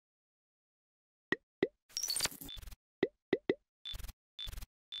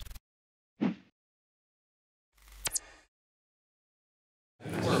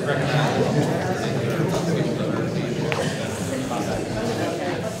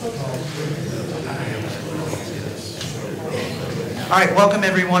All right, welcome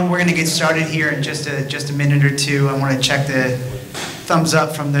everyone. We're going to get started here in just a minute or two. I want to check the thumbs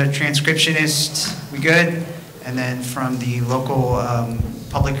up from the transcriptionist. We good? And then from the local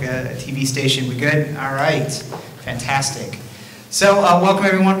public TV station. We good? All right, fantastic. So welcome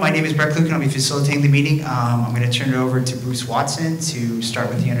everyone. My name is Brett Kluken. I'll be facilitating the meeting. I'm going to turn it over to Bruce Watson to start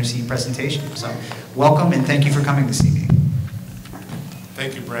with the NRC presentation. So welcome and thank you for coming this evening.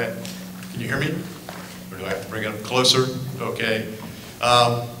 Thank you, Brett. Can you hear me? Or do I have to bring it up closer? Okay.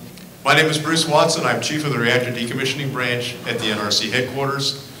 My name is Bruce Watson. I'm Chief of the Reactor Decommissioning Branch at the NRC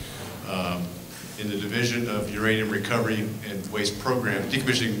headquarters in the Division of Uranium Recovery and Waste Programs,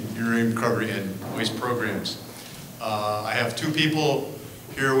 Decommissioning Uranium Recovery and Waste Programs. I have two people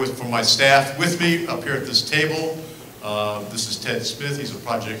here from my staff with me up here at this table. This is Ted Smith, he's a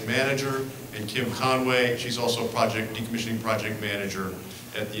project manager, and Kim Conway, she's also a decommissioning project manager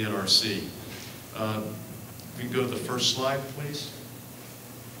at the NRC. If we can go to the first slide, please.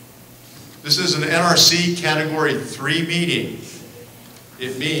 This is an NRC Category 3 meeting.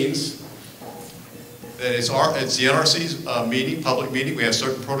 It means that it's the NRC's meeting, public meeting. We have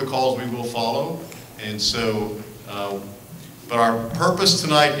certain protocols we will follow, and so, but our purpose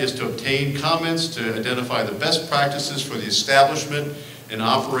tonight is to obtain comments to identify the best practices for the establishment and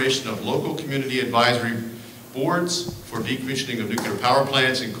operation of local community advisory boards for decommissioning of nuclear power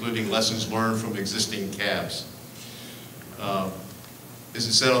plants, including lessons learned from existing CABs. As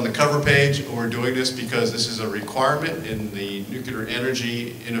it said on the cover page, we're doing this because this is a requirement in the Nuclear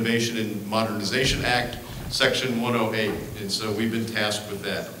Energy Innovation and Modernization Act, Section 108, and so we've been tasked with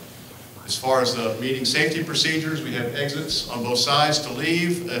that. As far as the meeting safety procedures, we have exits on both sides to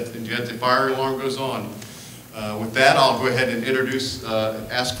leave if the fire alarm goes on. With that, I'll go ahead and introduce,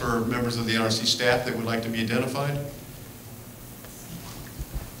 ask for members of the NRC staff that would like to be identified.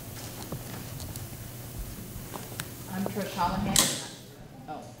 I'm Trish Hollihan.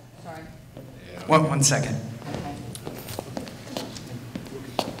 Oh, sorry. Yeah. One second. Okay.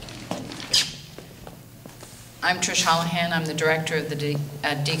 I'm Trish Hollihan. I'm the director of the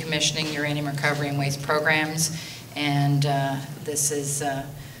Decommissioning Uranium Recovery and Waste Programs, and this is.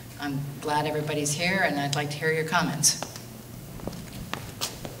 I'm glad everybody's here, and I'd like to hear your comments.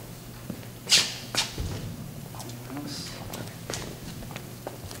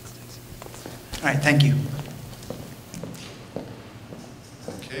 All right, thank you.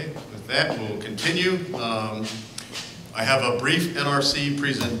 Okay, with that, we'll continue. I have a brief NRC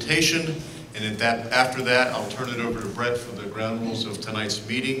presentation, and after that, I'll turn it over to Brett for the ground rules of tonight's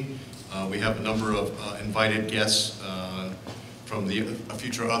meeting. We have a number of invited guests from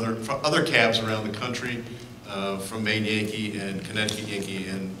other cabs around the country, from Maine Yankee and Connecticut Yankee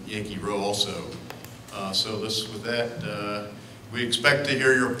and Yankee Row also. With that, we expect to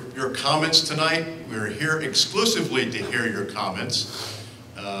hear your comments tonight. We're here exclusively to hear your comments.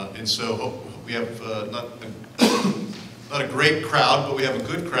 And so we have not a great crowd, but we have a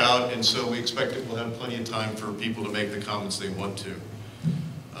good crowd, and so we expect that we'll have plenty of time for people to make the comments they want to.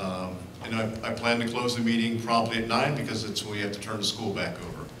 And I plan to close the meeting promptly at 9 because it's when we have to turn the school back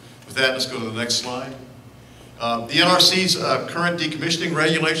over. With that, let's go to the next slide. The NRC's current decommissioning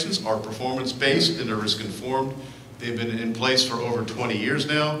regulations are performance-based and they're risk-informed. They've been in place for over 20 years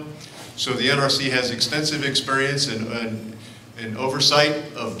now. So the NRC has extensive experience in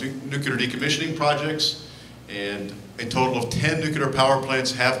oversight of nuclear decommissioning projects, and a total of 10 nuclear power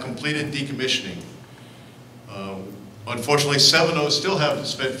plants have completed decommissioning. Unfortunately, 7 of those still have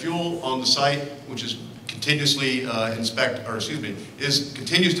spent fuel on the site, which is continuously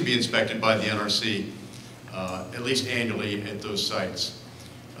continues to be inspected by the NRC, at least annually at those sites.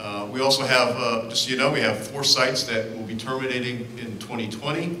 We also have, just so you know, we have 4 sites that will be terminating in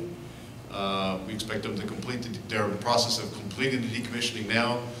 2020. We expect them to complete, they're in the process of completing the decommissioning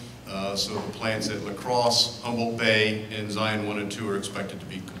now. So the plants at La Crosse, Humboldt Bay, and Zion 1 and 2 are expected to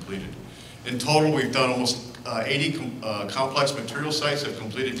be completed. In total, we've done almost 80 complex material sites have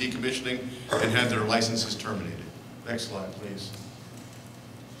completed decommissioning and had their licenses terminated. Next slide, please.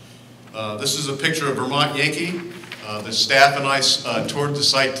 This is a picture of Vermont Yankee. The staff and I toured the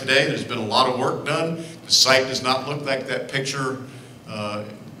site today. There's been a lot of work done. The site does not look like that picture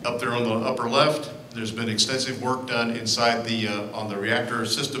up there on the upper left. There's been extensive work done inside on the reactor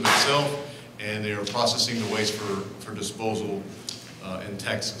system itself, and they are processing the waste for disposal in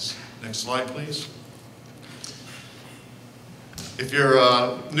Texas. Next slide, please. If you're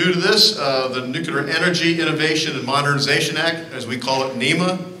new to this, the Nuclear Energy Innovation and Modernization Act, as we call it,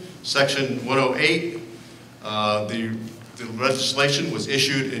 NEMA, Section 108, the legislation was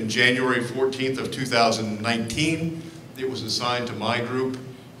issued in January 14th of 2019. It was assigned to my group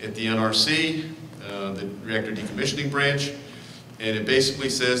at the NRC, the Reactor Decommissioning Branch, And it basically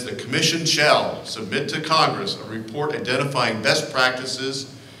says the commission shall submit to Congress a report identifying best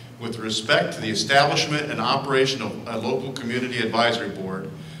practices with respect to the establishment and operation of a local community advisory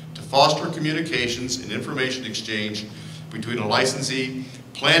board to foster communications and information exchange between a licensee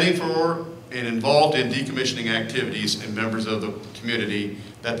planning for and involved in decommissioning activities and members of the community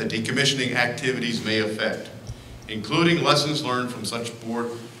that the decommissioning activities may affect, including lessons learned from such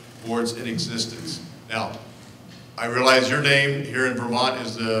boards in existence. Now, I realize your name here in Vermont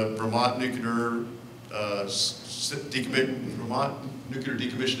is the Vermont Nuclear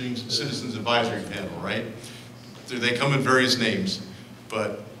Decommissioning Citizens Advisory Panel, right? They come in various names,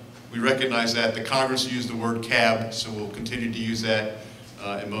 but we recognize that the Congress used the word CAB, so we'll continue to use that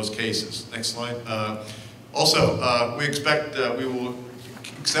in most cases. Next slide. Also, we expect we will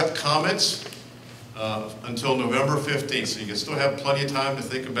accept comments until November 15th, so you can still have plenty of time to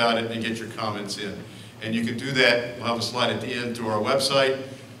think about it and get your comments in. And you can do that, we'll have a slide at the end, through our website,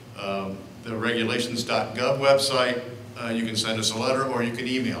 the regulations.gov website. You can send us a letter or you can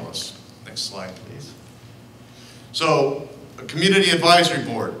email us. Next slide, please. So, a Community Advisory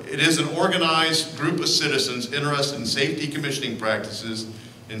Board. It is an organized group of citizens interested in safe decommissioning practices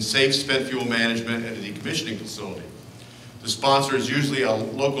and safe spent fuel management at a decommissioning facility. The sponsor is usually a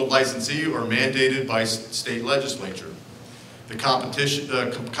local licensee or mandated by state legislature. The composition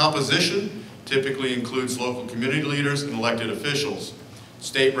typically includes local community leaders and elected officials,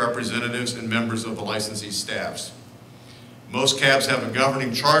 state representatives, and members of the licensee staffs. Most CABs have a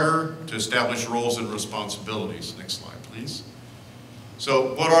governing charter to establish roles and responsibilities. Next slide, please.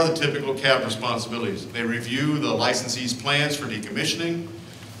 So what are the typical CAB responsibilities? They review the licensee's plans for decommissioning.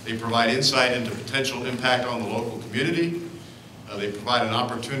 They provide insight into potential impact on the local community. They provide an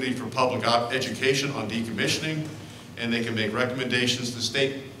opportunity for public education on decommissioning, and they can make recommendations to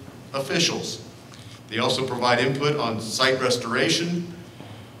state officials. They also provide input on site restoration,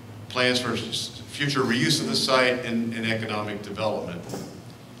 plans for future reuse of the site, and economic development.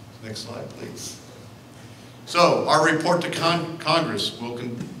 Next slide, please. So, our report to Congress will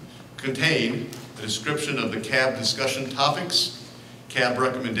contain a description of the CAB discussion topics, CAB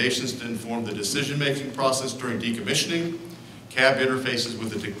recommendations to inform the decision-making process during decommissioning, CAB interfaces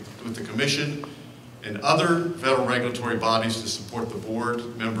with the Commission, and other federal regulatory bodies to support the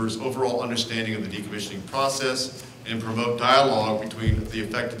board members' overall understanding of the decommissioning process and promote dialogue between the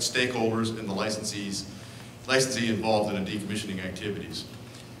affected stakeholders and the licensee involved in the decommissioning activities.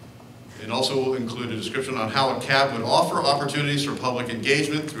 It also will include a description on how a CAB would offer opportunities for public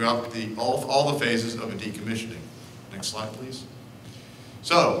engagement throughout all the phases of a decommissioning. Next slide, please.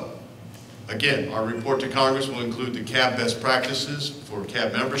 So, again, our report to Congress will include the CAB best practices for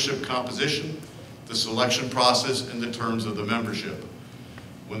CAB membership composition, the selection process, and the terms of the membership,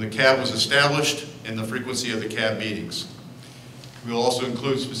 when the CAB was established, and the frequency of the CAB meetings. We will also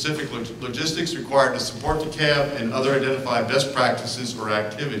include specific logistics required to support the CAB and other identified best practices or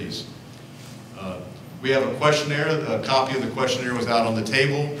activities. We have a questionnaire. A copy of the questionnaire was out on the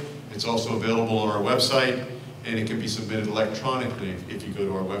table. It's also available on our website, and it can be submitted electronically if you go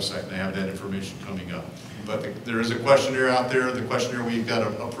to our website, and I have that information coming up. But there is a questionnaire out there. The questionnaire, we've got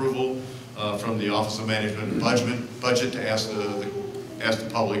approval from the Office of Management and Budget to ask the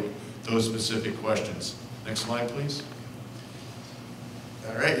public those specific questions. Next slide, please.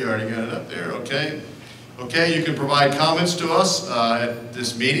 All right, you already got it up there, okay. Okay, you can provide comments to us at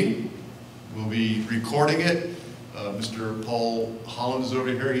this meeting. We'll be recording it. Mr. Paul Holland is over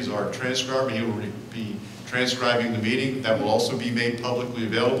here. He's our transcriber. He will be transcribing the meeting. That will also be made publicly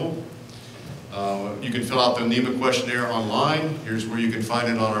available. You can fill out the NEMA questionnaire online. Here's where you can find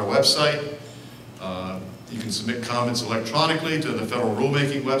it on our website. You can submit comments electronically to the federal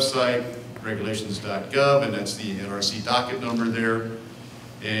rulemaking website, regulations.gov, and that's the NRC docket number there.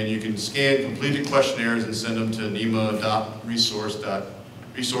 And you can scan completed questionnaires and send them to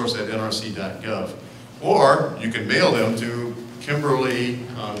nema.resource@nrc.gov. Or you can mail them to Kimberly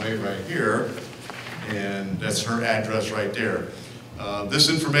Conway right here, and that's her address right there. This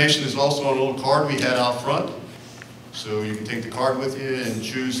information is also on a little card we had out front, so you can take the card with you and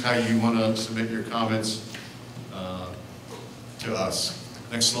choose how you want to submit your comments to us.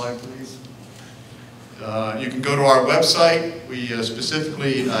 Next slide, please. You can go to our website. We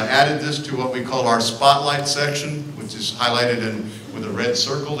specifically added this to what we call our spotlight section, which is highlighted with a red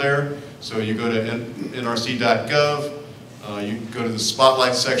circle there. So you go to nrc.gov, you go to the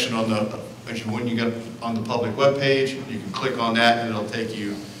spotlight section when you get on the public web page, you can click on that and it'll take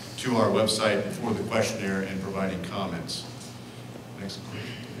you to our website for the questionnaire and providing comments. Next.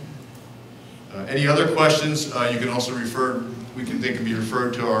 Any other questions? You can also they can be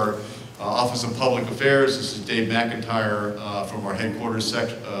referred to our Office of Public Affairs. This is Dave McIntyre from our headquarters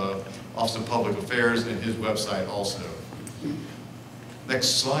Office of Public Affairs, and his website also.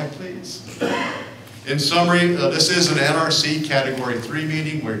 Next slide, please. In summary, this is an NRC Category 3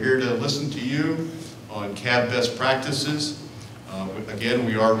 meeting. We're here to listen to you on CAB best practices. Again,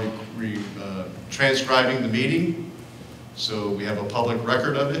 we are transcribing the meeting, so we have a public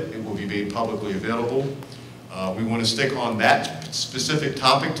record of it. It will be made publicly available. We want to stick on that specific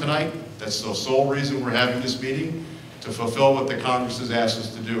topic tonight. That's the sole reason we're having this meeting, to fulfill what the Congress has asked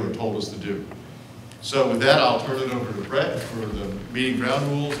us to do or told us to do. So with that, I'll turn it over to Brett for the meeting ground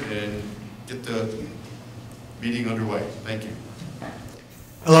rules and get the meeting underway. Thank you.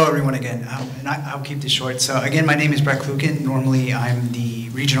 Hello, everyone, again. And I'll keep this short. So, again, my name is Brett Kluken. Normally, I'm the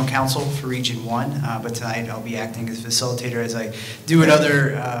regional counsel for Region 1, but tonight I'll be acting as facilitator as I do at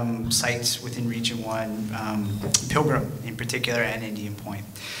other sites within Region 1, Pilgrim in particular, and Indian Point.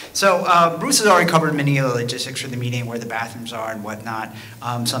 So, Bruce has already covered many of the logistics for the meeting, where the bathrooms are and whatnot,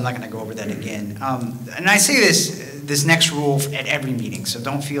 so I'm not going to go over that again. And I say this next rule at every meeting, so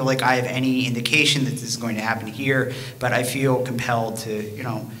don't feel like I have any indication that this is going to happen here, but I feel compelled to,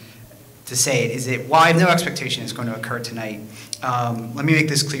 to say it, is that while I have no expectation it's going to occur tonight, let me make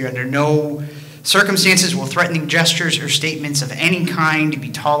this clear. Under no circumstances will threatening gestures or statements of any kind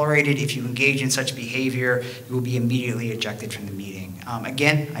be tolerated. If you engage in such behavior, you will be immediately ejected from the meeting.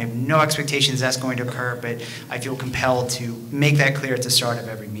 Again, I have no expectations that's going to occur, but I feel compelled to make that clear at the start of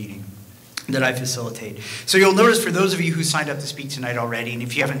every meeting that I facilitate. So you'll notice, for those of you who signed up to speak tonight already, and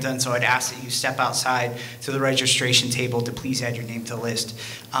if you haven't done so, I'd ask that you step outside to the registration table to please add your name to the list,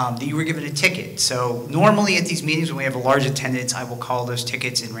 that you were given a ticket. So normally at these meetings when we have a large attendance, I will call those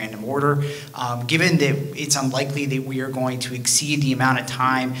tickets in random order. Given that it's unlikely that we are going to exceed the amount of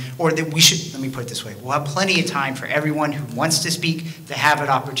time, or that we should, let me put it this way, we'll have plenty of time for everyone who wants to speak to have an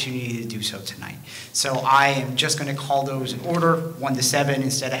opportunity to do so tonight. So I am just going to call those in order, 1 to 7,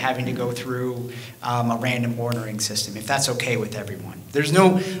 instead of having to go through a random ordering system, if that's okay with everyone.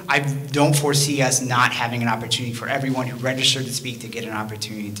 I don't foresee us not having an opportunity for everyone who registered to speak to get an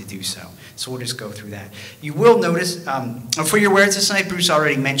opportunity to do so. So we'll just go through that. You will notice, for your awareness tonight, Bruce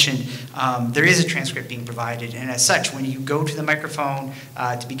already mentioned, there is a transcript being provided, and as such, when you go to the microphone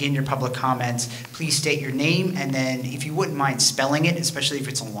to begin your public comments, please state your name, and then if you wouldn't mind spelling it, especially if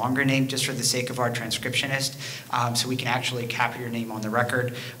it's a longer name, just for the sake of our transcriptionist, so we can actually capture your name on the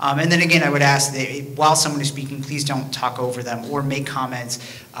record. And then again, I would ask that while someone is speaking, please don't talk over them or make comments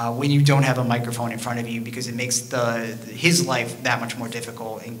when you don't have a microphone in front of you, because it makes his life that much more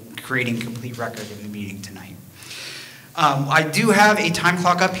difficult in creating a complete record of the meeting tonight. I do have a time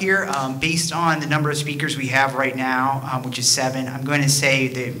clock up here based on the number of speakers we have right now, which is 7. I'm going to say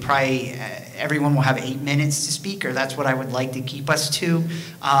that probably everyone will have 8 minutes to speak, or that's what I would like to keep us to.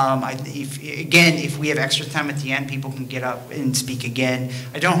 If we have extra time at the end, people can get up and speak again.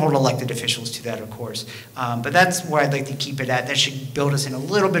 I don't hold elected officials to that, of course, but that's where I'd like to keep it at. That should build us in a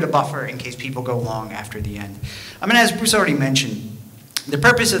little bit of buffer in case people go long after the end. As Bruce already mentioned, the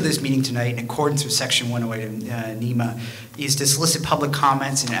purpose of this meeting tonight, in accordance with Section 108 of NEMA, is to solicit public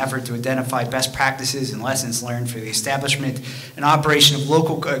comments in an effort to identify best practices and lessons learned for the establishment and operation of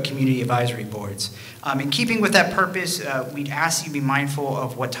local community advisory boards. In keeping with that purpose, we'd ask you to be mindful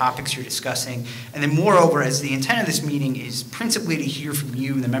of what topics you're discussing, and then moreover, as the intent of this meeting is principally to hear from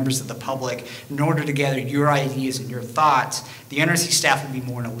you and the members of the public in order to gather your ideas and your thoughts, the NRC staff will be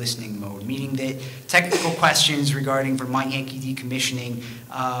more in a listening mode, meaning that technical questions regarding Vermont Yankee decommissioning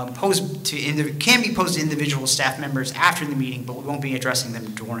can be posed to individual staff members after the meeting, but we won't be addressing them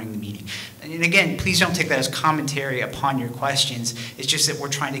during the meeting. And again, please don't take that as commentary upon your questions. It's just that we're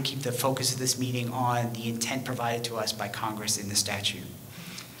trying to keep the focus of this meeting on the intent provided to us by Congress in the statute.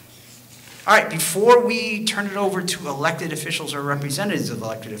 All right, before we turn it over to elected officials or representatives of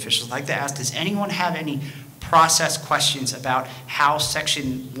elected officials, I'd like to ask, does anyone have any process questions about how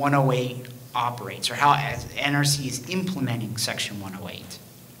Section 108 operates, or how NRC is implementing Section 108?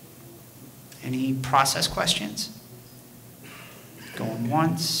 Any process questions? Going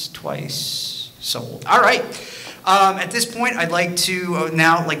once, twice, sold. All right. At this point, I'd like to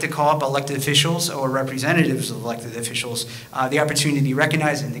now call up elected officials or representatives of elected officials the opportunity to be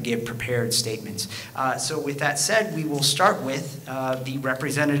recognized and to give prepared statements. So with that said, we will start with the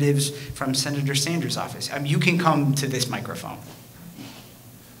representatives from Senator Sanders' office. You can come to this microphone.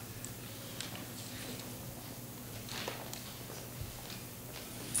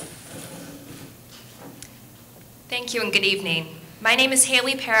 Thank you and good evening. My name is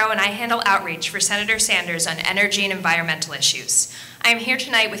Haley Perro, and I handle outreach for Senator Sanders on energy and environmental issues. I am here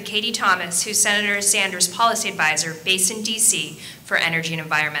tonight with Katie Thomas, who's Senator Sanders' policy advisor based in D.C. for energy and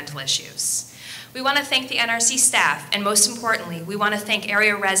environmental issues. We want to thank the NRC staff, and most importantly, we want to thank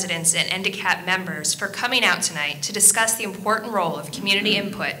area residents and NDCAP members for coming out tonight to discuss the important role of community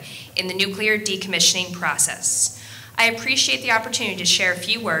input in the nuclear decommissioning process. I appreciate the opportunity to share a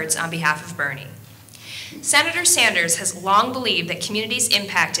few words on behalf of Bernie. Senator Sanders has long believed that communities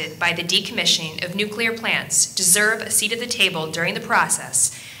impacted by the decommissioning of nuclear plants deserve a seat at the table during the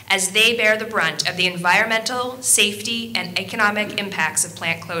process, as they bear the brunt of the environmental, safety, and economic impacts of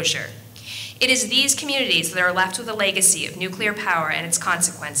plant closure. It is these communities that are left with a legacy of nuclear power and its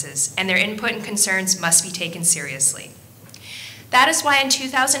consequences, and their input and concerns must be taken seriously. That is why in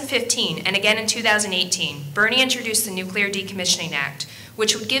 2015 and again in 2018, Bernie introduced the Nuclear Decommissioning Act,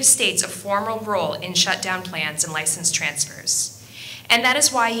 which would give states a formal role in shutdown plans and license transfers. And that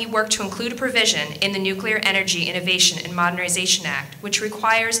is why he worked to include a provision in the Nuclear Energy Innovation and Modernization Act, which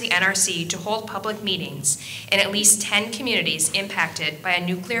requires the NRC to hold public meetings in at least 10 communities impacted by a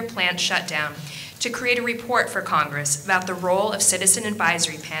nuclear plant shutdown to create a report for Congress about the role of citizen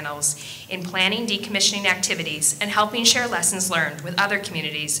advisory panels in planning decommissioning activities and helping share lessons learned with other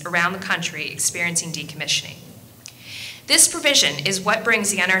communities around the country experiencing decommissioning. This provision is what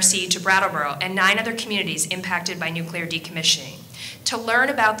brings the NRC to Brattleboro and 9 other communities impacted by nuclear decommissioning to learn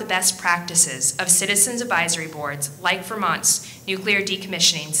about the best practices of citizens advisory boards like Vermont's Nuclear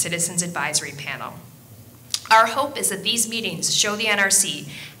Decommissioning Citizens Advisory Panel. Our hope is that these meetings show the NRC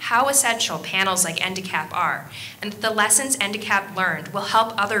how essential panels like NDCAP are, and that the lessons NDCAP learned will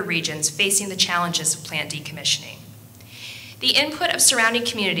help other regions facing the challenges of plant decommissioning. The input of surrounding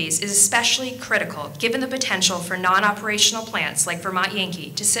communities is especially critical given the potential for non-operational plants like Vermont Yankee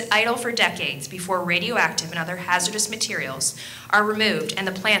to sit idle for decades before radioactive and other hazardous materials are removed and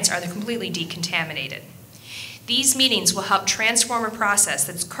the plants are completely decontaminated. These meetings will help transform a process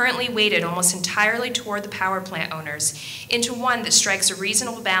that's currently weighted almost entirely toward the power plant owners into one that strikes a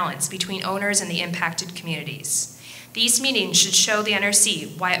reasonable balance between owners and the impacted communities. These meetings should show the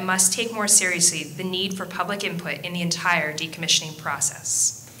NRC why it must take more seriously the need for public input in the entire decommissioning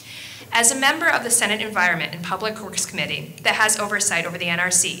process. As a member of the Senate Environment and Public Works Committee that has oversight over the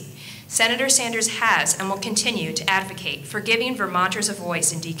NRC, Senator Sanders has and will continue to advocate for giving Vermonters a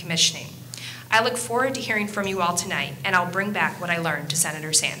voice in decommissioning. I look forward to hearing from you all tonight, and I'll bring back what I learned to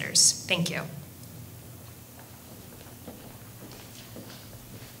Senator Sanders. Thank you.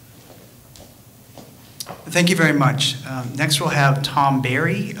 Thank you very much. Next we'll have Tom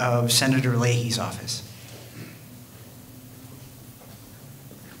Barry of Senator Leahy's office.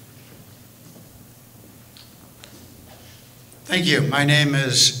 Thank you. My name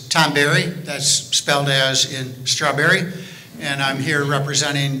is Tom Barry. That's spelled as in strawberry, and I'm here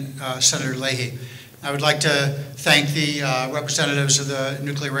representing Senator Leahy. I would like to thank the representatives of the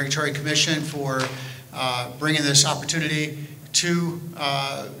Nuclear Regulatory Commission for bringing this opportunity to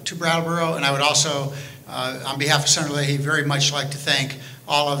Brattleboro, and I would also, on behalf of Senator Leahy, very much like to thank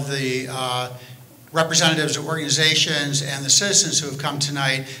all of the representatives of organizations and the citizens who have come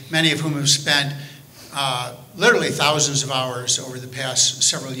tonight, many of whom have spent literally thousands of hours over the past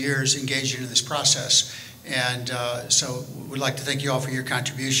several years engaging in this process. And so we'd like to thank you all for your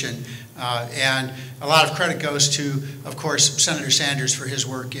contribution. And a lot of credit goes to, of course, Senator Sanders for his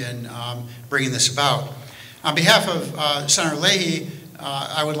work in bringing this about. On behalf of Senator Leahy,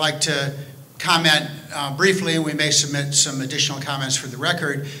 I would like to comment briefly, and we may submit some additional comments for the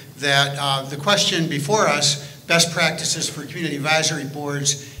record, that the question before us, best practices for community advisory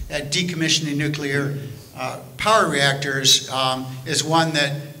boards at decommissioning nuclear power reactors, is one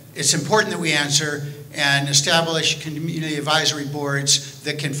that it's important that we answer and establish community advisory boards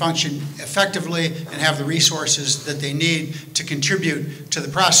that can function effectively and have the resources that they need to contribute to the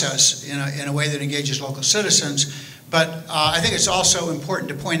process in a way that engages local citizens. But I think it's also important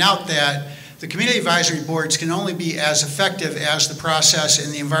to point out that the community advisory boards can only be as effective as the process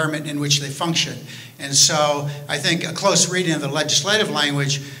and the environment in which they function. And so I think a close reading of the legislative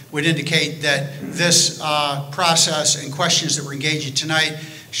language would indicate that this process and questions that we're engaging tonight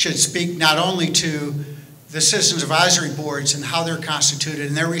should speak not only to the citizens advisory boards and how they're constituted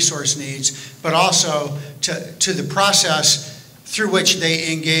and their resource needs, but also to the process through which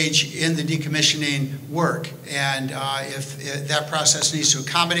they engage in the decommissioning work. And if that process needs to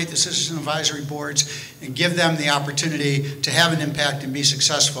accommodate the citizen advisory boards and give them the opportunity to have an impact and be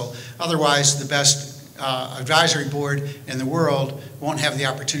successful. Otherwise, the best advisory board in the world won't have the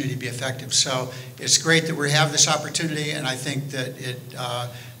opportunity to be effective. So it's great that we have this opportunity, and I think that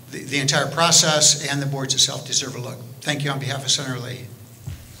the entire process and the boards itself deserve a look. Thank you on behalf of Senator Leahy.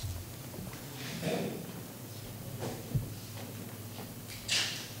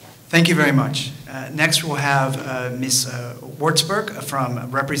 Thank you very much. Next, we'll have Ms. Wartzberg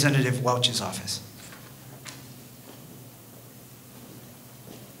from Representative Welch's office.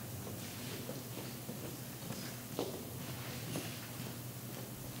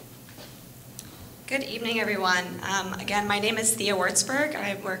 Good evening, everyone. Again, my name is Thea Wartzberg.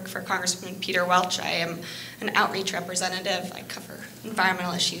 I work for Congressman Peter Welch. I am an outreach representative. I cover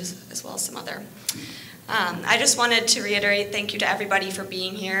environmental issues as well as some other. I just wanted to reiterate thank you to everybody for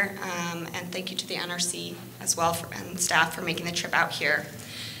being here, and thank you to the NRC as well and staff for making the trip out here.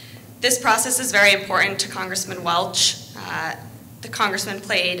 This process is very important to Congressman Welch. The Congressman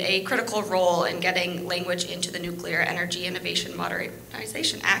played a critical role in getting language into the Nuclear Energy Innovation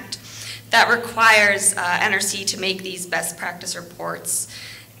Modernization Act that requires NRC to make these best practice reports.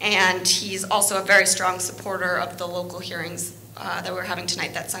 And he's also a very strong supporter of the local hearings that we're having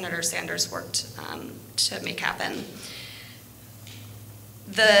tonight that Senator Sanders worked to make happen.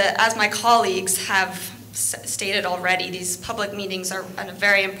 As my colleagues have stated already, these public meetings are a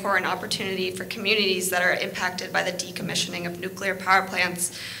very important opportunity for communities that are impacted by the decommissioning of nuclear power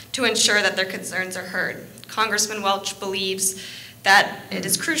plants to ensure that their concerns are heard. Congressman Welch believes that it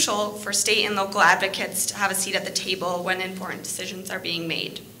is crucial for state and local advocates to have a seat at the table when important decisions are being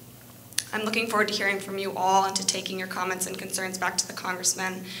made. I'm looking forward to hearing from you all and to taking your comments and concerns back to the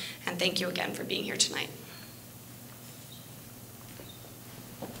Congressman, and thank you again for being here tonight.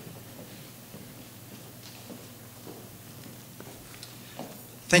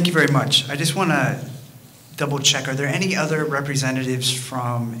 Thank you very much. I just want to double check. Are there any other representatives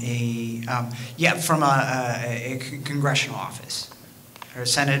from a congressional office, or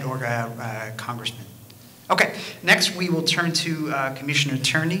Senate or Congressman? Okay. Next, we will turn to Commissioner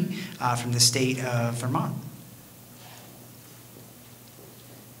Turney from the state of Vermont.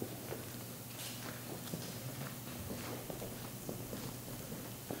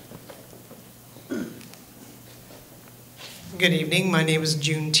 Good evening. My name is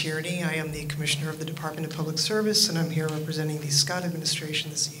June Tierney. I am the Commissioner of the Department of Public Service, and I'm here representing the Scott administration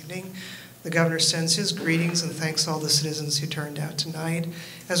this evening. The Governor sends his greetings and thanks all the citizens who turned out tonight,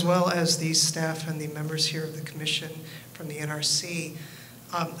 as well as the staff and the members here of the Commission from the NRC.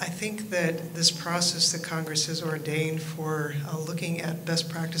 I think that this process that Congress has ordained for looking at best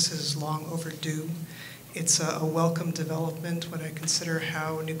practices is long overdue. It's a welcome development when I consider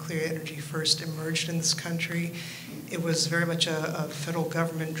how nuclear energy first emerged in this country. It was very much a federal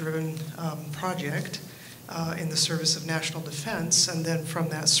government-driven project in the service of national defense, and then from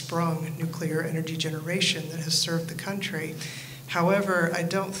that sprung nuclear energy generation that has served the country. However, I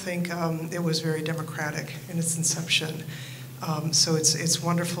don't think it was very democratic in its inception. So it's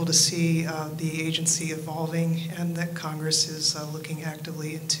wonderful to see the agency evolving and that Congress is looking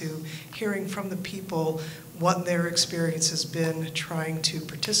actively into hearing from the people what their experience has been trying to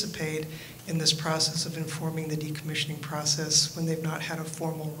participate in this process of informing the decommissioning process when they've not had a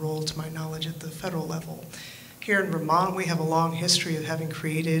formal role, to my knowledge, at the federal level. Here in Vermont, we have a long history of having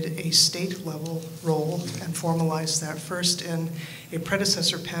created a state-level role and formalized that first in a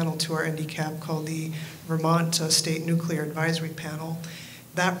predecessor panel to our NDCAP called the Vermont State Nuclear Advisory Panel.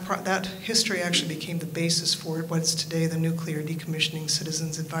 That history actually became the basis for what is today the Nuclear Decommissioning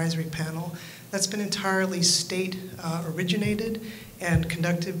Citizens Advisory Panel. That's been entirely state-originated and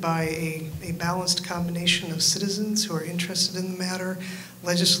conducted by a balanced combination of citizens who are interested in the matter,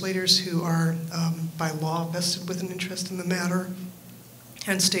 legislators who are by law vested with an interest in the matter,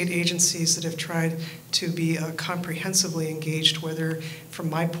 and state agencies that have tried to be comprehensively engaged, whether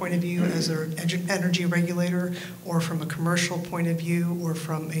from my point of view as an energy regulator, or from a commercial point of view, or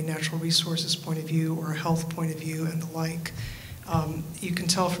from a natural resources point of view, or a health point of view, and the like. You can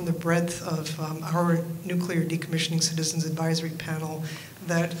tell from the breadth of our Nuclear Decommissioning Citizens Advisory Panel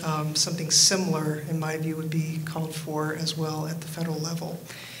that something similar, in my view, would be called for as well at the federal level.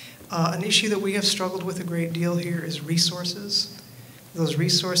 An issue that we have struggled with a great deal here is resources. Those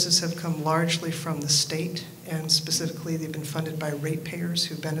resources have come largely from the state, and specifically they've been funded by ratepayers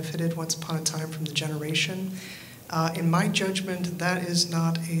who benefited once upon a time from the generation. In my judgment, that is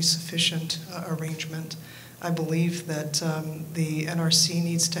not a sufficient arrangement. I believe that the NRC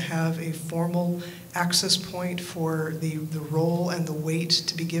needs to have a formal access point for the role and the weight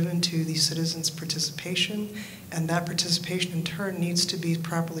to be given to the citizens' participation, and that participation in turn needs to be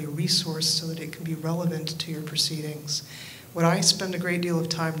properly resourced so that it can be relevant to your proceedings. What I spend a great deal of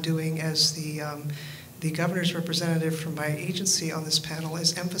time doing as the governor's representative from my agency on this panel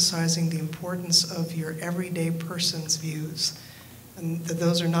is emphasizing the importance of your everyday person's views. and that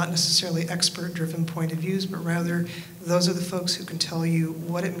those are not necessarily expert-driven point of views, but rather those are the folks who can tell you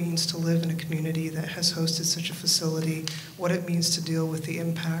what it means to live in a community that has hosted such a facility, what it means to deal with the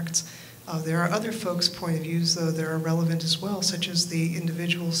impacts. There are other folks' point of views, though, that are relevant as well, such as the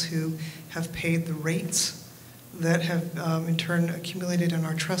individuals who have paid the rates that have in turn accumulated in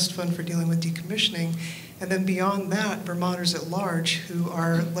our trust fund for dealing with decommissioning. And then beyond that, Vermonters at large who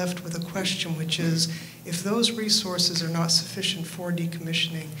are left with a question, which is, if those resources are not sufficient for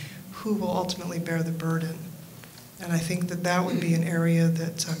decommissioning, who will ultimately bear the burden? And I think that that would be an area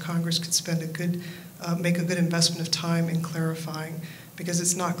that Congress could spend make a good investment of time in clarifying, because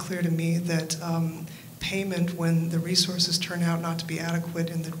it's not clear to me that payment when the resources turn out not to be adequate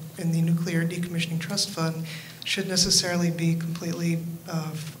in the Nuclear Decommissioning Trust Fund should necessarily be completely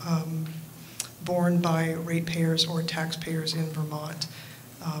borne by ratepayers or taxpayers in Vermont.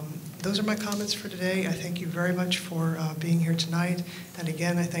 Those are my comments for today. I thank you very much for being here tonight. And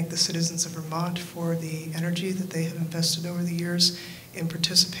again, I thank the citizens of Vermont for the energy that they have invested over the years in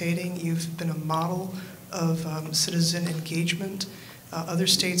participating. You've been a model of citizen engagement. Other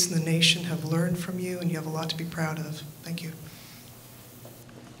states in the nation have learned from you, and you have a lot to be proud of. Thank you.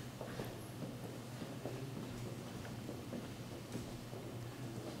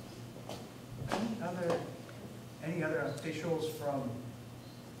 Any other officials from,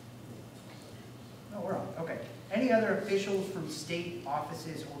 no, we're on, okay. Any other officials from state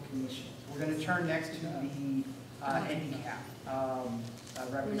offices or commissions? We're going to turn next to the NDCAP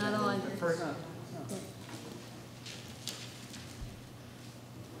representative. Not on. First,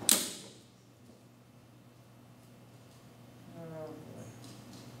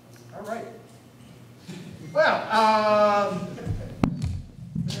 all right. Well,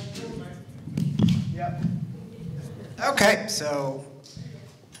 yep. Okay, so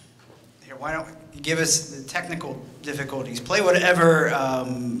here, why don't you give us the technical difficulties? Play whatever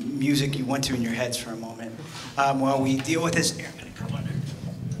music you want to in your heads for a moment while we deal with this. Here, I'm gonna come under.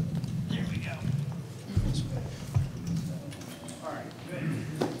 There we go. All right,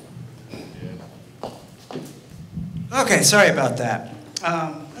 good. Okay, sorry about that.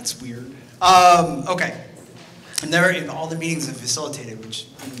 That's weird. Okay. I've never, in all the meetings I've facilitated, which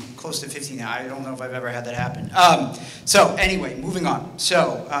I'm close to 50 now, I don't know if I've ever had that happen. So anyway, moving on.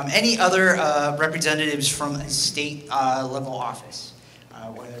 So any other representatives from a state level office,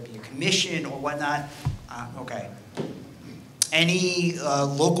 whether it be a commission or whatnot? Okay. Any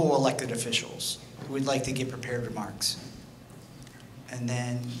local elected officials who would like to give prepared remarks? And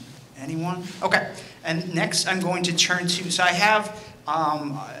then anyone? Okay. And next I'm going to turn to, so I have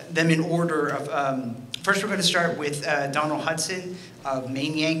them in order of, first we're going to start with Donald Hudson of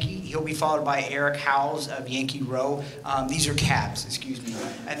Maine Yankee. He'll be followed by Eric Howells of Yankee Row. These are cabs, excuse me.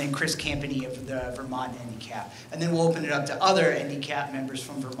 And then Chris Campany of the Vermont NDCAP. And then we'll open it up to other NDCAP members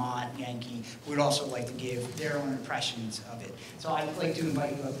from Vermont Yankee who would also like to give their own impressions of it. So I'd like to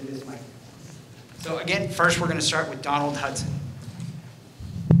invite you up to this mic. So again, first we're going to start with Donald Hudson.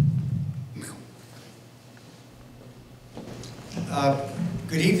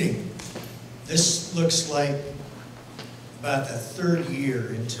 Good evening. This looks like about the third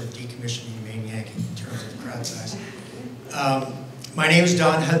year into decommissioning Maine Yankee in terms of crowd size. My name is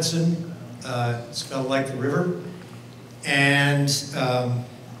Don Hudson, spelled like the river, and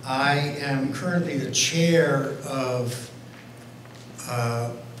I am currently the chair of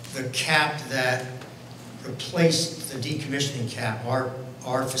the CAP that replaced the decommissioning CAP.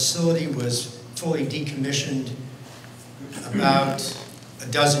 Our facility was fully decommissioned about a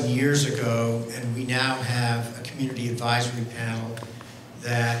dozen years ago, and we now have a community advisory panel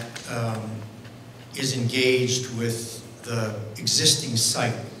that is engaged with the existing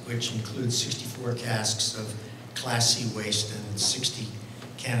site, which includes 64 casks of Class C waste and 60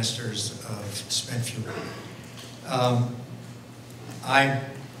 canisters of spent fuel. I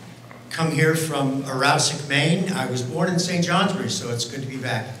come here from Arousic, Maine. I was born in St. Johnsbury, so it's good to be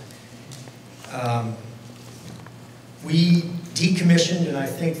back. We decommissioned, and I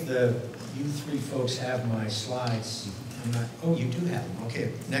think you three folks have my slides. Oh, you do have them.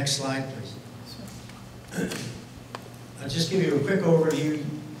 Okay, next slide, please. I'll just give you a quick overview.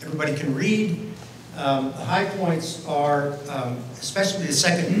 Everybody can read. The high points are, especially the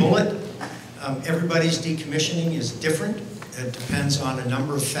second bullet, everybody's decommissioning is different. It depends on a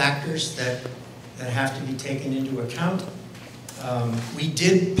number of factors that have to be taken into account. We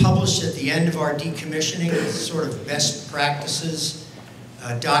did publish at the end of our decommissioning a sort of best practices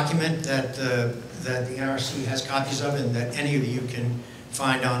document that the NRC has copies of and that any of you can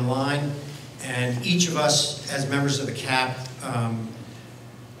find online. And each of us, as members of the CAP,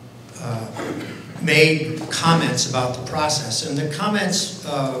 made comments about the process. And the comments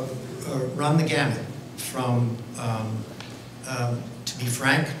run the gamut from, to be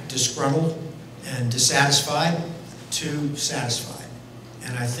frank, disgruntled and dissatisfied to satisfied.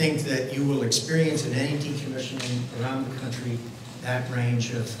 And I think that you will experience in any decommissioning around the country that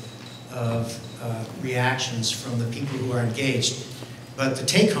range of reactions from the people who are engaged. But the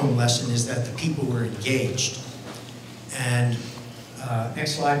take-home lesson is that the people were engaged. And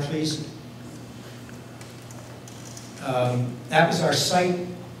next slide, please. That was our site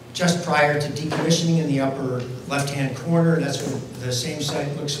just prior to decommissioning in the upper left-hand corner. That's what the same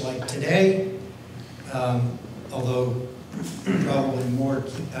site looks like today, although probably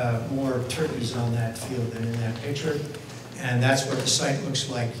more turkeys on that field than in that picture. And that's what the site looks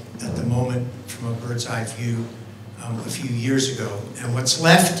like at the moment from a bird's eye view a few years ago. And what's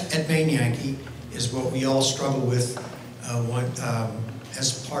left at Main Yankee is what we all struggle with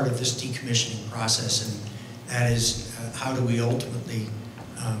as part of this decommissioning process, and that is how do we ultimately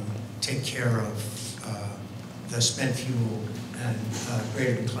take care of the spent fuel and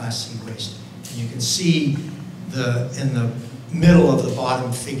greater than Class C waste. And you can see in the middle of the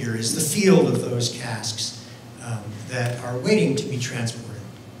bottom figure is the field of those casks that are waiting to be transported.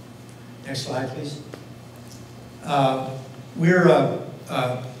 Next slide, please. We're a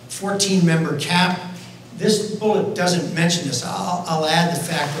 14-member CAP. This bullet doesn't mention this. I'll add the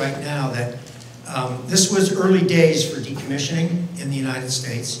fact right now that this was early days for decommissioning in the United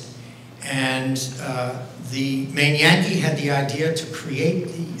States, and the Main Yankee had the idea to create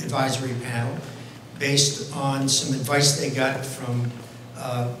the advisory panel based on some advice they got from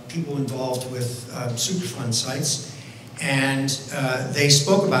people involved with Superfund sites, and they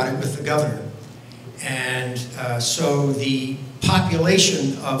spoke about it with the governor. And so the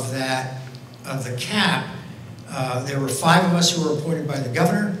population of the CAP, there were 5 of us who were appointed by the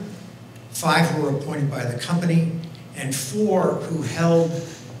governor, 5 who were appointed by the company, and 4 who held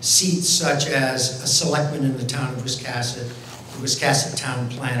seats such as a selectman in the town of Wiscasset, the Wiscasset town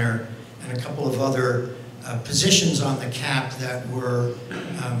planner, and a couple of other positions on the CAP that were,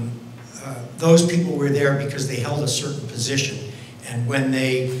 those people were there because they held a certain position. And when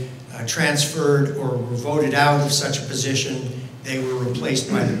they transferred or were voted out of such a position, they were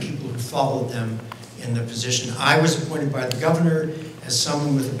replaced by the people who followed them in the position. I was appointed by the governor as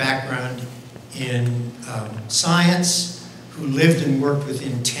someone with a background in science who lived and worked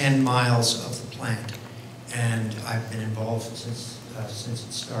within 10 miles of the plant. And I've been involved since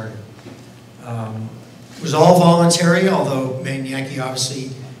it started. It was all voluntary, although Main Yankee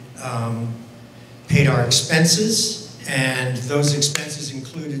obviously paid our expenses, and those expenses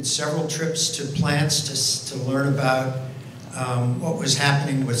included several trips to plants to learn about what was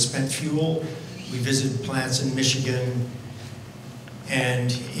happening with spent fuel. We visited plants in Michigan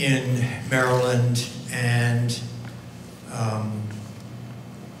and in Maryland and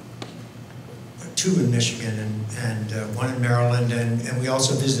 2 in Michigan and 1 in Maryland, and we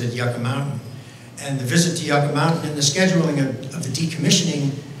also visited Yucca Mountain. And the visit to Yucca Mountain and the scheduling of the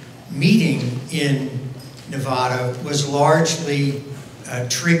decommissioning meeting in Nevada was largely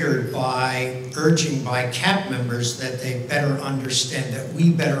triggered by urging by CAP members that they better understand, that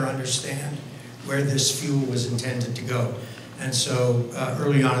we better understand where this fuel was intended to go. And so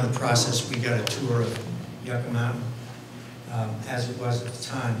early on in the process, we got a tour of Yucca Mountain, as it was at the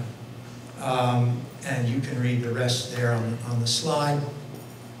time. And you can read the rest there on the slide.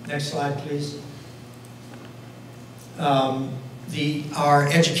 Next slide, please. Our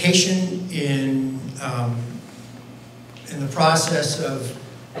education in the process of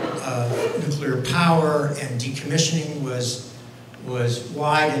nuclear power and decommissioning was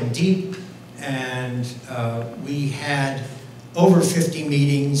wide and deep, and we had over 50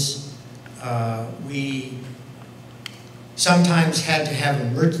 meetings. We sometimes had to have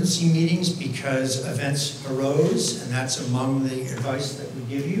emergency meetings because events arose, and that's among the advice that we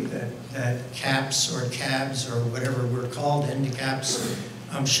give you, that CAPs or CABs or whatever we're called, NDCAPs,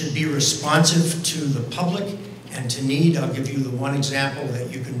 should be responsive to the public and to need. I'll give you the one example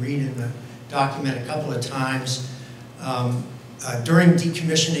that you can read in the document a couple of times. During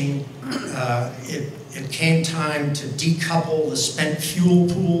decommissioning, it came time to decouple the spent fuel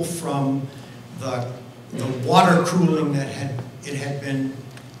pool from the water cooling that it had been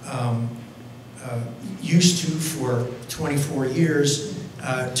used to for 24 years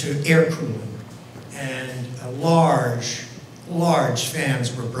to air cooling. And large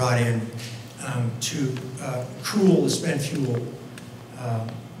fans were brought in to cool the spent fuel,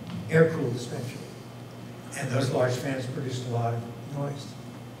 air cool the spent fuel. And those large fans produced a lot of noise.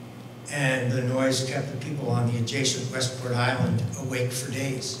 And the noise kept the people on the adjacent Westport Island awake for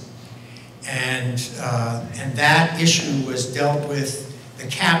days. And that issue was dealt with. The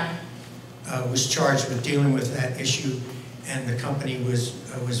CAP was charged with dealing with that issue, and the company was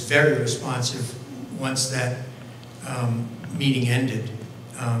very responsive once that meeting ended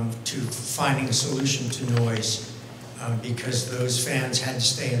to finding a solution to noise, because those fans had to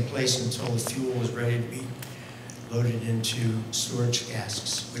stay in place until the fuel was ready to be loaded into storage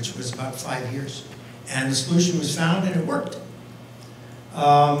casks, which was about 5 years. And the solution was found, and it worked.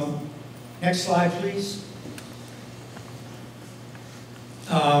 Next slide, please.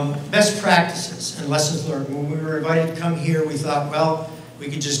 Best practices and lessons learned. When we were invited to come here, we thought, well, we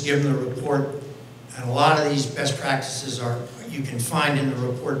could just give them the report. And a lot of these best practices you can find in the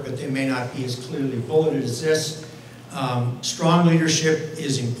report, but they may not be as clearly bulleted as this. Strong leadership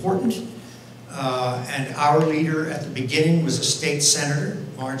is important. And our leader at the beginning was a state senator,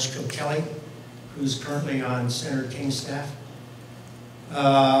 Marge Kilkelly, who's currently on Senator King's staff.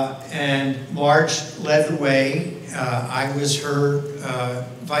 And Marge led the way. I was her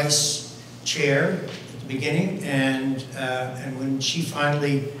vice chair at the beginning, and when she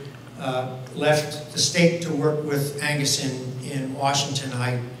finally left the state to work with Angus in Washington,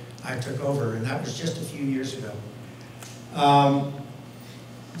 I took over, and that was just a few years ago.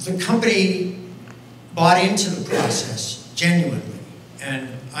 The company bought into the process genuinely, and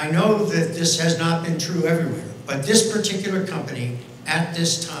I know that this has not been true everywhere, but this particular company at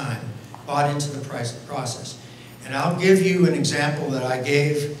this time bought into the process. And I'll give you an example that I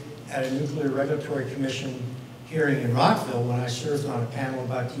gave at a Nuclear Regulatory Commission hearing in Rockville when I served on a panel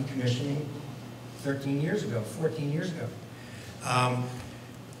about decommissioning 14 years ago.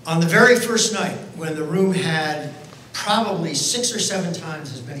 On the very first night, when the room had probably 6 or 7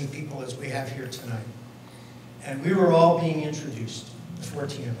 times as many people as we have here tonight, and we were all being introduced, the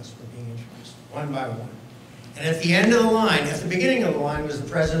 14 of us were being introduced, one by one. And at the end of the line, at the beginning of the line, was the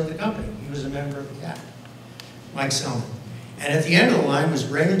president of the company. He was a member of the CAP, Mike Selman. And at the end of the line was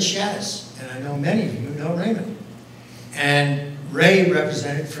Raymond Shaddis, and I know many of you know Raymond. And Ray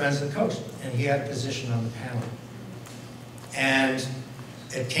represented Friends of the Coast, and he had a position on the panel. And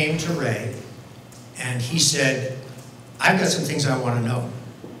it came to Ray, and he said, I've got some things I want to know.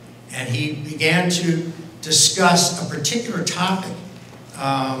 And he began to discuss a particular topic.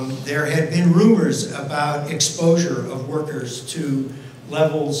 There had been rumors about exposure of workers to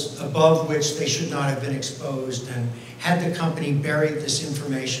levels above which they should not have been exposed, and had the company buried this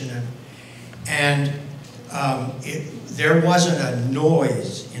information. There wasn't a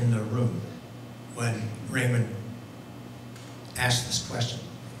noise in the room when Raymond asked this question.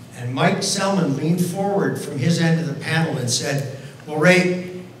 And Mike Selman leaned forward from his end of the panel and said, well,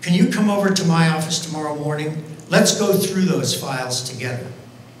 Ray, can you come over to my office tomorrow morning? Let's go through those files together.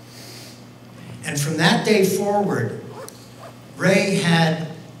 And from that day forward, Ray had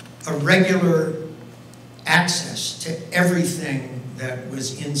a regular access to everything that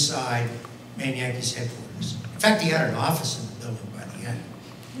was inside Maine Yankees headquarters. In fact, he had an office in the building by the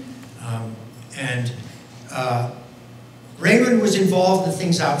end. Raymond was involved in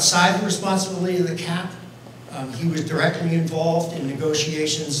things outside the responsibility of the CAP. He was directly involved in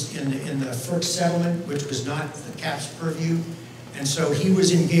negotiations in the FERC settlement, which was not the CAP's purview. And so he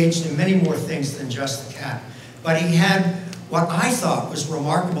was engaged in many more things than just the CAP. But he had what I thought was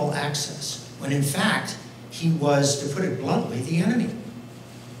remarkable access, when in fact he was, to put it bluntly, the enemy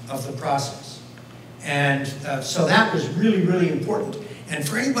of the process. And so that was really, really important. And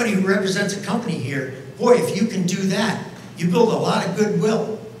for anybody who represents a company here, boy, if you can do that, you build a lot of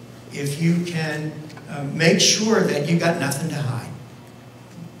goodwill. If you can make sure that you got nothing to hide.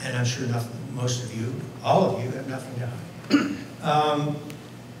 And I'm sure most of you, all of you, have nothing to hide.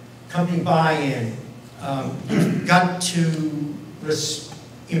 Company buy-in. You've got to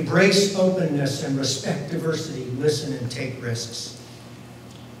embrace openness and respect diversity, listen and take risks.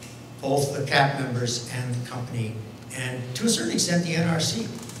 Both the CAP members and the company, and to a certain extent the NRC.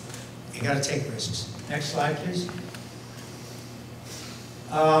 You got to take risks. Next slide, please.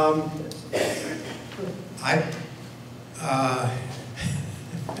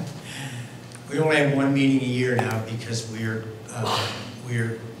 We only have one meeting a year now because we're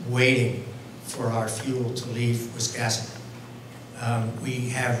waiting for our fuel to leave Wisconsin. We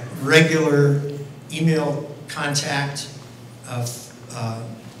have regular email contact of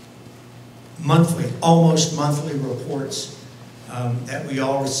monthly, almost monthly reports that we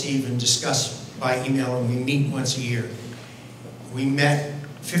all receive and discuss by email, and we meet once a year. We met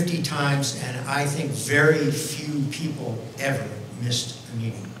 50 times, and I think very few people ever missed a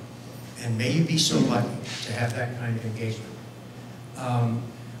meeting. And may you be so lucky to have that kind of engagement.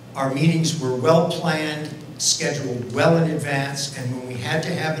 Our meetings were well planned, scheduled well in advance, and when we had to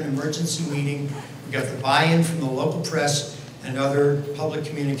have an emergency meeting, we got the buy-in from the local press and other public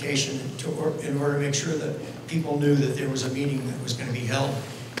communication in order to make sure that people knew that there was a meeting that was going to be held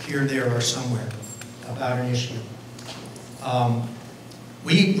here, there, or somewhere about an issue.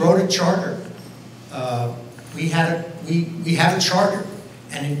 We wrote a charter. We have a charter,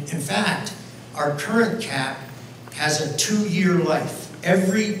 and in fact, our current cap has a 2-year life.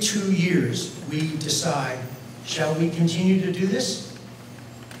 Every 2 years, we decide, shall we continue to do this?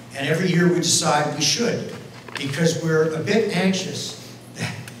 And every year we decide we should, because we're a bit anxious.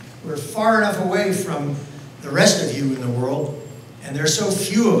 We're far enough away from the rest of you in the world, and there's so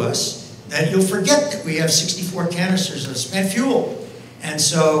few of us that you'll forget that we have 64 canisters of spent fuel. And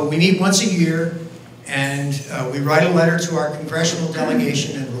so we meet once a year, and we write a letter to our congressional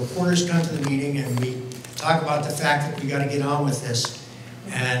delegation, and reporters come to the meeting, and we talk about the fact that we got to get on with this.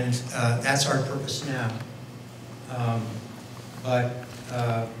 And that's our purpose now.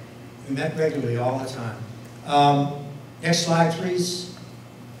 We met regularly all the time. Next slide, please.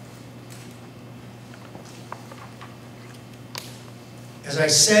 As I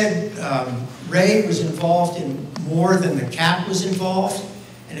said, Ray was involved in more than the cap was involved,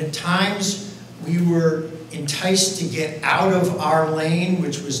 and at times we were enticed to get out of our lane,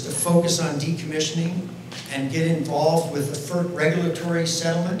 which was to focus on decommissioning and get involved with the FERC regulatory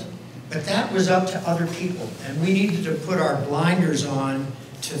settlement. But that was up to other people, and we needed to put our blinders on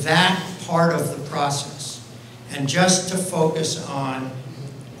to that part of the process and just to focus on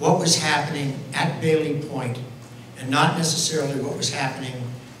what was happening at Bailey Point and not necessarily what was happening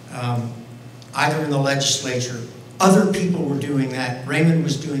either in the legislature. Other people were doing that. Raymond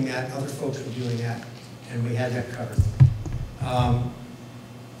was doing that. Other folks were doing that, and we had that covered.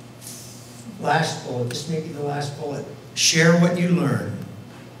 Last bullet, this may be the last bullet. Share what you learn.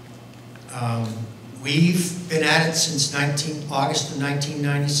 We've been at it since August of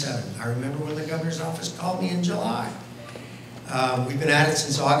 1997. I remember when the governor's office called me in July. We've been at it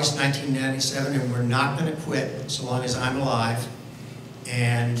since August 1997, and we're not going to quit so long as I'm alive,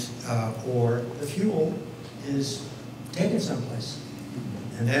 and or the fuel is taken someplace.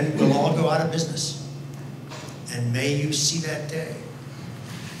 And then we'll all go out of business. And may you see that day.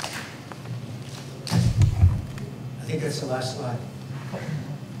 I think that's the last slide.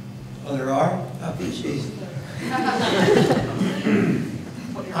 Oh, there are? Oh, jeez.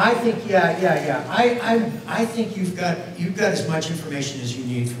 I think, I think you've got as much information as you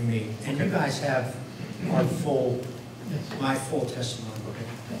need from me, and you guys have my full testimony. Okay.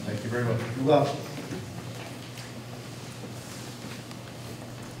 Thank you very much. You're welcome.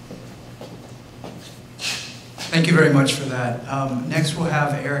 Thank you very much for that. Next, we'll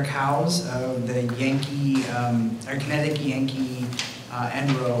have Eric Howes of the Connecticut Yankee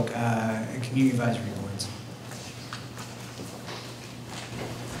NRO Community Advisory Boards.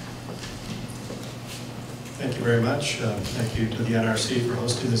 Thank you very much. Thank you to the NRC for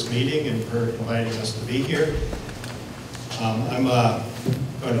hosting this meeting and for inviting us to be here. I'm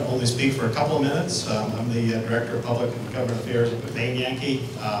going to only speak for a couple of minutes. I'm the Director of Public and Government Affairs at Maine Yankee,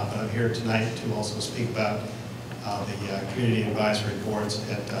 but I'm here tonight to also speak about the Community Advisory Boards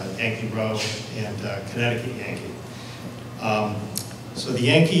at Yankee Row and Connecticut Yankee. So the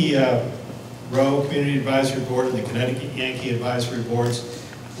Yankee Row Community Advisory Board and the Connecticut Yankee Advisory Boards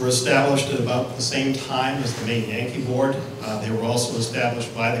were established at about the same time as the Maine Yankee Board. They were also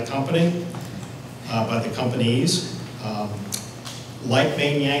established by the company, by the companies. Like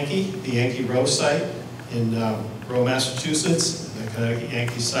Maine Yankee, the Yankee Row site in Row, Massachusetts, the Connecticut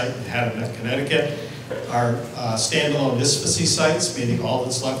Yankee site in Haddam, Connecticut, are standalone NISPACY sites, meaning all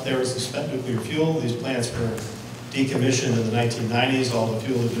that's left there is the spent nuclear fuel. These plants were decommissioned in the 1990s. All the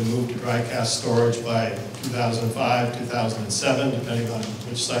fuel had been moved to dry cask storage by 2005, 2007, depending on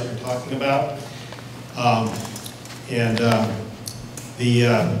which site you're talking about.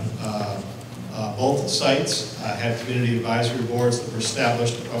 Both sites had community advisory boards that were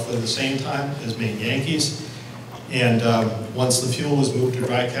established at roughly the same time as Maine Yankees. And once the fuel was moved to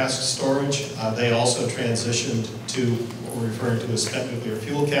dry cask storage, they also transitioned to what we're referring to as spent nuclear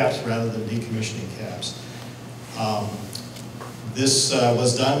fuel caps rather than decommissioning caps. This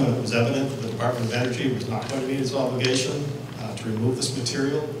was done when it was evident that the Department of Energy was not going to meet its obligation to remove this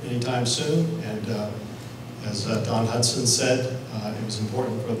material anytime soon. And as Don Hudson said, it was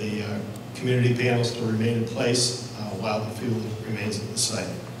important for the community panels to remain in place while the fuel remains at the site.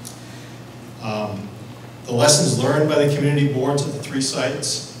 The lessons learned by the community boards at the three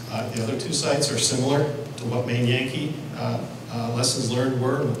sites, the other two sites are similar to what Maine Yankee lessons learned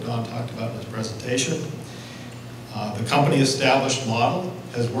were, what Don talked about in his presentation. The company established model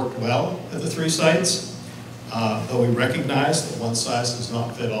has worked well at the three sites. Though we recognize that one size does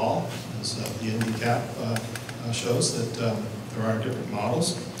not fit all, as the NDCAP shows that there are different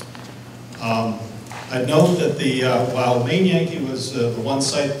models. I'd note that while Maine Yankee was the one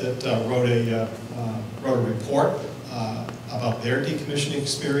site that wrote a report about their decommissioning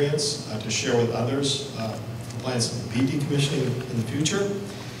experience to share with others plans to be decommissioning in the future.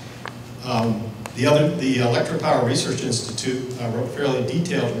 The Electric Power Research Institute wrote fairly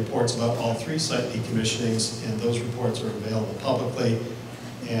detailed reports about all 3 site decommissionings, and those reports are available publicly.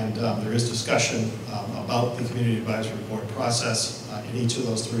 And there is discussion about the Community Advisory Board process in each of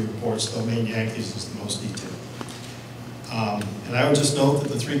those 3 reports, though Maine Yankees is the most detailed. And I would just note that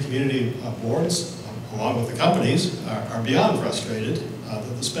the 3 community boards, along with the companies, are beyond frustrated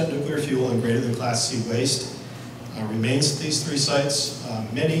that the spent nuclear fuel and greater than Class C waste remains at these 3 sites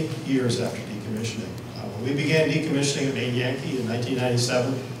many years after decommissioning. When we began decommissioning at Maine Yankee in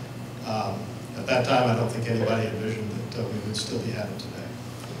 1997, at that time I don't think anybody envisioned that we would still be at it today.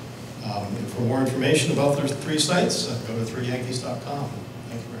 And for more information about the 3 sites, go to 3yankees.com.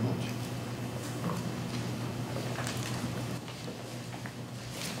 Thank you very much.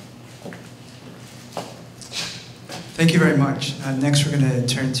 Thank you very much. Next, we're going to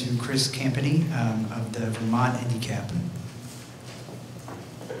turn to Chris Campany of the Vermont NDCAP.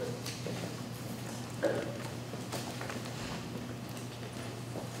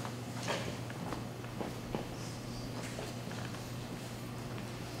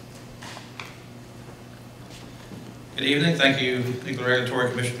 Good evening. Thank you, Nuclear Regulatory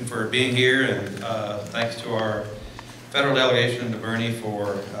Commission, for being here, and thanks to our federal delegation to Bernie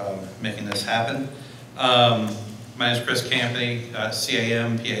for making this happen. My name is Chris Campany,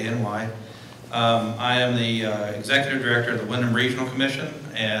 C-A-M-P-A-N-Y. I am the Executive Director of the Windham Regional Commission,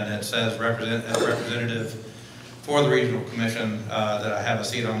 and it says representative for the Regional Commission that I have a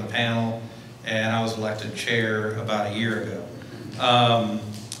seat on the panel, and I was elected chair about a year ago.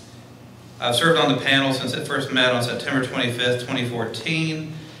 I've served on the panel since it first met on September 25th, 2014.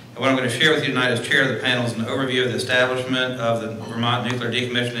 And what I'm going to share with you tonight as chair of the panel is an overview of the establishment of the Vermont Nuclear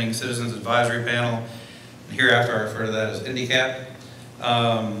Decommissioning Citizens Advisory Panel. And hereafter I refer to that as NDCAP.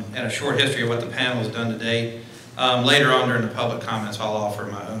 And a short history of what the panel has done to date. Later on during the public comments, I'll offer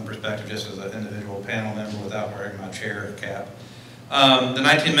my own perspective just as an individual panel member without wearing my chair cap. The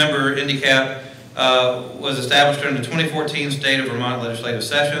 19-member NDCAP was established during the 2014 State of Vermont legislative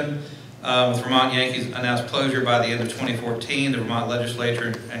session. With Vermont Yankees announced closure by the end of 2014, the Vermont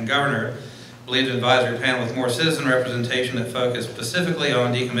legislature and governor believed an advisory panel with more citizen representation that focused specifically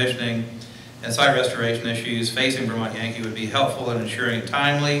on decommissioning and site restoration issues facing Vermont Yankee would be helpful in ensuring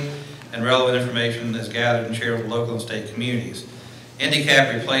timely and relevant information is gathered and shared with local and state communities.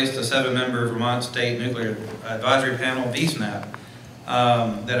 NDCAP replaced the 7-member Vermont State Nuclear Advisory Panel, VSNAP,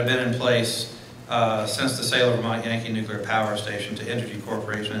 that have been in place since the sale of Vermont Yankee Nuclear Power Station to Entergy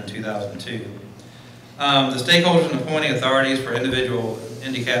Corporation in 2002. The stakeholders and appointing authorities for individual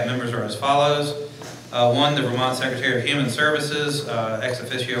NDCAP members are as follows. 1, the Vermont Secretary of Human Services, ex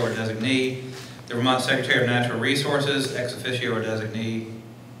officio or designee. The Vermont Secretary of Natural Resources, ex officio or designee.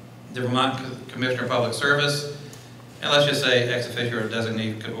 The Vermont Commissioner of Public Service, and let's just say ex officio or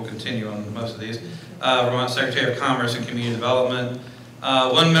designee, we'll continue on most of these. Vermont Secretary of Commerce and Community Development.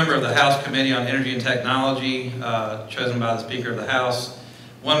 1 member of the House Committee on Energy and Technology, chosen by the Speaker of the House.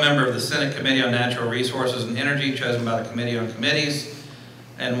 1 member of the Senate Committee on Natural Resources and Energy, chosen by the Committee on Committees.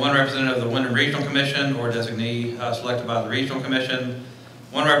 And 1 representative of the Windham Regional Commission, or designee, selected by the Regional Commission.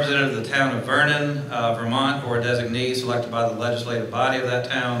 1 representative of the town of Vernon, Vermont, or designee, selected by the legislative body of that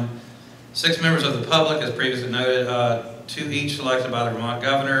town. 6 members of the public, as previously noted, 2 each selected by the Vermont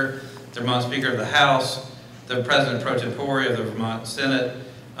Governor, the Vermont Speaker of the House, the President pro tempore of the Vermont Senate.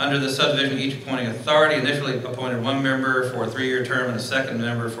 Under this subdivision, each appointing authority initially appointed 1 member for a 3-year term and a 2nd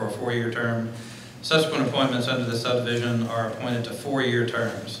member for a 4-year term. Subsequent appointments under this subdivision are appointed to 4-year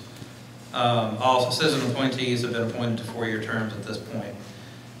terms. All citizen appointees have been appointed to 4-year terms at this point.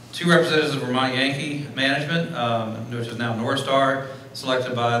 2 representatives of Vermont Yankee Management, which is now North Star,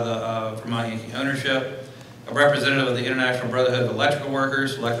 selected by the Vermont Yankee ownership. A representative of the International Brotherhood of Electrical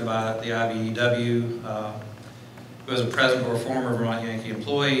Workers, selected by the IBEW, who is a present or former Vermont Yankee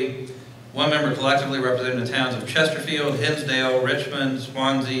employee. 1 member collectively representing the towns of Chesterfield, Hinsdale, Richmond,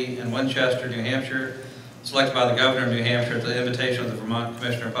 Swansea, and Winchester, New Hampshire, selected by the Governor of New Hampshire at the invitation of the Vermont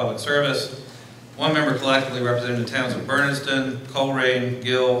Commissioner of Public Service. 1 member collectively representing the towns of Berniston, Coleraine,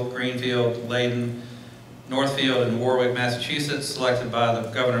 Gill, Greenfield, Leyden, Northfield, and Warwick, Massachusetts, selected by the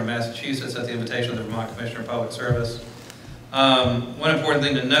Governor of Massachusetts at the invitation of the Vermont Commissioner of Public Service. 1 important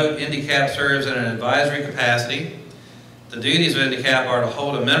thing to note, NDCAP serves in an advisory capacity. The duties of NDCAP are to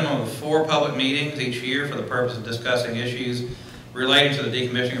hold a minimum of 4 public meetings each year for the purpose of discussing issues relating to the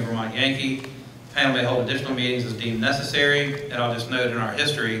decommissioning of Vermont Yankee. The panel may hold additional meetings as deemed necessary, and I'll just note in our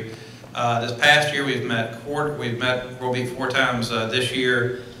history, this past year we'll meet 4 times this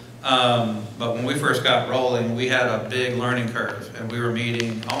year, but when we first got rolling, we had a big learning curve, and we were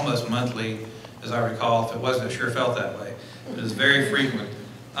meeting almost monthly, as I recall. If it wasn't, it sure felt that way. It was very frequent,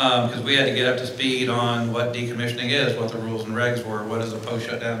 because we had to get up to speed on what decommissioning is, what the rules and regs were, what is a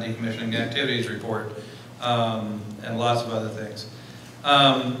post-shutdown decommissioning activities report, and lots of other things.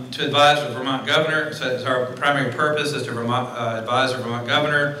 To advise the Vermont governor, so our primary purpose is to advise the Vermont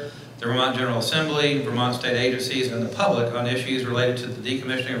governor, the Vermont General Assembly, Vermont state agencies, and the public on issues related to the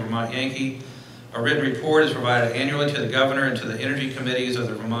decommissioning of Vermont Yankee. A written report is provided annually to the governor and to the energy committees of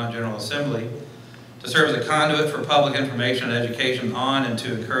the Vermont General Assembly. To serve as a conduit for public information and education on and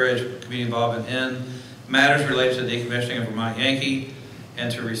to encourage community involvement in matters related to the decommissioning of Vermont Yankee,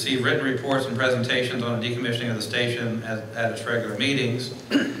 and to receive written reports and presentations on the decommissioning of the station at its regular meetings.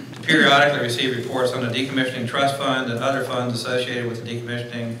 To periodically receive reports on the decommissioning trust fund and other funds associated with the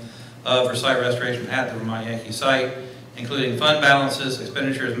decommissioning of or site restoration at the Vermont Yankee site, including fund balances,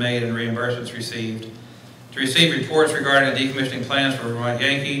 expenditures made, and reimbursements received. To receive reports regarding the decommissioning plans for Vermont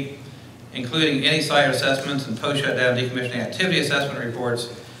Yankee, including any site assessments and post-shutdown decommissioning activity assessment reports,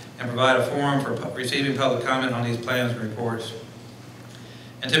 and provide a forum for receiving public comment on these plans and reports.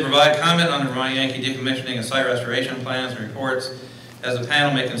 And to provide comment on the Vermont Yankee decommissioning and site restoration plans and reports, as the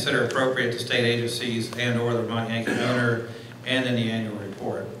panel may consider appropriate to state agencies and/or the Vermont Yankee owner, and in the annual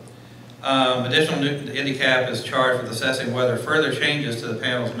report. Additionally, the NDCAP is charged with assessing whether further changes to the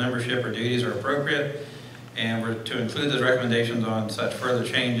panel's membership or duties are appropriate, and we're to include those recommendations on such further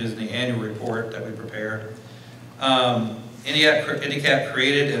changes in the annual report that we prepare. NDCAP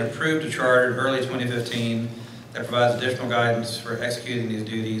created and approved a charter in early 2015 that provides additional guidance for executing these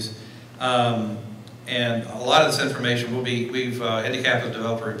duties. And a lot of this information NDCAP has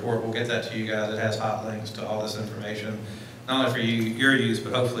developed a report. We'll get that to you guys. It has hot links to all this information, not only for your use,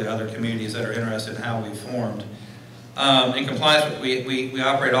 but hopefully other communities that are interested in how we formed. In compliance with, we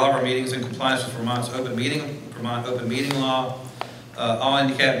operate all of our meetings in compliance with Vermont open meeting law. All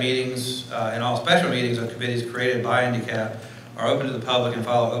NDCAP meetings and all special meetings of committees created by NDCAP are open to the public and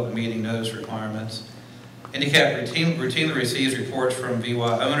follow open meeting notice requirements. NDCAP routinely receives reports from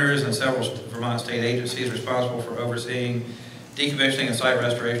VY owners and several Vermont state agencies responsible for overseeing decommissioning and site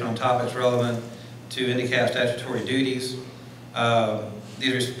restoration on topics relevant to NDCAP statutory duties.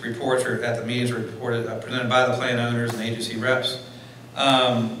 These reports are at the meetings presented by the plant owners and agency reps.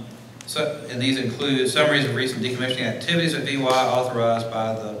 And these include summaries of recent decommissioning activities at VY authorized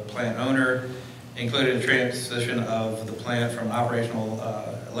by the plant owner, including the transition of the plant from operational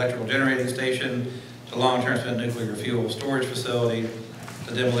electrical generating station to long-term spent nuclear fuel storage facility,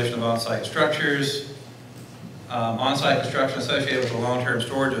 the demolition of on-site structures, on-site construction associated with the long-term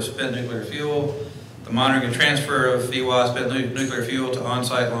storage of spent nuclear fuel, the monitoring and transfer of VY spent nuclear fuel to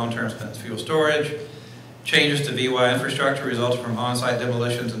on-site long-term spent fuel storage, changes to VY infrastructure resulting from on-site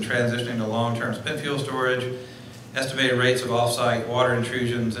demolitions and transitioning to long-term spent fuel storage, estimated rates of off-site water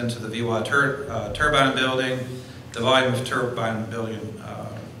intrusions into the VY turbine building, the volume of turbine building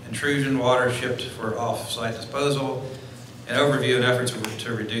intrusion water shipped for off-site disposal, an overview and efforts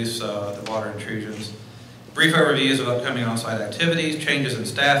to reduce the water intrusions, brief overviews of upcoming on-site activities, changes in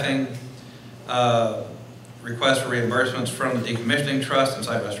staffing, requests for reimbursements from the decommissioning trust and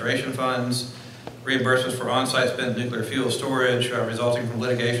site restoration funds, reimbursements for on-site spent nuclear fuel storage resulting from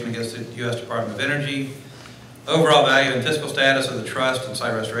litigation against the U.S. Department of Energy, overall value and fiscal status of the trust and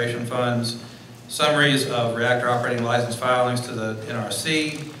site restoration funds, summaries of reactor operating license filings to the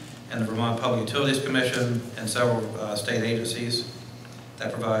NRC and the Vermont Public Utilities Commission, and several state agencies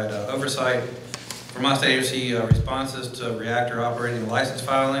that provide oversight. Vermont State Agency responses to reactor operating license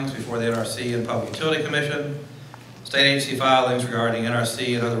filings before the NRC and Public Utility Commission, state agency filings regarding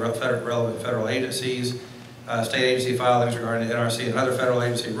NRC and other relevant federal agencies, state agency filings regarding the NRC and other federal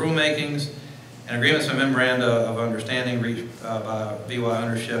agency rulemakings, and agreements and memoranda of understanding reached by VY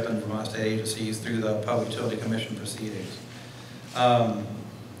ownership and Vermont state agencies through the Public Utility Commission proceedings.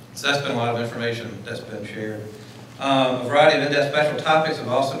 So that's been a lot of information that's been shared. A variety of in-depth special topics have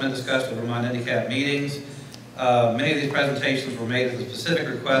also been discussed at Vermont NDCAP meetings. Many of these presentations were made at the specific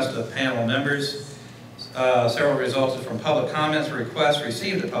request of panel members. Several resulted from public comments or requests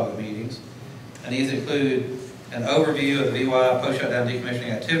received at public meetings, and these include an overview of the VY post-shutdown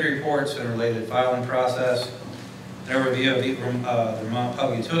decommissioning activity reports and related filing process, an overview of the Vermont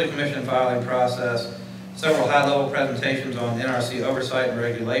Public Utility Commission filing process, several high-level presentations on NRC oversight and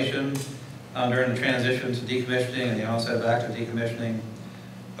regulation, during the transition to decommissioning and the onset of active decommissioning,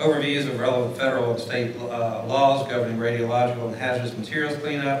 overviews of relevant federal and state laws governing radiological and hazardous materials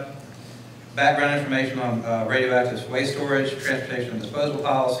cleanup, background information on radioactive waste storage, transportation and disposal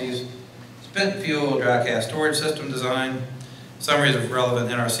policies, spent fuel dry gas storage system design, summaries of relevant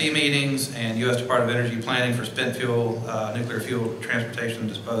NRC meetings, and U.S. Department of Energy planning for spent fuel, nuclear fuel transportation and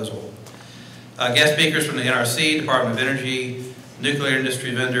disposal. Guest speakers from the NRC, Department of Energy, nuclear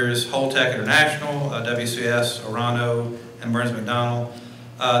industry vendors, Holtec International, WCS, Orano, and Burns McDonnell.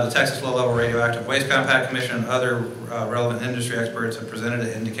 The Texas Low-Level Radioactive Waste Compact Commission and other relevant industry experts have presented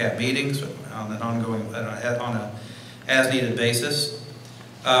at INDICAP meetings on an ongoing, on a as-needed basis.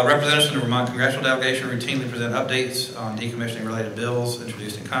 Representatives from the Vermont Congressional Delegation routinely present updates on decommissioning-related bills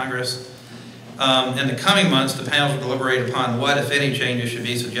introduced in Congress. In the coming months, the panels will deliberate upon what, if any, changes should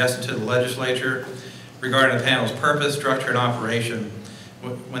be suggested to the legislature regarding the panel's purpose, structure, and operation.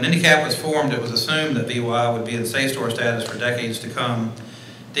 When INDICAP was formed, it was assumed that VY would be in safe store status for decades to come.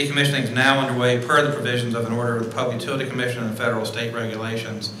 Decommissioning is now underway per the provisions of an order of the Public Utility Commission and federal state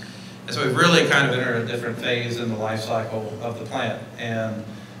regulations. And so we've really kind of entered a different phase in the life cycle of the plant. And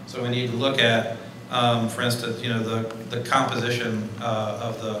so we need to look at, for instance, the composition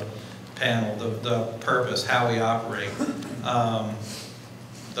of the panel, the purpose, how we operate.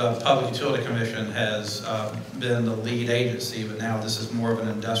 The Public Utility Commission has been the lead agency, but now this is more of an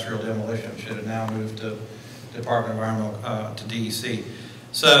industrial demolition. Should it now move to Department of Environmental, to DEC?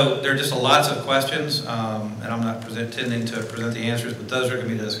 So there are just lots of questions, and I'm not intending to present the answers, but those are going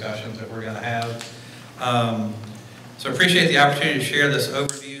to be the discussions that we're going to have. So I appreciate the opportunity to share this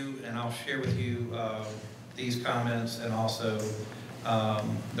overview, and I'll share with you these comments and also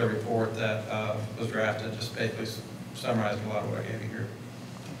the report that was drafted, just basically summarizing a lot of what I gave you here.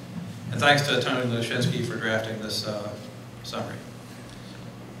 And thanks to Tony Lushinsky for drafting this summary.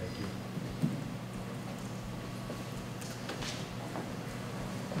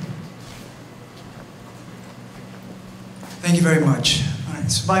 Thank you very much. All right,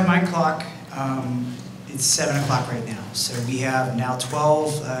 so by my clock, it's 7 o'clock right now. So we have now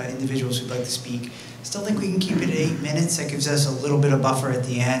 12 individuals who'd like to speak. Still think we can keep it at 8 minutes. That gives us a little bit of buffer at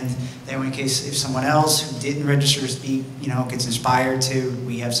the end. Then in case if someone else who didn't register to speak, gets inspired to,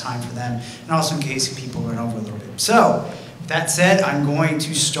 we have time for them. And also in case people run over a little bit. So that said, I'm going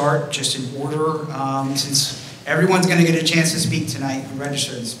to start just in order since everyone's going to get a chance to speak tonight and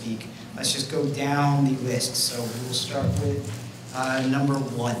register to speak. Let's just go down the list. So we'll start with number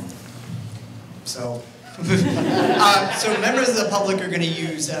 1. So, so members of the public are going to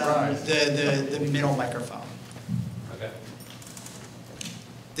use the middle microphone. Okay.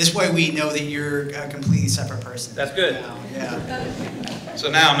 This way we know that you're a completely separate person. That's good. Yeah.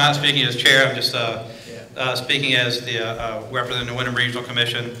 So now I'm not speaking as chair, I'm just speaking as the representing the Windham Regional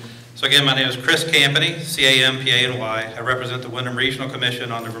Commission. So again, my name is Chris Campany, C-A-M-P-A-N-Y. I represent the Windham Regional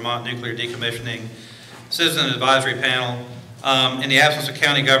Commission on the Vermont Nuclear Decommissioning Citizen Advisory Panel. In the absence of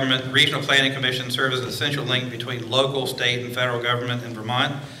county government, the Regional Planning Commission serves as an essential link between local, state, and federal government in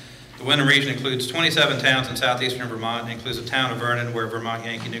Vermont. The Windham region includes 27 towns in southeastern Vermont and includes the town of Vernon, where Vermont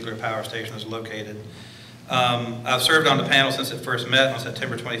Yankee Nuclear Power Station is located. I've served on the panel since it first met on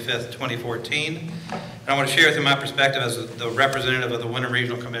September 25th, 2014. And I want to share with you my perspective as the representative of the Windham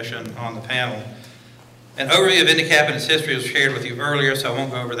Regional Commission on the panel. An overview of INDICAP and its history was shared with you earlier, so I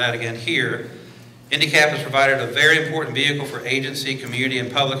won't go over that again here. INDICAP has provided a very important vehicle for agency, community,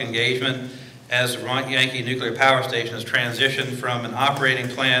 and public engagement as the Vermont Yankee Nuclear Power Station has transitioned from an operating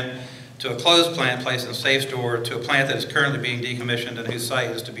plant to a closed plant placed in safe store to a plant that is currently being decommissioned and whose site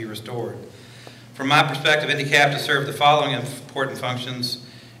is to be restored. From my perspective, INDICAP has served the following important functions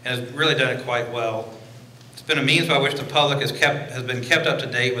and has really done it quite well. It's been a means by which the public has been kept up to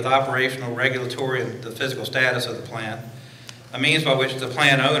date with operational, regulatory, and the physical status of the plant. A means by which the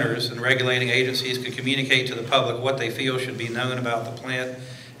plant owners and regulating agencies can communicate to the public what they feel should be known about the plant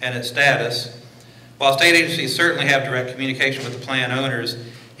and its status. While state agencies certainly have direct communication with the plant owners,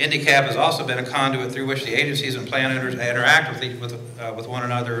 INDICAP has also been a conduit through which the agencies and plant owners interact with one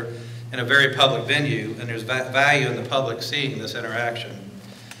another in a very public venue, and there's value in the public seeing this interaction.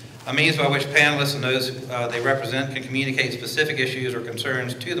 A means by which panelists and those they represent can communicate specific issues or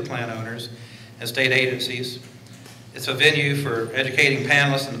concerns to the plant owners and state agencies. It's a venue for educating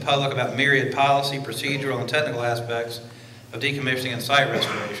panelists and the public about myriad policy, procedural, and technical aspects of decommissioning and site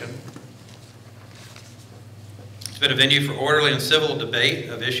restoration. It's been a venue for orderly and civil debate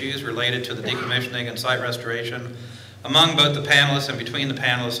of issues related to the decommissioning and site restoration among both the panelists and between the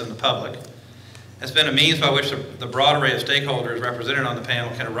panelists and the public. It's been a means by which the broad array of stakeholders represented on the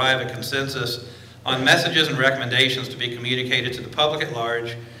panel can arrive at consensus on messages and recommendations to be communicated to the public at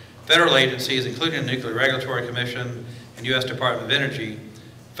large, federal agencies, including the Nuclear Regulatory Commission and U.S. Department of Energy,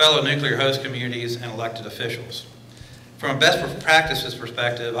 fellow nuclear host communities, and elected officials. From a best practices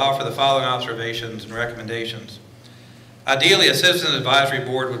perspective, I'll offer the following observations and recommendations. Ideally, a citizen advisory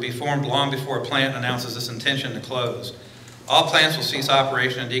board would be formed long before a plant announces its intention to close. All plants will cease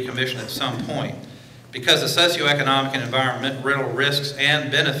operation and decommission at some point. Because the socioeconomic and environmental risks and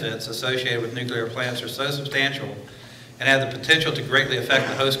benefits associated with nuclear plants are so substantial and have the potential to greatly affect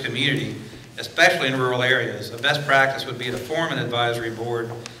the host community, especially in rural areas, a best practice would be to form an advisory board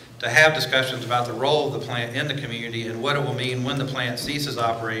to have discussions about the role of the plant in the community and what it will mean when the plant ceases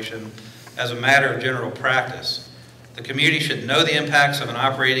operation as a matter of general practice. The community should know the impacts of an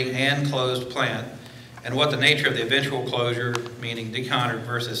operating and closed plant and what the nature of the eventual closure, meaning deconner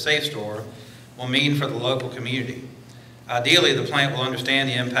versus safe store, will mean for the local community. Ideally, the plant will understand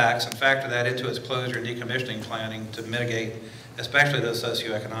the impacts and factor that into its closure and decommissioning planning to mitigate especially those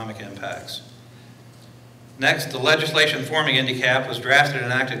socioeconomic impacts. Next, the legislation forming NDCAP was drafted and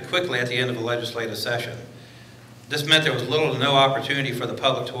enacted quickly at the end of the legislative session. This meant there was little to no opportunity for the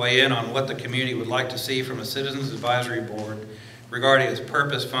public to weigh in on what the community would like to see from a Citizens Advisory Board regarding its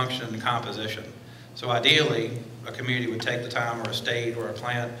purpose, function, and composition. So ideally, a community would take the time, or a state or a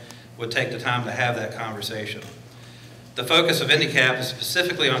plant would take the time to have that conversation. The focus of NDCAP is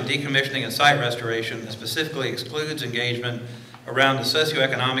specifically on decommissioning and site restoration and specifically excludes engagement around the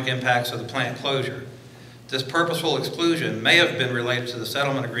socioeconomic impacts of the plant closure. This purposeful exclusion may have been related to the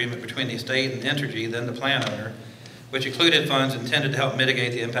settlement agreement between the estate and Entergy, then the plant owner, which included funds intended to help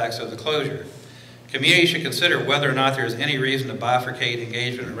mitigate the impacts of the closure. Communities should consider whether or not there is any reason to bifurcate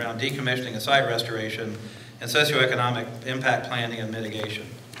engagement around decommissioning and site restoration and socioeconomic impact planning and mitigation.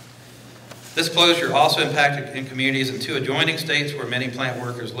 This closure also impacted in communities in 2 adjoining states where many plant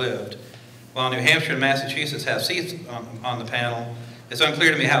workers lived. While New Hampshire and Massachusetts have seats on the panel, it's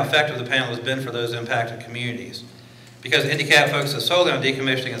unclear to me how effective the panel has been for those impacted communities. Because NDCAP focuses solely on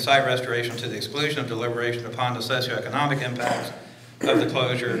decommissioning and site restoration to the exclusion of deliberation upon the socioeconomic impacts of the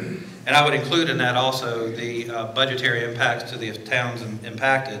closure, and I would include in that also the budgetary impacts to the towns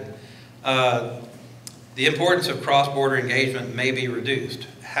impacted, the importance of cross-border engagement may be reduced.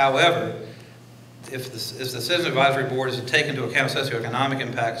 However, if the Citizen Advisory Board is to take into account socioeconomic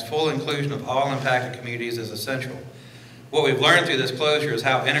impacts, full inclusion of all impacted communities is essential. What we've learned through this closure is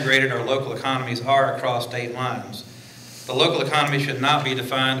how integrated our local economies are across state lines. The local economy should not be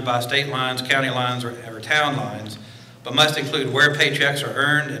defined by state lines, county lines, or town lines, but must include where paychecks are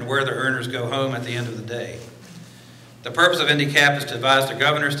earned and where the earners go home at the end of the day. The purpose of NDCAP is to advise the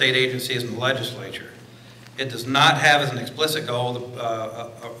governor, state agencies, and the legislature. It does not have as an explicit goal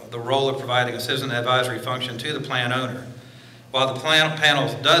the role of providing a citizen advisory function to the plant owner. While the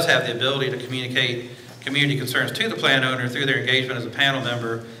panel does have the ability to communicate community concerns to the plant owner through their engagement as a panel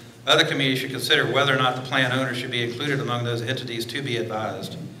member, other communities should consider whether or not the plant owner should be included among those entities to be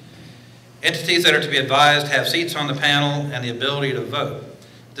advised. Entities that are to be advised have seats on the panel and the ability to vote.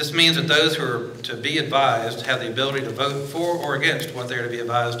 This means that those who are to be advised have the ability to vote for or against what they're to be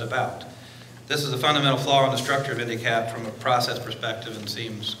advised about. This is a fundamental flaw in the structure of NDCAP from a process perspective and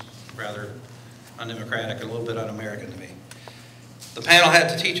seems rather undemocratic and a little bit un-American to me. The panel had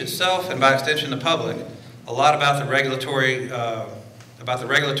to teach itself, and by extension the public, a lot about the regulatory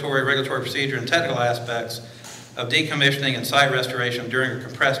procedure and technical aspects of decommissioning and site restoration during a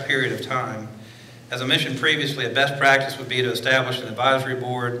compressed period of time. As I mentioned previously, a best practice would be to establish an advisory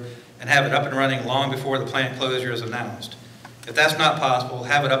board and have it up and running long before the plant closure is announced. If that's not possible,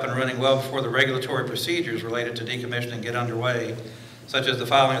 have it up and running well before the regulatory procedures related to decommissioning get underway, such as the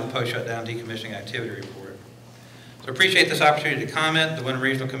filing of the post-shutdown decommissioning activity report. So I appreciate this opportunity to comment. The Wyndham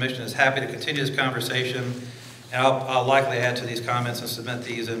Regional Commission is happy to continue this conversation, and I'll likely add to these comments and submit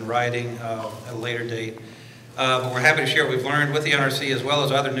these in writing at a later date. But we're happy to share what we've learned with the NRC as well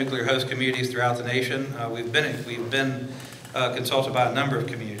as other nuclear host communities throughout the nation. We've been consulted by a number of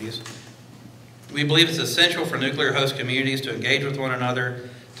communities. We believe it's essential for nuclear host communities to engage with one another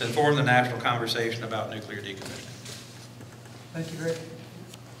to inform the national conversation about nuclear decommissioning. Thank you, Greg.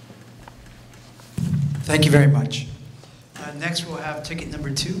 Thank you very much. Next, we'll have ticket number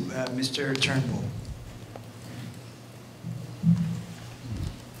 2, Mr. Turnbull.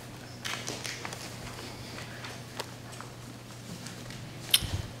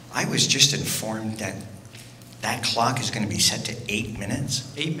 I was just informed that that clock is going to be set to 8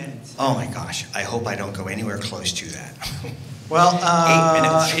 minutes. 8 minutes. Oh my gosh! I hope I don't go anywhere close to that. Well, 8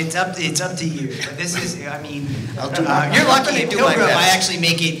 minutes. It's up to you. But this is, I mean, I'll do you're lucky I'm at gonna do my Pilgrim. I best. actually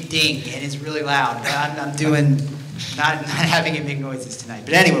make it ding, and it's really loud. I'm doing not having it make noises tonight.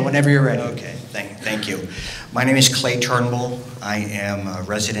 But anyway, whenever you're ready. Okay, thank you. My name is Clay Turnbull. I am a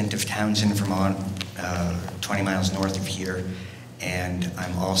resident of Townsend, Vermont, 20 miles north of here, and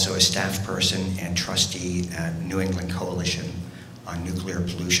I'm also a staff person and trustee at New England Coalition on Nuclear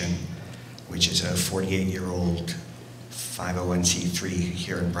Pollution, which is a 48-year-old 501c3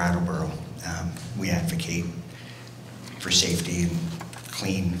 here in Brattleboro. We advocate for safety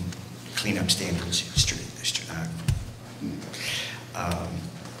and cleanup standards.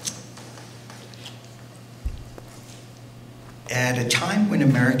 At a time when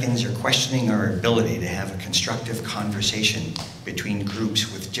Americans are questioning our ability to have a constructive conversation between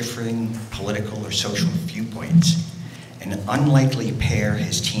groups with differing political or social viewpoints, an unlikely pair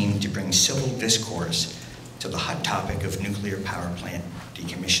has teamed to bring civil discourse to the hot topic of nuclear power plant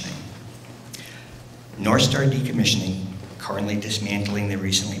decommissioning. North Star Decommissioning, currently dismantling the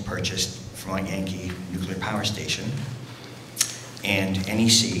recently purchased Vermont Yankee nuclear power station, and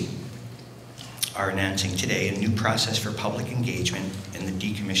NEC are announcing today a new process for public engagement in the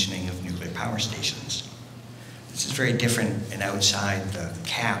decommissioning of nuclear power stations. This is very different and outside the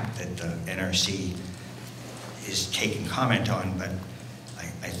cap that the NRC is taking comment on, but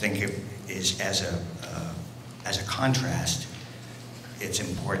I think it is as a contrast, it's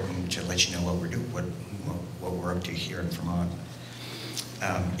important to let you know what we're doing, what we're up to here in Vermont.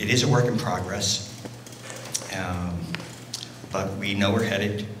 It is a work in progress, but we know we're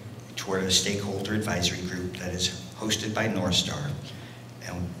headed toward a stakeholder advisory group that is hosted by North Star,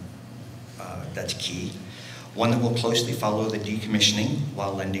 and that's key. One that will closely follow the decommissioning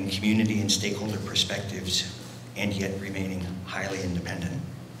while lending community and stakeholder perspectives and yet remaining highly independent.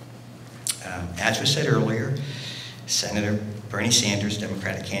 As was said earlier, Senator Bernie Sanders,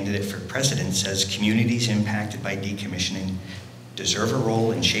 Democratic candidate for president, says communities impacted by decommissioning deserve a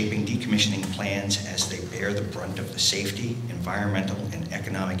role in shaping decommissioning plans as they bear the brunt of the safety, environmental, and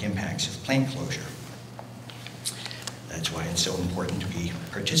economic impacts of plant closure. That's why it's so important to be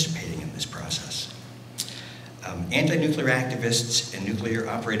participating in this process. Anti-nuclear activists and nuclear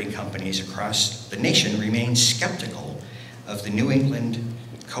operating companies across the nation remain skeptical of the New England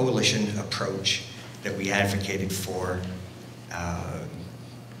Coalition approach that we advocated for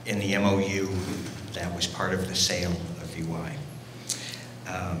in the MOU that was part of the sale of VY.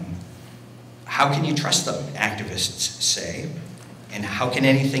 How can you trust them, activists say, and how can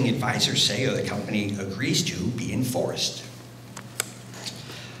anything advisors say or the company agrees to be enforced?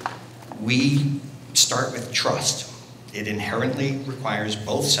 We start with trust. It inherently requires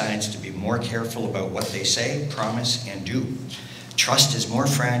both sides to be more careful about what they say, promise, and do. Trust is more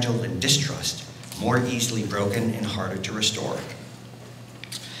fragile than distrust, more easily broken and harder to restore.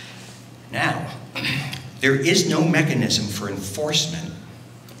 Now, there is no mechanism for enforcement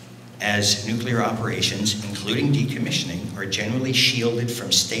as nuclear operations, including decommissioning, are generally shielded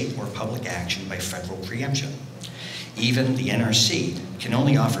from state or public action by federal preemption. Even the NRC can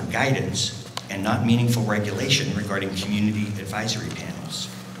only offer guidance and not meaningful regulation regarding community advisory panels.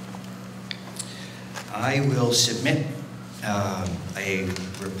 I will submit a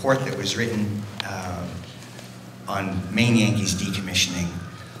report that was written on Maine Yankees decommissioning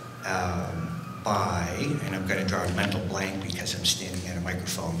by, and I'm going to draw a mental blank because I'm standing at a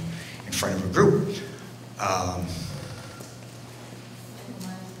microphone in front of a group.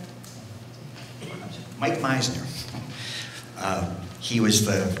 Mike Meisner. He was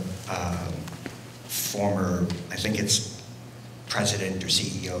the former, I think it's president or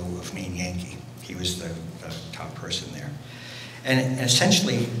CEO of Maine Yankee. He was the top person there. And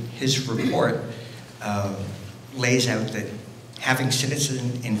essentially, his report lays out that having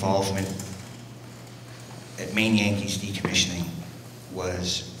citizen involvement at Maine Yankees decommissioning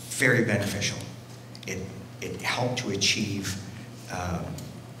was very beneficial. It helped to achieve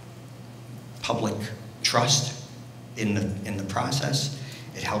public trust in the process.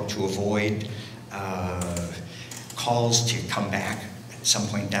 It helped to avoid calls to come back at some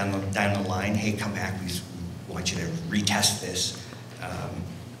point down the line. Hey, come back, we want you to retest this.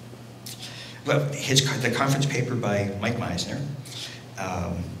 But the conference paper by Mike Meisner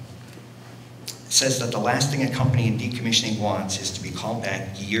says that the last thing a company in decommissioning wants is to be called back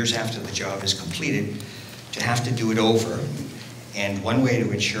years after the job is completed to have to do it over. And one way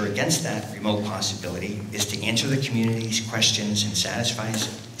to ensure against that remote possibility is to answer the community's questions and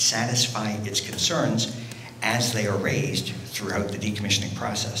satisfy its concerns as they are raised throughout the decommissioning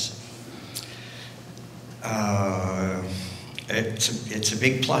process. It's a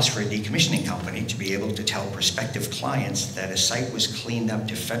big plus for a decommissioning company to be able to tell prospective clients that a site was cleaned up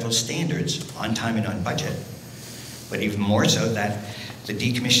to federal standards on time and on budget, but even more so that the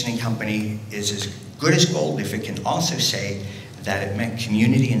decommissioning company is as good as gold if it can also say that it met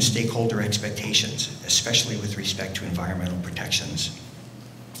community and stakeholder expectations, especially with respect to environmental protections.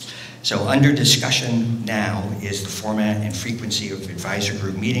 So under discussion now is the format and frequency of advisory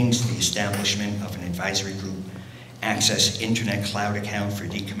group meetings, the establishment of an advisory group access internet cloud account for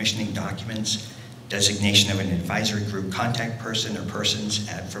decommissioning documents, designation of an advisory group contact person or persons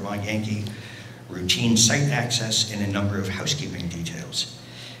at Vermont Yankee, routine site access, and a number of housekeeping details.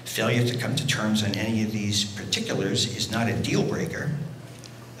 Failure to come to terms on any of these particulars is not a deal breaker,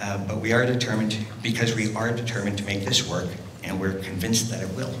 but we are determined, because we are determined to make this work, and we're convinced that it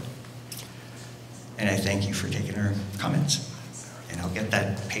will. And I thank you for taking our comments. And I'll get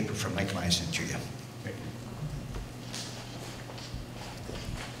that paper from Mike Meisen to you.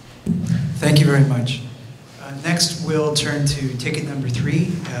 Thank you very much. Next, we'll turn to ticket number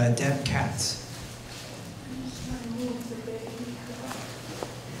 3, Deb Katz.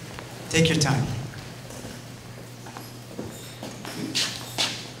 Take your time.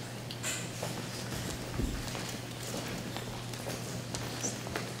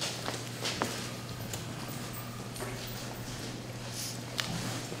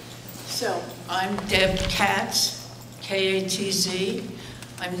 So, I'm Deb Katz, K-A-T-Z.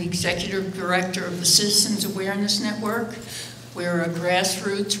 I'm the Executive Director of the Citizens Awareness Network. We're a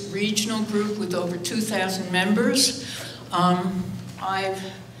grassroots regional group with over 2,000 members. I've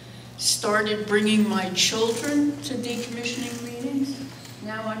started bringing my children to decommissioning meetings.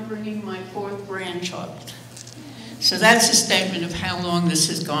 Now I'm bringing my 4th grandchild. So that's a statement of how long this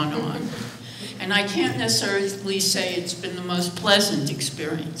has gone on. And I can't necessarily say it's been the most pleasant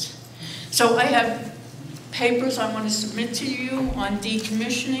experience. So I have papers I want to submit to you on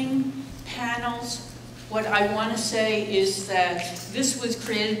decommissioning, panels. What I want to say is that this was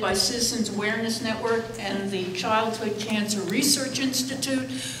created by Citizens Awareness Network and the Childhood Cancer Research Institute.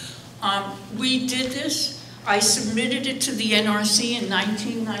 We did this. I submitted it to the NRC in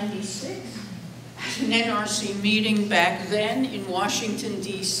 1996 at an NRC meeting back then in Washington,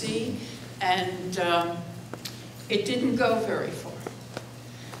 D.C., and it didn't go very far.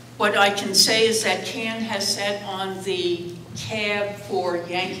 What I can say is that CAN has sat on the cab for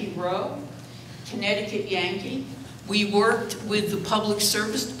Yankee Row, Connecticut Yankee. We worked with the Public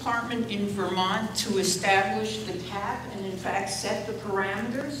Service Department in Vermont to establish the cap and in fact set the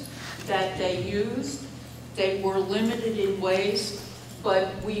parameters that they used. They were limited in ways,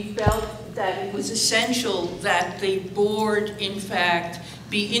 but we felt that it was essential that the board in fact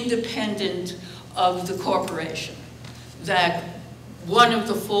be independent of the corporation. That one of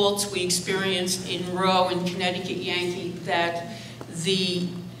the faults we experienced in Row and Connecticut Yankee, that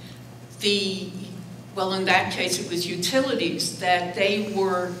well, in that case it was utilities, that they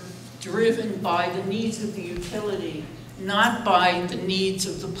were driven by the needs of the utility, not by the needs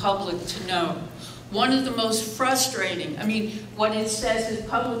of the public to know. One of the most frustrating, I mean, what it says is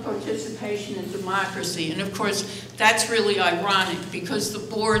public participation in democracy, and of course that's really ironic because the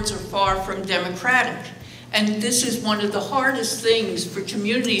boards are far from democratic. And this is one of the hardest things for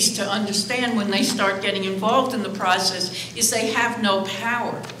communities to understand when they start getting involved in the process, is they have no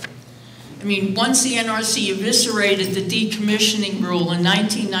power. I mean, once the NRC eviscerated the decommissioning rule in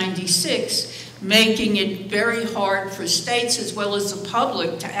 1996, making it very hard for states as well as the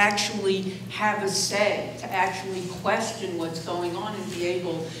public to actually have a say, to actually question what's going on and be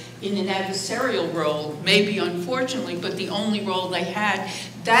able, in an adversarial role, maybe unfortunately, but the only role they had,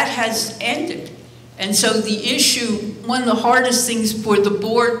 that has ended. And so the issue, one of the hardest things for the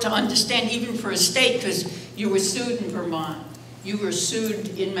board to understand, even for a state, because you were sued in Vermont, you were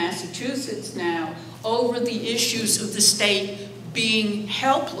sued in Massachusetts now, over the issues of the state being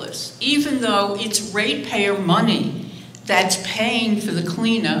helpless, even though it's ratepayer money that's paying for the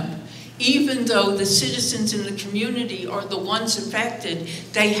cleanup, even though the citizens in the community are the ones affected,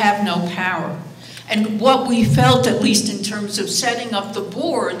 they have no power. And what we felt, at least in terms of setting up the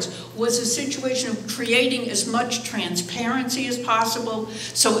boards, was a situation of creating as much transparency as possible,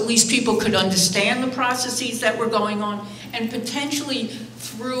 so at least people could understand the processes that were going on, and potentially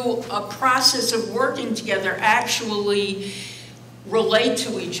through a process of working together actually relate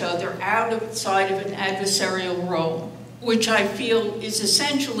to each other outside of an adversarial role, which I feel is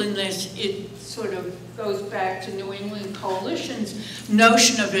essential in this. It sort of goes back to New England Coalition's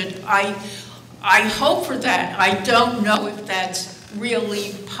notion of it. I hope for that. I don't know if that's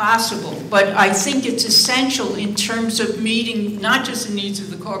really possible, but I think it's essential in terms of meeting not just the needs of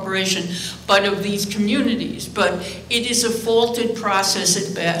the corporation, but of these communities. But it is a faulted process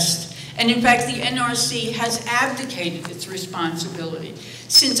at best. And in fact, the NRC has abdicated its responsibility.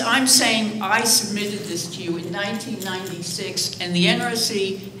 Since I'm saying I submitted this to you in 1996, and the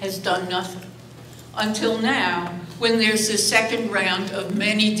NRC has done nothing. until now, when there's this second round of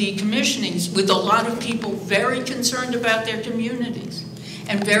many decommissionings with a lot of people very concerned about their communities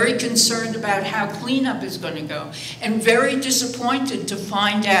and very concerned about how cleanup is going to go, and very disappointed to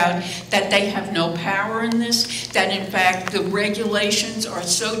find out that they have no power in this, that in fact the regulations are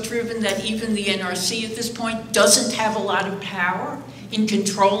so driven that even the NRC at this point doesn't have a lot of power in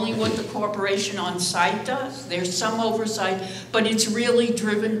controlling what the corporation on site does. There's some oversight, but it's really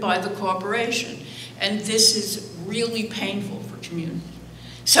driven by the corporation. And this is really painful for communities.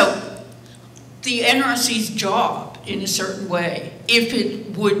 So the NRC's job, in a certain way, if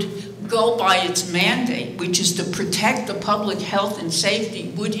it would go by its mandate, which is to protect the public health and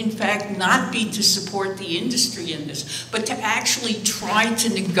safety, would in fact not be to support the industry in this, but to actually try to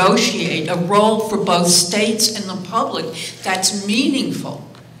negotiate a role for both states and the public that's meaningful.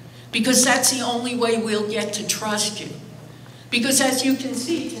 Because that's the only way we'll get to trust you. Because as you can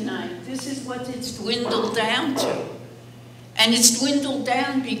see tonight, this is what it's dwindled down to. And it's dwindled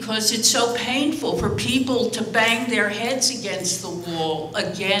down because it's so painful for people to bang their heads against the wall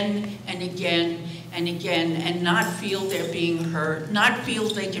again and again and again and not feel they're being heard, not feel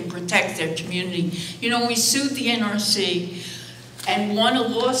they can protect their community. You know, we sued the NRC and won a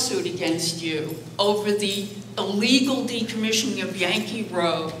lawsuit against you over the illegal decommissioning of Yankee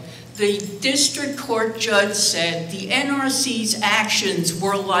Road. The district court judge said the NRC's actions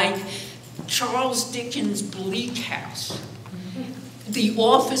were like Charles Dickens' Bleak House, the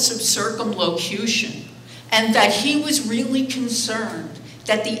Office of Circumlocution, and that he was really concerned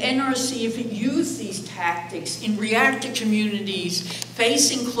that the NRC, if it used these tactics in reactor communities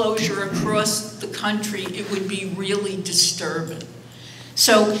facing closure across the country, it would be really disturbing.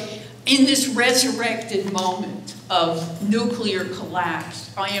 So in this resurrected moment of nuclear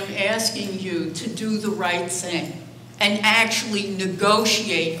collapse, I am asking you to do the right thing and actually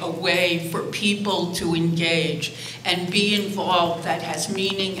negotiate a way for people to engage and be involved that has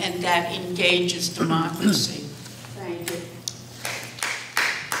meaning and that engages democracy. Thank you.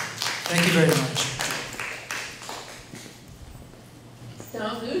 Thank you very much.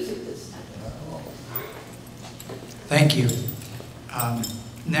 Don't lose it this time. Thank you.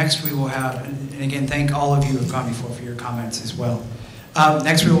 Next we will have, and again, thank all of you who have gone before for your comments as well.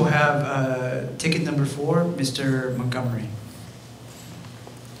 Next we will have ticket number 4, Mr. Montgomery.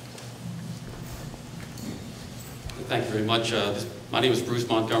 Thank you very much. My name is Bruce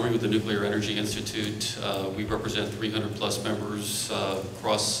Montgomery with the Nuclear Energy Institute. We represent 300 plus members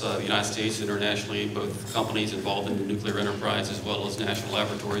across the United States, internationally, both companies involved in the nuclear enterprise as well as national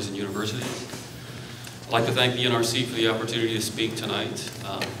laboratories and universities. I'd like to thank the NRC for the opportunity to speak tonight.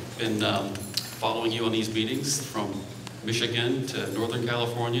 I've been following you on these meetings from Michigan to Northern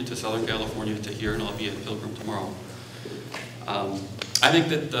California to Southern California to here, and I'll be at Pilgrim tomorrow. I think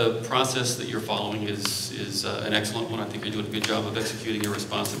that the process that you're following is an excellent one. I think you're doing a good job of executing your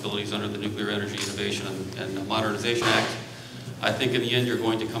responsibilities under the Nuclear Energy Innovation and Modernization Act. I think in the end you're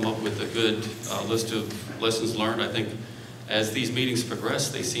going to come up with a good list of lessons learned. I think as these meetings progress,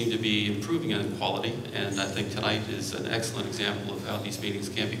 they seem to be improving in quality, and I think tonight is an excellent example of how these meetings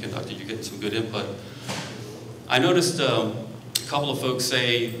can be conducted. You're getting some good input. I noticed a couple of folks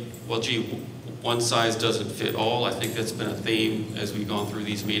say, well, gee, one size doesn't fit all. I think that's been a theme as we've gone through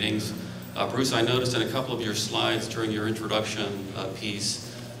these meetings. Bruce, I noticed in a couple of your slides during your introduction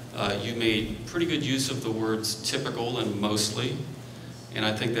piece, you made pretty good use of the words typical and mostly. And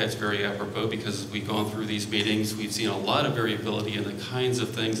I think that's very apropos because as we've gone through these meetings, we've seen a lot of variability in the kinds of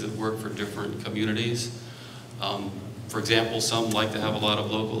things that work for different communities. For example, some like to have a lot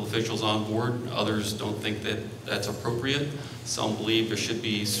of local officials on board. Others don't think that that's appropriate. Some believe there should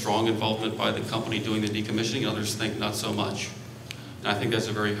be strong involvement by the company doing the decommissioning. Others think not so much. And I think that's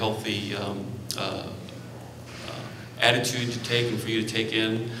a very healthy attitude to take and for you to take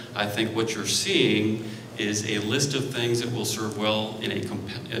in. I think what you're seeing is a list of things that will serve well in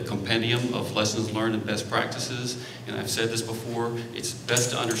a compendium of lessons learned and best practices. And I've said this before, it's best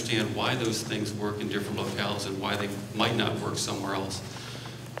to understand why those things work in different locales and why they might not work somewhere else.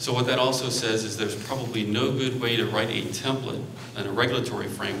 So what that also says is there's probably no good way to write a template and a regulatory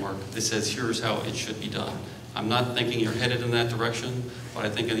framework that says here's how it should be done. I'm not thinking you're headed in that direction, but I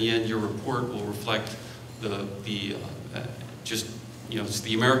think in the end your report will reflect it's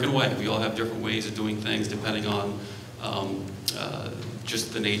the American way. We all have different ways of doing things depending on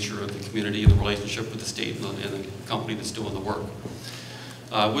just the nature of the community and the relationship with the state and the company that's doing the work.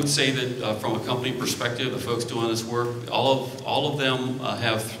 I would say that from a company perspective, the folks doing this work, all of them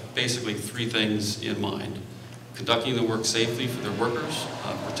have basically 3 things in mind. Conducting the work safely for their workers,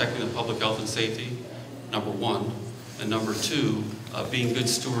 protecting the public health and safety, number 1, and number 2, being good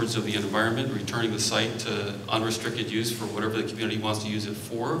stewards of the environment, returning the site to unrestricted use for whatever the community wants to use it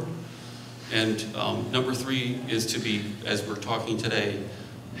for. And number 3 is to be, as we're talking today,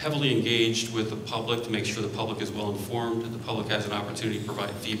 heavily engaged with the public to make sure the public is well informed and the public has an opportunity to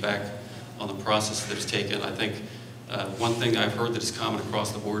provide feedback on the process that is taken. I think one thing I've heard that is common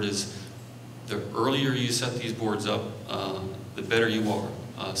across the board is the earlier you set these boards up, the better you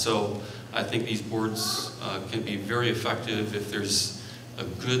are. So I think these boards can be very effective if there's a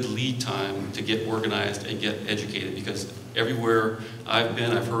good lead time to get organized and get educated, because everywhere I've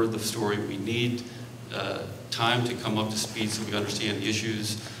been, I've heard the story. We need time to come up to speed so we understand the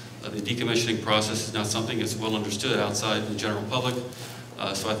issues. The decommissioning process is not something that's well understood outside the general public.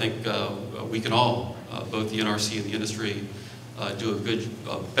 So I think we can all, both the NRC and the industry, do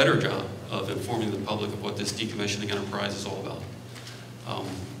a better job of informing the public of what this decommissioning enterprise is all about.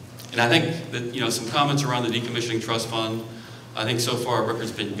 And I think that, some comments around the Decommissioning Trust Fund, I think so far our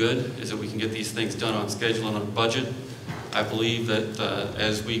record's been good, is that we can get these things done on schedule and on budget. I believe that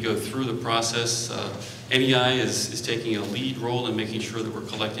as we go through the process, NEI is taking a lead role in making sure that we're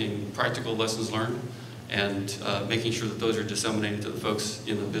collecting practical lessons learned and making sure that those are disseminated to the folks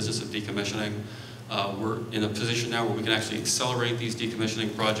in the business of decommissioning. We're in a position now where we can actually accelerate these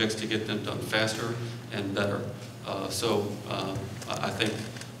decommissioning projects to get them done faster and better. So I think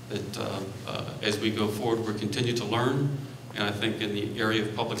that as we go forward, we'll continue to learn, and I think in the area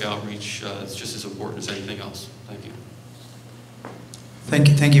of public outreach, it's just as important as anything else. Thank you.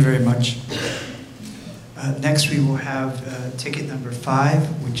 Thank you very much. Next, we will have ticket number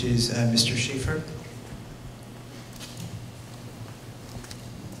 5, which is Mr. Schaefer.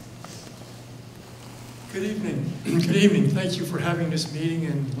 Good evening. Good evening. Thank you for having this meeting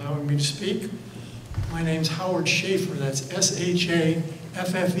and allowing me to speak. My name's Howard Schaefer. That's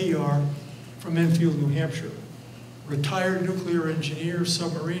S-H-A-F-F-E-R, from Enfield, New Hampshire. Retired nuclear engineer,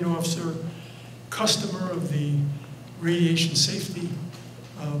 submarine officer, customer of the radiation safety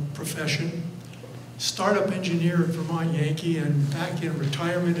profession, startup engineer at Vermont Yankee, and back in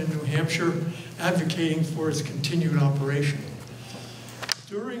retirement in New Hampshire, advocating for its continued operation.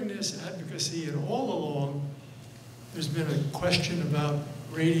 During this advocacy and all along, there's been a question about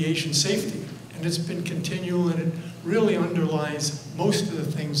radiation safety, and it's been continual, and it really underlies most of the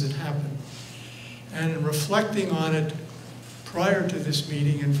things that happen. And in reflecting on it prior to this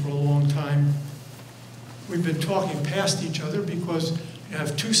meeting and for a long time, we've been talking past each other because you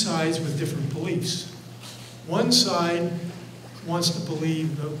have two sides with different beliefs. One side wants to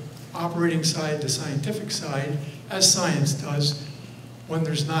believe the operating side, the scientific side, as science does, when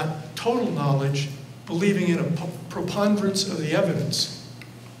there's not total knowledge, believing in a preponderance of the evidence.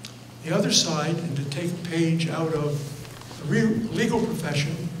 The other side, and to take a page out of the legal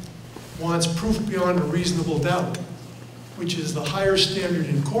profession, wants proof beyond a reasonable doubt, which is the higher standard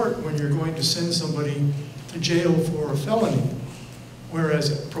in court when you're going to send somebody to jail for a felony,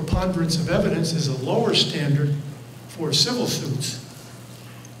 whereas a preponderance of evidence is a lower standard for civil suits.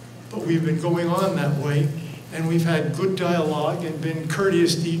 But we've been going on that way, and we've had good dialogue and been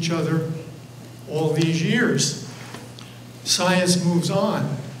courteous to each other all these years. Science moves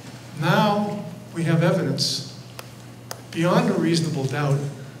on. Now we have evidence beyond a reasonable doubt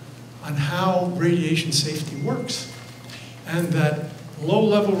on how radiation safety works, and that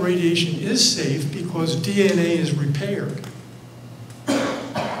low-level radiation is safe because DNA is repaired.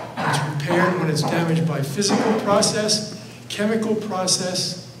 It's repaired when it's damaged by physical process, chemical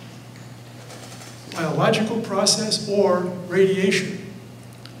process, biological process, or radiation.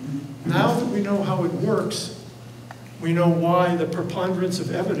 Now that we know how it works, we know why the preponderance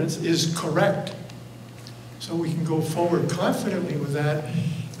of evidence is correct. So we can go forward confidently with that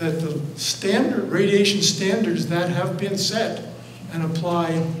the standard radiation standards that have been set and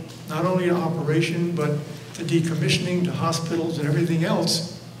applied not only to operation but to decommissioning, to hospitals and everything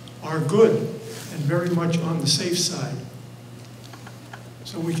else are good and very much on the safe side.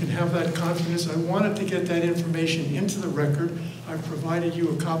 So we can have that confidence. I wanted to get that information into the record. I've provided you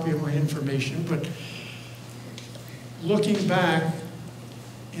a copy of my information, but looking back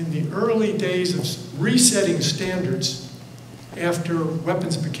in the early days of resetting standards after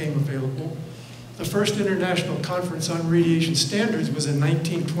weapons became available, the first International Conference on Radiation Standards was in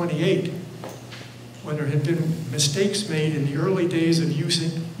 1928, when there had been mistakes made in the early days of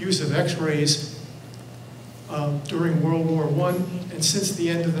use of X-rays during World War I and since the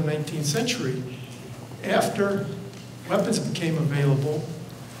end of the 19th century. After weapons became available,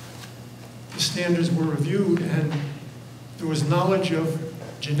 the standards were reviewed and there was knowledge of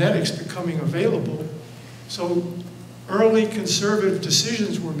genetics becoming available. So early conservative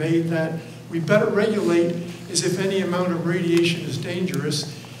decisions were made that We better regulate as if any amount of radiation is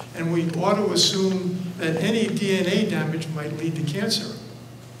dangerous, and we ought to assume that any DNA damage might lead to cancer.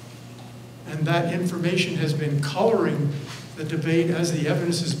 And that information has been coloring the debate as the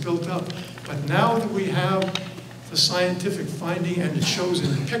evidence is built up. But now that we have the scientific finding, and it shows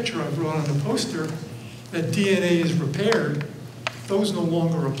in the picture I brought on the poster, that DNA is repaired, those no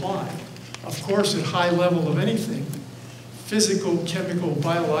longer apply. Of course, at high level of anything, physical, chemical,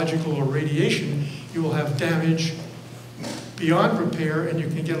 biological, or radiation, you will have damage beyond repair, and you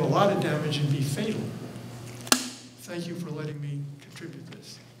can get a lot of damage and be fatal. Thank you for letting me contribute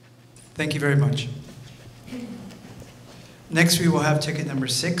this. Thank you very much. Next, we will have ticket number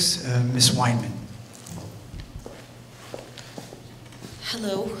 6, Ms. Weinman.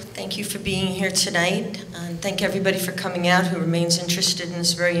 Hello, thank you for being here tonight, and thank everybody for coming out who remains interested in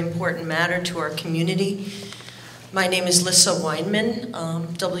this very important matter to our community. My name is Lissa Weinman,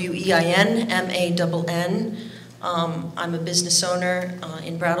 W-E-I-N-M-A-N-N. I'm a business owner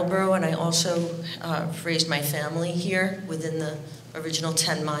in Brattleboro, and I also raised my family here within the original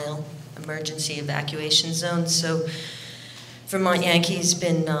 10-mile emergency evacuation zone. So Vermont Yankee has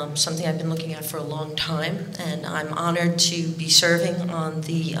been something I've been looking at for a long time, and I'm honored to be serving on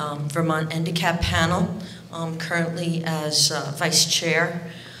the Vermont NDCAP panel, currently as vice chair.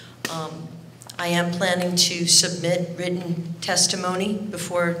 I am planning to submit written testimony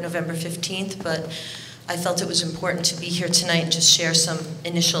before November 15th, but I felt it was important to be here tonight and just share some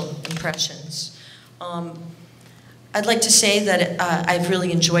initial impressions. I'd like to say that I've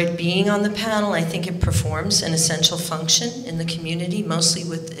really enjoyed being on the panel. I think it performs an essential function in the community, mostly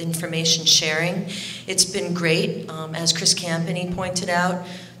with information sharing. It's been great, as Chris Campany pointed out,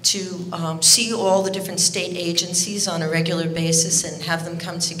 to see all the different state agencies on a regular basis and have them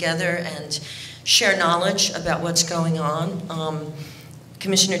come together and share knowledge about what's going on.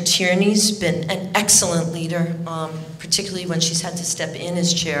 Commissioner Tierney's been an excellent leader, particularly when she's had to step in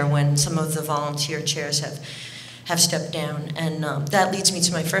as chair when some of the volunteer chairs have stepped down. And that leads me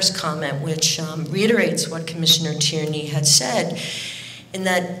to my first comment, which reiterates what Commissioner Tierney had said, in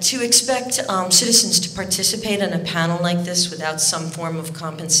that to expect citizens to participate in a panel like this without some form of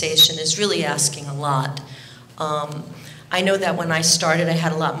compensation is really asking a lot. I know that when I started, I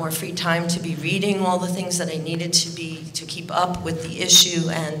had a lot more free time to be reading all the things that I needed to keep up with the issue,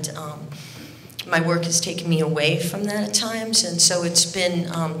 and my work has taken me away from that at times, and so it's been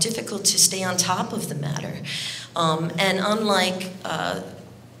difficult to stay on top of the matter. And unlike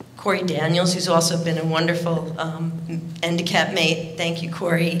Corey Daniels, who's also been a wonderful NDCAP mate, thank you,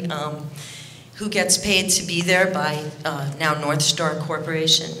 Corey, who gets paid to be there by now North Star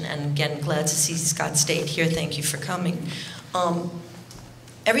Corporation, and again, glad to see Scott State here, thank you for coming.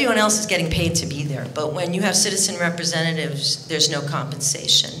 Everyone else is getting paid to be there, but when you have citizen representatives, there's no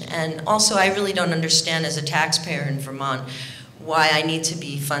compensation. And also, I really don't understand as a taxpayer in Vermont why I need to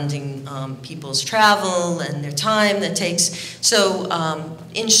be funding people's travel and their time that takes. So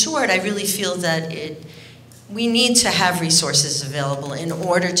in short, I really feel that we need to have resources available in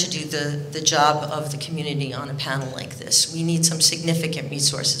order to do the job of the community on a panel like this. We need some significant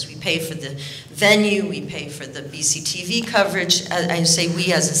resources. We pay for the venue, we pay for the BCTV coverage, I say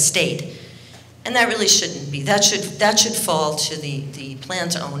we as a state. And that really shouldn't be. That should fall to the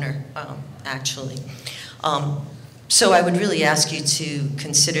plant owner, actually. So I would really ask you to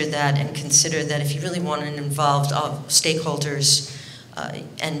consider that, and consider that if you really want to involve stakeholders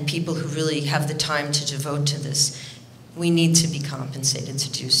and people who really have the time to devote to this, we need to be compensated to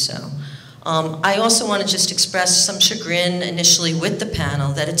do so. I also want to just express some chagrin initially with the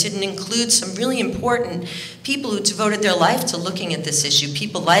panel that it didn't include some really important people who devoted their life to looking at this issue,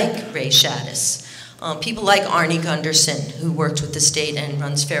 people like Ray Shaddis, people like Arnie Gunderson, who worked with the state and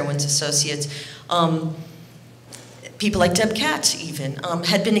runs Fairwinds Associates, people like Deb Katz even,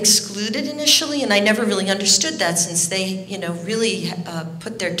 had been excluded initially, and I never really understood that, since they, really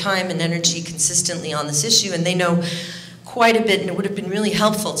put their time and energy consistently on this issue, and they know quite a bit, and it would have been really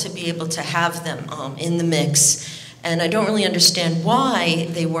helpful to be able to have them in the mix. And I don't really understand why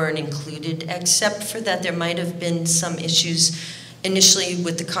they weren't included, except for that there might have been some issues initially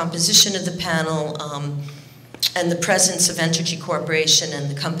with the composition of the panel, and the presence of Entergy Corporation and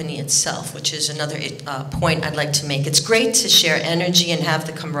the company itself, which is another point I'd like to make. It's great to share energy and have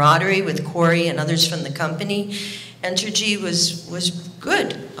the camaraderie with Corey and others from the company. Entergy was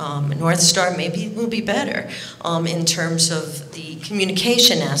good. North Star maybe will be better in terms of the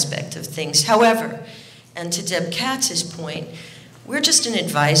communication aspect of things. However, and to Deb Katz's point, we're just an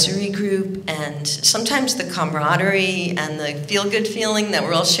advisory group, and sometimes the camaraderie and the feel-good feeling that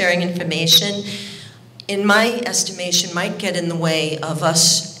we're all sharing information, in my estimation, might get in the way of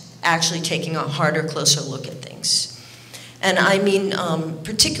us actually taking a harder, closer look at things. And I mean,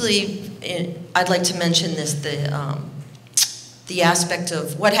 particularly, I'd like to mention this, the aspect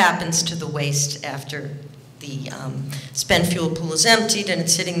of what happens to the waste after the spent fuel pool is emptied and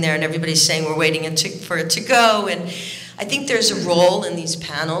it's sitting there and everybody's saying we're waiting for it to go. And I think there's a role in these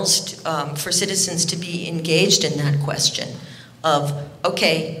panels for citizens to be engaged in that question of,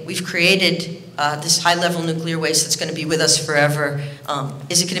 okay, we've created this high-level nuclear waste that's going to be with us forever.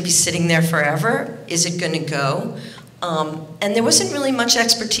 Is it going to be sitting there forever? Is it going to go? And there wasn't really much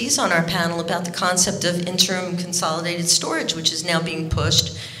expertise on our panel about the concept of interim consolidated storage, which is now being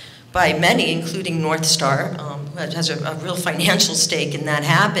pushed by many, including North Star, who has a real financial stake in that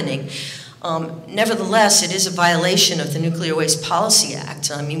happening. Nevertheless, it is a violation of the Nuclear Waste Policy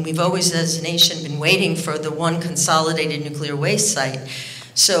Act. I mean, we've always, as a nation, been waiting for the one consolidated nuclear waste site.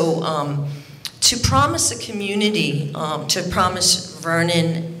 So to promise a community, to promise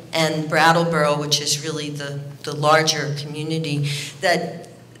Vernon and Brattleboro, which is really the larger community, that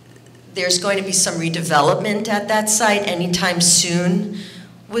there's going to be some redevelopment at that site anytime soon,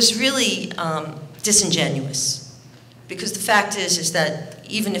 was really disingenuous. Because the fact is that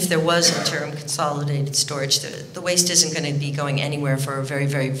even if there was interim consolidated storage, the waste isn't going to be going anywhere for a very,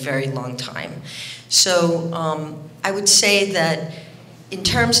 very, very long time. So I would say that in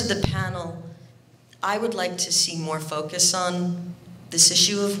terms of the panel, I would like to see more focus on this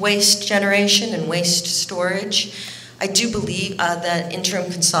issue of waste generation and waste storage. I do believe that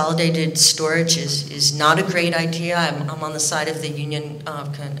interim consolidated storage is not a great idea. I'm on the side of the Union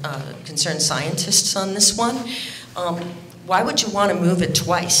of Concerned Scientists on this one. Why would you want to move it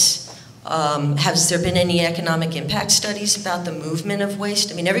twice? Has there been any economic impact studies about the movement of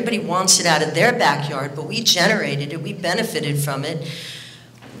waste? I mean, everybody wants it out of their backyard, but we generated it, we benefited from it.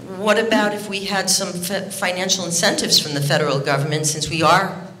 What about if we had some financial incentives from the federal government, since we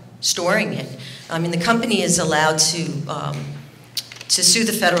are storing it? I mean, the company is allowed to sue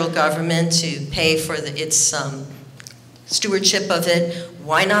the federal government to pay for its stewardship of it.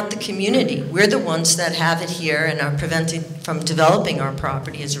 Why not the community? We're the ones that have it here and are prevented from developing our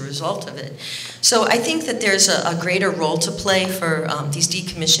property as a result of it. So I think that there's a greater role to play for these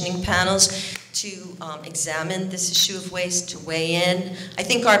decommissioning panels to examine this issue of waste, to weigh in. I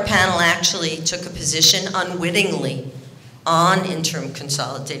think our panel actually took a position unwittingly on interim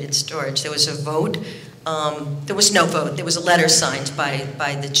consolidated storage. There was a vote. There was no vote. There was a letter signed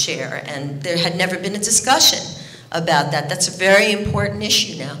by the chair, and there had never been a discussion about that. That's a very important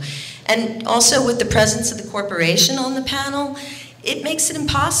issue now. And also with the presence of the corporation on the panel, it makes it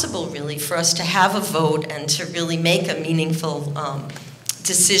impossible really for us to have a vote and to really make a meaningful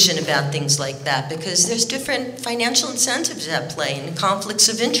decision about things like that, because there's different financial incentives at play and conflicts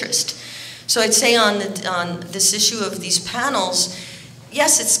of interest. So I'd say on this issue of these panels,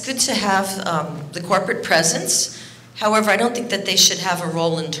 yes, it's good to have the corporate presence. However, I don't think that they should have a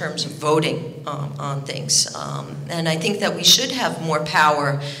role in terms of voting on things. And I think that we should have more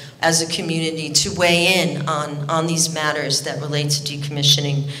power as a community to weigh in on these matters that relate to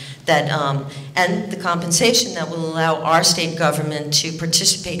decommissioning, and the compensation that will allow our state government to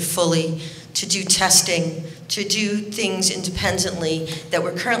participate fully, to do testing, to do things independently that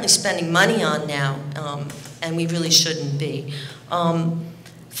we're currently spending money on now, and we really shouldn't be.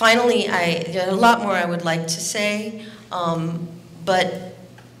 Finally, there are a lot more I would like to say, but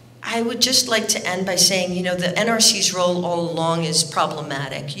I would just like to end by saying, you know, the NRC's role all along is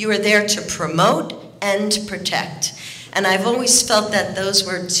problematic. You are there to promote and protect. And I've always felt that those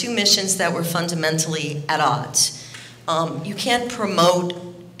were two missions that were fundamentally at odds. You can't promote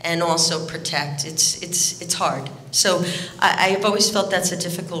and also protect. It's hard. So I've always felt that's a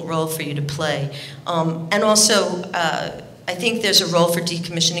difficult role for you to play. And also, I think there's a role for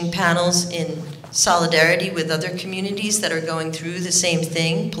decommissioning panels in solidarity with other communities that are going through the same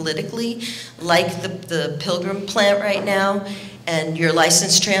thing politically, like the Pilgrim plant right now, and your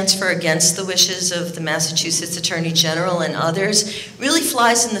license transfer against the wishes of the Massachusetts Attorney General and others really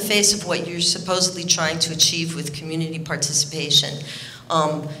flies in the face of what you're supposedly trying to achieve with community participation.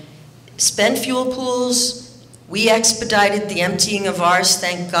 Spent fuel pools, we expedited the emptying of ours,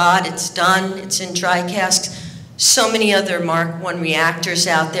 thank God, it's done, it's in dry casks. So many other Mark I reactors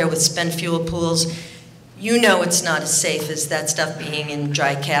out there with spent fuel pools. You know it's not as safe as that stuff being in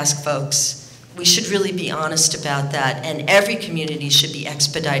dry cask, folks. We should really be honest about that, and every community should be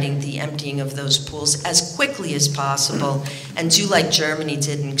expediting the emptying of those pools as quickly as possible, and do like Germany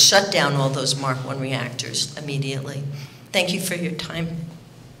did and shut down all those Mark I reactors immediately. Thank you for your time.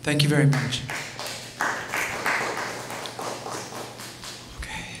 Thank you very much.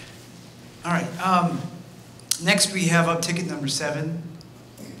 Okay. All right. Next we have up ticket number 7.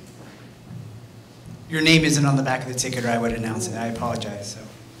 your name isn't on the back of the ticket, or I would announce it. I apologize. So.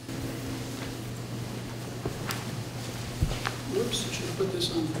 Whoops, I should have put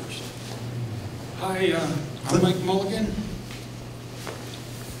this on first. Hi, I'm Mike Mulligan.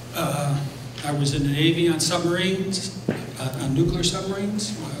 I was in the Navy on submarines, on nuclear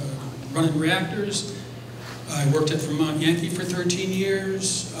submarines, running reactors. I worked at Vermont Yankee for 13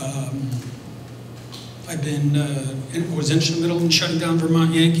 years. Was instrumental in shutting down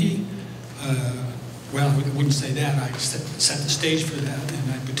Vermont Yankee. Well, I wouldn't say that. I set the stage for that,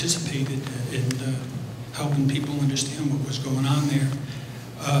 and I participated in helping people understand what was going on there.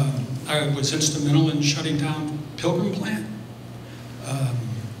 I was instrumental in shutting down Pilgrim Plant.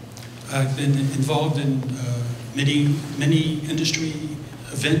 I've been involved in many industry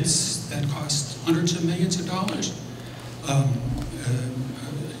events that cost hundreds of millions of dollars.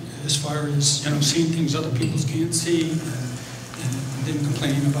 As far as seeing things other people can't see, and then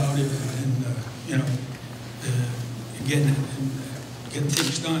complaining about it, and getting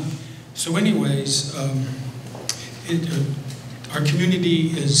things done. So, anyways, our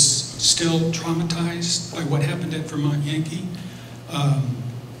community is still traumatized by what happened at Vermont Yankee.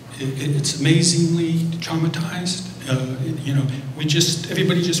 It's amazingly traumatized.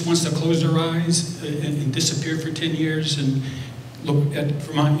 Everybody just wants to close their eyes and disappear for 10 years and look at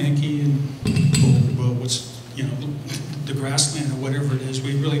Vermont Yankee and, well, what's, the grassland or whatever it is.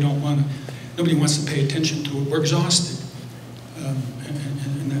 We really don't want to, nobody wants to pay attention to it. We're exhausted, and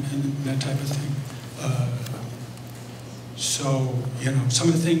that type of thing. So, some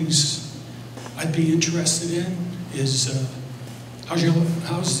of the things I'd be interested in is how's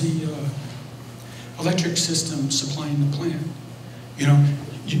the electric system supplying the plant? You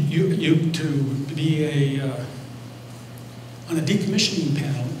to be on a decommissioning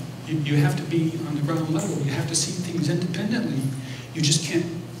panel, you have to be on the ground level. You have to see things independently. You just can't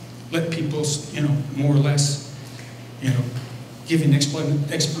let people, more or less, give an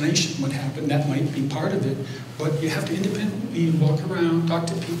explanation what happened. That might be part of it, but you have to independently walk around, talk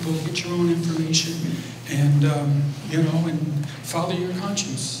to people, get your own information, and and follow your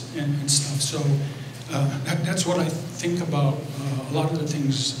conscience and stuff. So that's what I think about a lot of the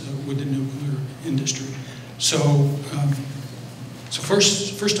things with the nuclear industry. So. So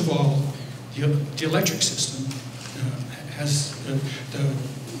first of all, the electric system has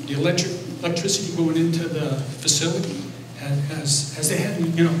the electricity going into the facility has they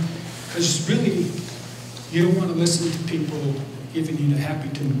hadn't, because really you don't want to listen to people giving you the happy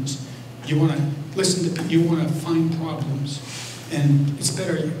tunes. You want to listen to, you want to find problems, and it's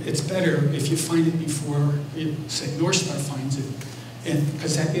better if you find it before, say, North Star finds it, and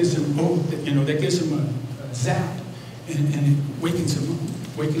because that gives them that gives them a zap. And it wakens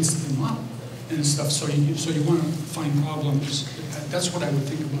them up and stuff. So you want to find problems. That's what I would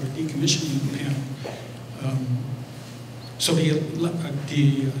think about a decommissioning panel. So the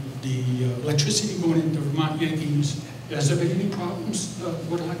electricity going into Vermont Yankees, has there been any problems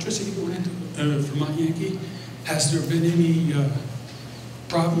with electricity going into Vermont Yankee? Has there been any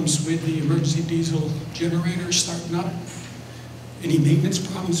problems with the emergency diesel generators starting up? Any maintenance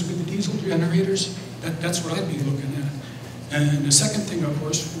problems with the diesel generators? That's what I'd be looking at. And the second thing, of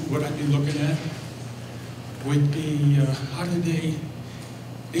course, what I'd be looking at would be how do they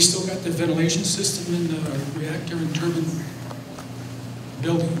still got the ventilation system in the reactor and turbine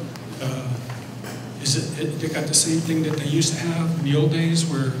building. They got the same thing that they used to have in the old days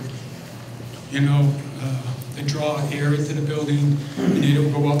where, they draw air into the building and they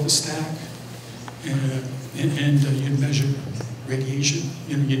don't go out the stack, and you'd measure radiation,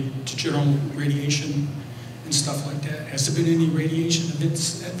 general radiation and stuff like that. Has there been any radiation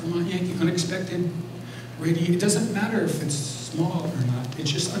events at Vermont Yankee? Unexpected radiation? It doesn't matter if it's small or not.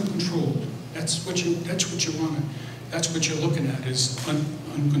 It's just uncontrolled. That's what you want to. That's what you're looking at is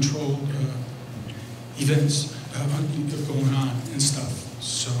uncontrolled events going on and stuff.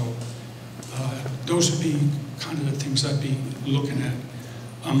 So those would be kind of the things I'd be looking at.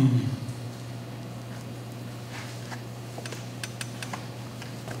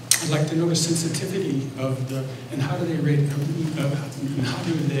 I'd like to know the sensitivity of the, and how do they rate, and how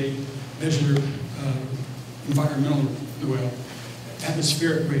do they measure environmental, well,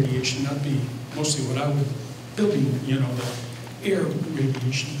 atmospheric radiation. That'd be mostly what I would, building, the air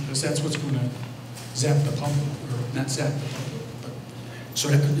radiation, because that's what's going to zap the public, or not zap the public. But, so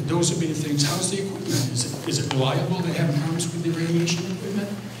those would be the things. How's the equipment? Is it reliable? They have problems with the radiation equipment?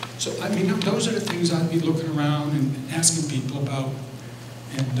 So, I mean, those are the things I'd be looking around and asking people about,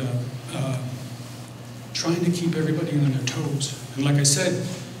 and trying to keep everybody on their toes. And like I said,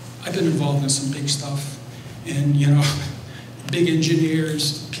 I've been involved in some big stuff, and big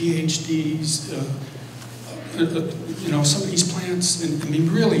engineers, PhDs, you know, some of these plants, and I mean,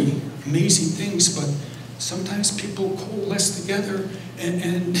 really amazing things, but sometimes people coalesce together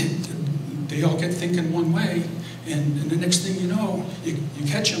and they all get thinking one way, and the next thing you know, you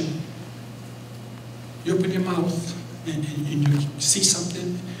catch them, you open your mouth, and you see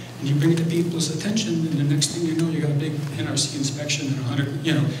something, and you bring it to people's attention, and the next thing you know, you got a big NRC inspection, and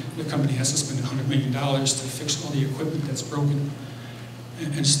the company has to spend $100 million to fix all the equipment that's broken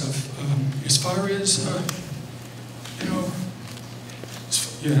and stuff. As far as,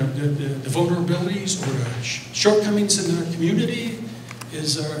 the vulnerabilities or the shortcomings in our community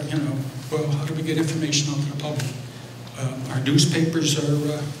is, well, how do we get information out to the public? Our newspapers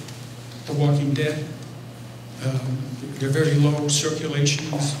are The Walking Dead. They're very low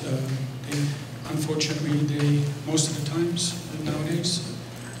circulations. Unfortunately, most of the times nowadays,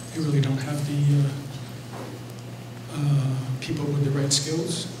 they really don't have the people with the right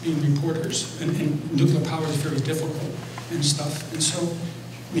skills being reporters. And nuclear power is very difficult and stuff. And so,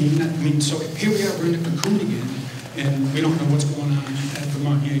 so here we are, we're in a cocoon again, and we don't know what's going on at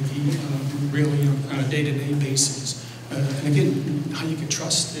Vermont Yankee really on a day-to-day basis. And again, how you get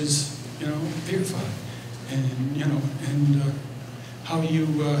trust is, verified. And, how you,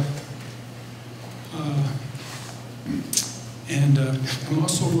 I'm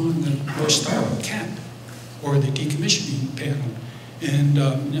also on the North Star CAP, or the decommissioning panel. And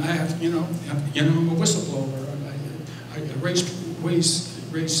I have, I'm a whistleblower. I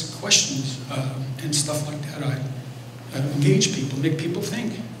raise questions and stuff like that. I engage people, make people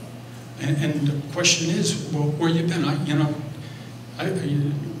think. And the question is, well, where you been?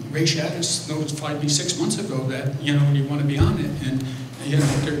 Ray Shaddis notified me 6 months ago that, you want to be on it, and,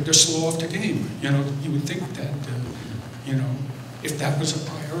 they're slow off the game. You would think that, if that was a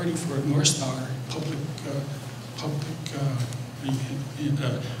priority for North Star,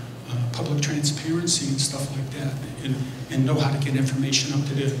 public transparency and stuff like that, and know how to get information up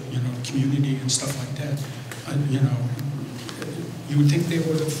to the, community and stuff like that, you would think they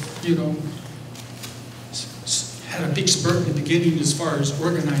would have, had a big spurt in the beginning as far as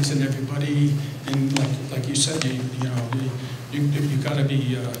organizing everybody, and like you said, you got to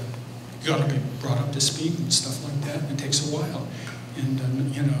be brought up to speed and stuff like that. And it takes a while, and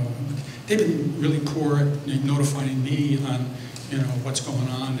they've been really poor at notifying me on what's going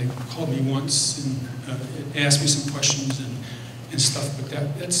on. They called me once and asked me some questions and stuff, but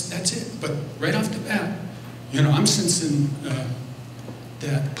that's it. But right off the bat, I'm sensing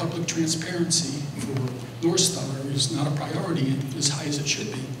that public transparency for North Star is not a priority as high as it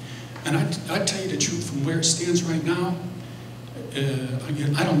should be. And I tell you the truth, from where it stands right now,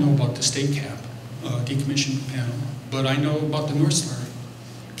 again, I don't know about the state CAP, decommissioning panel, but I know about the North Star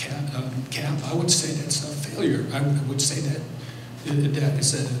CAP. I would say that's a failure. I would say that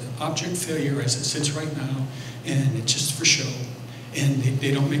it's an object failure as it sits right now, and it's just for show. And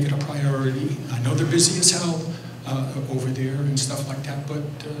they don't make it a priority. I know they're busy as hell over there and stuff like that, but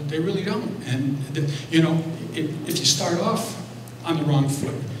they really don't. And if you start off on the wrong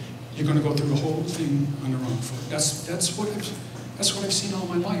foot, you're going to go through the whole thing on the wrong foot. That's what I've seen all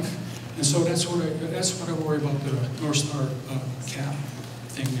my life, and so that's what I worry about the North Star CAP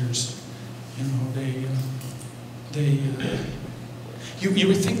thing. There's, you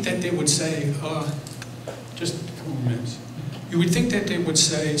would think that they would say, just a couple of minutes. You would think that they would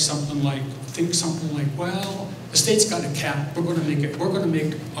say something like, well, the state's got a cap. We're going to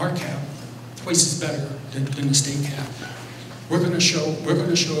make our cap twice as better than the state cap. We're going to show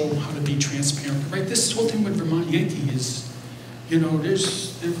how to be transparent. Right? This whole thing with Vermont Yankee is,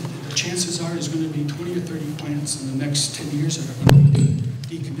 the chances are there's going to be 20 or 30 plants in the next 10 years that are going to be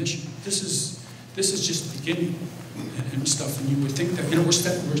decommissioned. This is just the beginning and stuff. And you would think that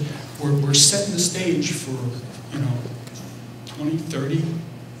we're setting the stage for 20, 30,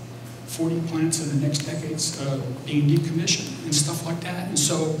 40 plants in the next decades being decommissioned and stuff like that. And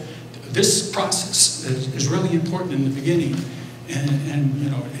so this process is really important in the beginning, and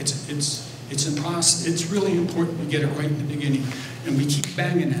it's really important to get it right in the beginning. And we keep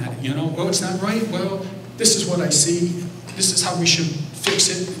banging at it, well, it's not right. Well, this is what I see. This is how we should fix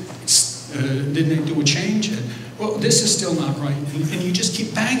it. Didn't they do a change? And, well, this is still not right. And you just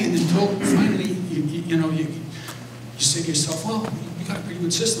keep banging until finally, you say to yourself, well, we got a pretty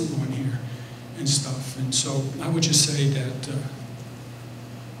good system going here and stuff. And so I would just say that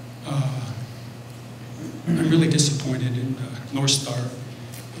I'm really disappointed in North Star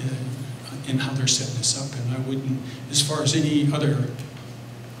in how they're setting this up. And I wouldn't, as far as any other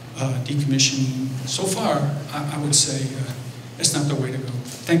decommissioning so far, I would say that's not the way to go.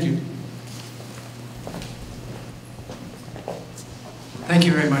 Thank you. Thank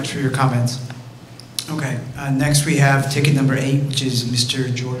you very much for your comments. Okay, next we have ticket number 8, which is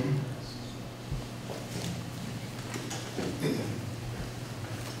Mr. Jordan.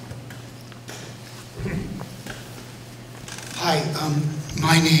 Hi,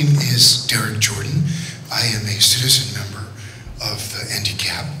 my name is Derek Jordan. I am a citizen member of the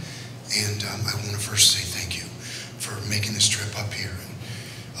NDCAP, and I want to first say thank you for making this trip up here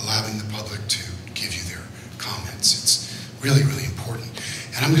and allowing the public to give you their comments. It's really, really important.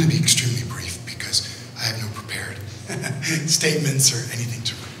 And I'm going to be extremely brief because I have no prepared statements or anything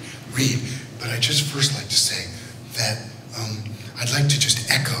to read. But I'd just first like to say that I'd like to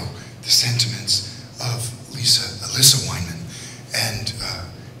just echo the sentiments of Alyssa Weinman and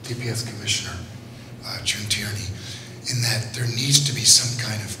DPS Commissioner June Tierney, in that there needs to be some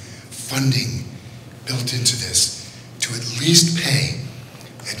kind of funding built into this to at least pay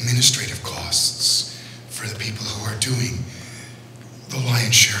administrative costs for the people who are doing the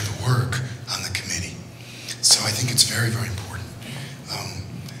lion's share of the work on the committee. So I think it's very, very important.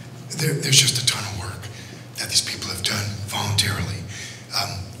 There's just a ton of work that these people have done voluntarily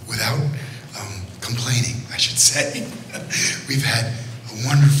without complaining, I should say. We've had a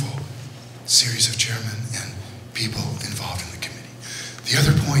wonderful series of chairmen and people involved in the committee. The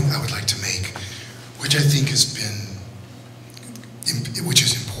other point I would like to make, which I think has been, which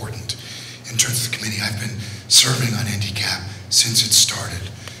is important in terms of the committee, I've been serving on NDCAP since it started,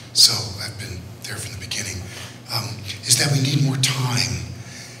 so I've been there from the beginning, is that we need more time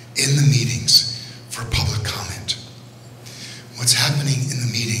in the meetings for public comment. What's happening in the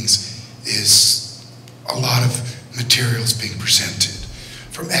meetings is a lot of materials being presented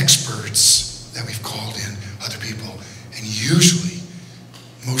from experts that we've called in, other people, and usually,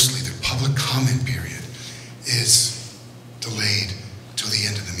 mostly the public comment period is delayed till the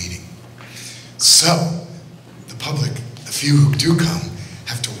end of the meeting. So, the public, the few who do come,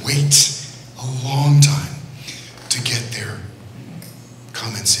 have to wait a long time to get their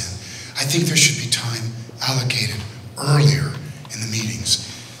comments in. I think there should be time allocated earlier in the meetings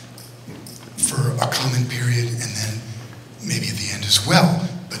for a comment period and then maybe at the end as well,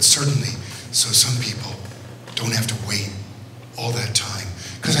 but certainly so some people don't have to wait all that time,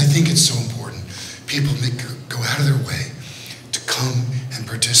 because I think it's so important. People go out of their way to come and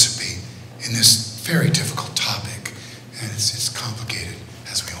participate in this very difficult topic, and it's complicated,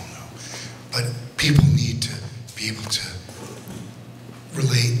 as we all know. But people need to be able to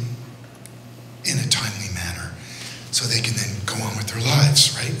relate in a timely manner so they can then go on with their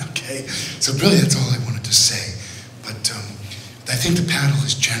lives, right? Okay, so really that's all I wanted to say. But I think the panel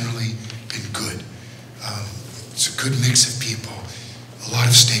has generally been good. It's a good mix of people. A lot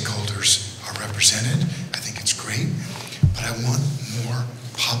of stakeholders are represented. I think it's great, but I want more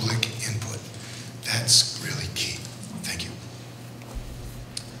public input. That's really key. Thank you.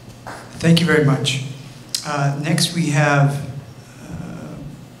 Thank you very much. Next we have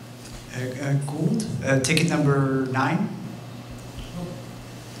Gould, ticket number 9.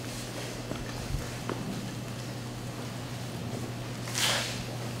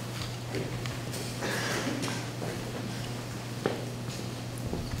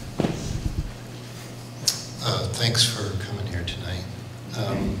 Thanks for coming here tonight.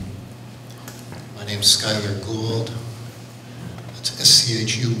 My name's Skylar Gould. It's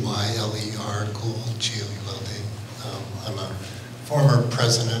S-C-H-U-Y-L-E-R, Gould, G-O-U-L-D. I'm a former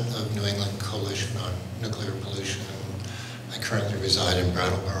president of New England Coalition on Nuclear Pollution, and I currently reside in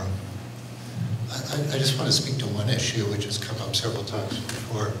Brattleboro. I just want to speak to one issue which has come up several times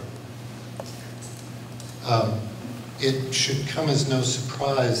before. It should come as no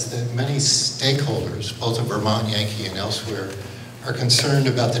surprise that many stakeholders, both at Vermont Yankee and elsewhere, are concerned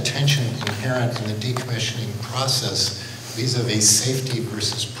about the tension inherent in the decommissioning process vis-a-vis safety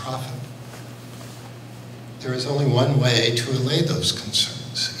versus profit. There is only one way to allay those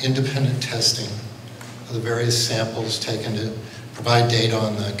concerns: independent testing of the various samples taken to provide data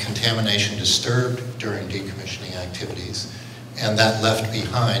on the contamination disturbed during decommissioning activities and that left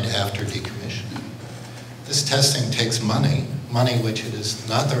behind after decommissioning. This testing takes money which it is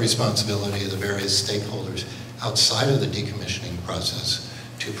not the responsibility of the various stakeholders outside of the decommissioning process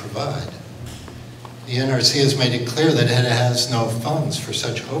to provide. The NRC has made it clear that it has no funds for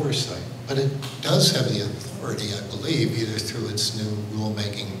such oversight, but it does have the authority, I believe, either through its new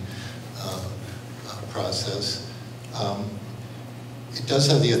rulemaking process. It does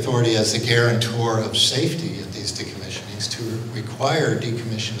have the authority as the guarantor of safety at these decommissionings to require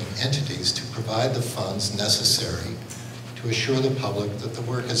decommissioning entities to provide the funds necessary to assure the public that the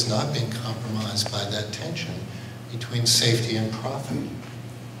work has not been compromised by that tension between safety and profit.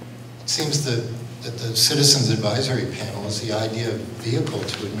 It seems that that the Citizens Advisory Panel is the ideal vehicle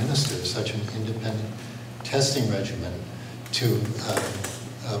to administer such an independent testing regimen to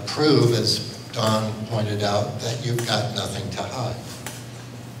prove, as Don pointed out, that you've got nothing to hide.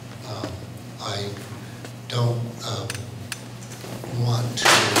 I don't want to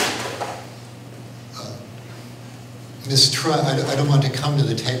mistrust, I don't want to come to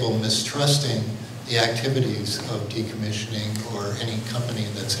the table mistrusting the activities of decommissioning or any company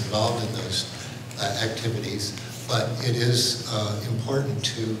that's involved in those activities, but it is important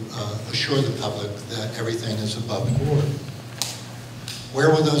to assure the public that everything is above board. Where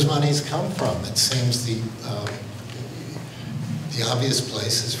will those monies come from? It seems the obvious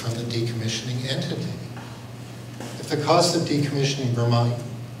place is from the decommissioning entity. If the cost of decommissioning Vermont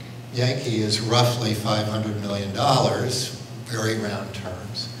Yankee is roughly $500 million, very round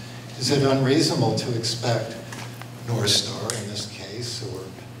terms, is it unreasonable to expect North Star in this case, or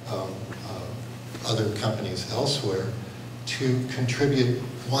other companies elsewhere, to contribute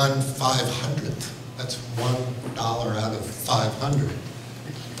 1/500th, that's $1 out of 500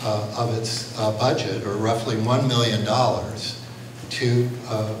 of its budget, or roughly $1 million to,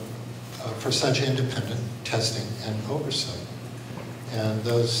 for such independent testing and oversight? And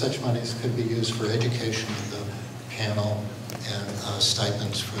such monies could be used for education of the panel and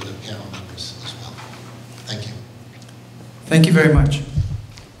stipends for the panel members as well. Thank you. Thank you very much.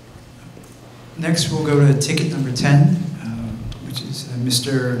 Next, we'll go to ticket number 10, which is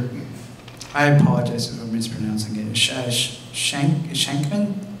Mr. I apologize if I'm mispronouncing it.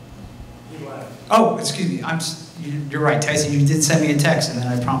 Shankman? Oh, excuse me. You're right, Tyson. You did send me a text, and then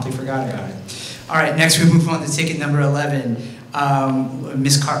I promptly forgot about it. All right. Next, we move on to ticket number 11.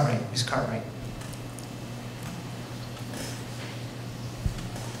 Ms. Cartwright. Ms. Cartwright.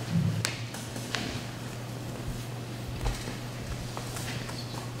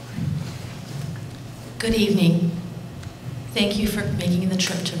 Good evening. Thank you for making the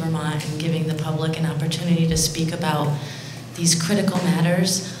trip to Vermont and giving the public an opportunity to speak about these critical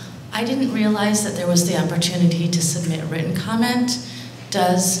matters. I didn't realize that there was the opportunity to submit written comment.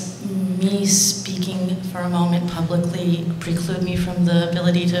 Does me speaking for a moment publicly preclude me from the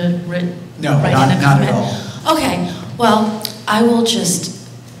ability to write in a comment? Not at all. Okay, well, I will just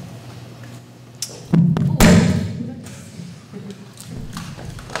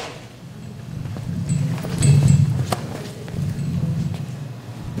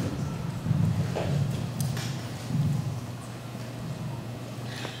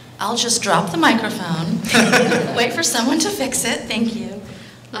drop the microphone, wait for someone to fix it, thank you.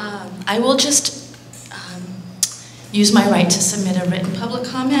 I will just use my right to submit a written public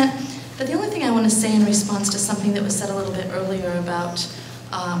comment, but the only thing I want to say in response to something that was said a little bit earlier about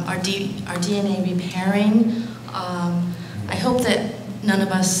our DNA repairing, I hope that none of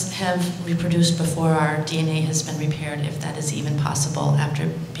us have reproduced before our DNA has been repaired, if that is even possible after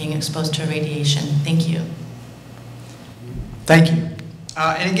being exposed to radiation. Thank you. Thank you.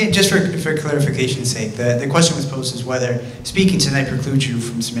 And again, just for clarification's sake, the question was posed as whether speaking tonight precludes you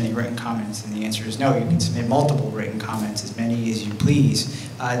from submitting written comments, and the answer is no. You can submit multiple written comments, as many as you please,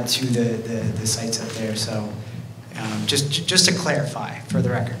 to the sites up there. So just to clarify for the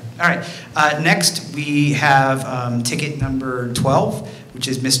record. All right, next we have ticket number 12, which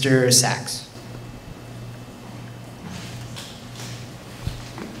is Mr. Sachs.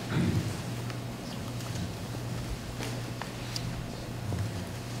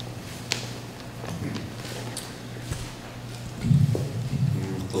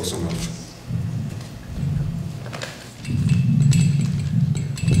 Close enough.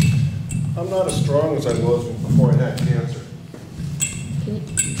 I'm not as strong as I was before I had cancer.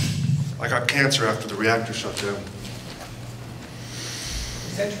 I got cancer after the reactor shut down.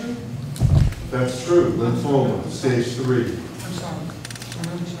 Is that true? That's true. Lymphoma, stage 3. I'm sorry.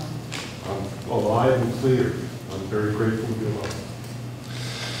 I'm really sorry. I'm alive and clear. I'm very grateful to be alive.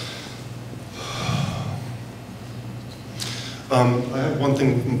 I have one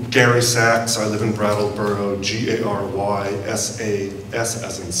thing, Gary Sachs. I live in Brattleboro, G-A-R-Y-S-A-S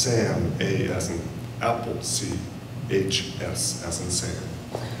as in Sam, A as in Apple, C-H-S as in Sam.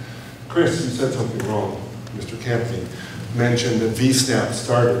 Chris, you said something wrong. Mr. Campney mentioned that VSNAP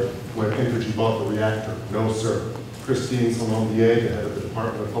started when Entergy bought the reactor. No, sir. Christine Salmondier, the head of the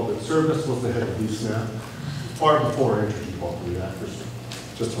Department of Public Service, was the head of VSNAP far before Entergy bought the reactors,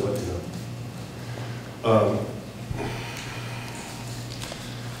 just to let you know.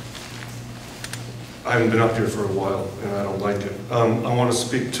 I haven't been up here for a while, and I don't like it. I want to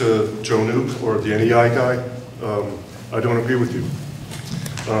speak to Joe Nuke, or the NEI guy. I don't agree with you.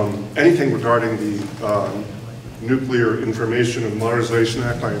 Anything regarding the Nuclear Information and Modernization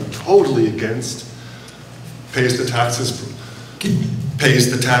Act, I am totally against. pays the taxes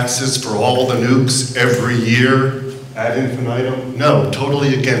for all the nukes every year ad infinitum? No,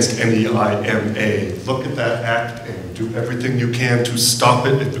 totally against NEIMA. Look at that act and do everything you can to stop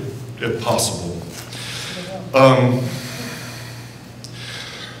it if possible.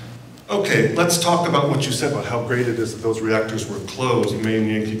 Okay, let's talk about what you said about how great it is that those reactors were closed, Maine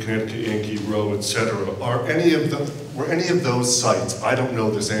Yankee, Connecticut Yankee, Roe, etc. Were any of those sites, I don't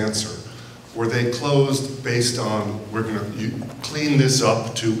know this answer, were they closed based on, we're going to clean this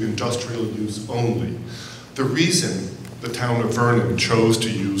up to industrial use only? The reason the town of Vernon chose to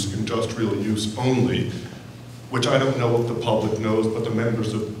use industrial use only, which I don't know if the public knows, but the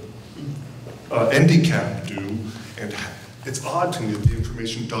members of NDCAP do, and it's odd to me that the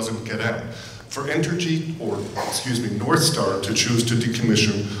information doesn't get out. For Entergy, or excuse me, North Star to choose to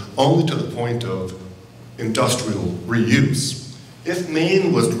decommission only to the point of industrial reuse. If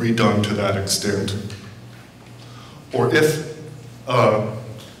Maine was redone to that extent, or if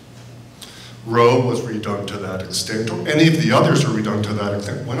Roe was redone to that extent, or any of the others are redone to that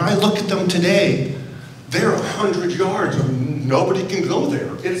extent, when I look at them today, they're 100 yards, and nobody can go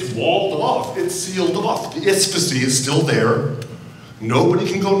there. It's walled off, it's sealed off. The Isphacy is still there. Nobody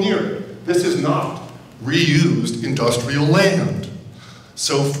can go near it. This is not reused industrial land.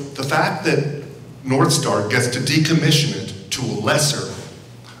 So the fact that North Star gets to decommission it to a lesser,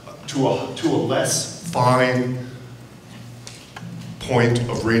 to a less fine point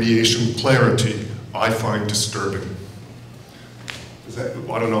of radiation clarity, I find disturbing.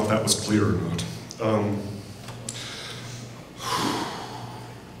 I don't know if that was clear or not.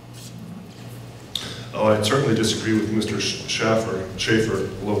 I certainly disagree with Mr. Schaefer.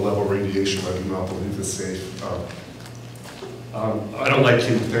 Low-level radiation I do not believe is safe. I don't like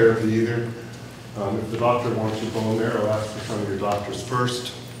chemotherapy either. If the doctor wants you bone marrow, ask for some of your doctors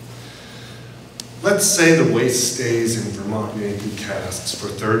first. Let's say the waste stays in Vermont Yankee casks for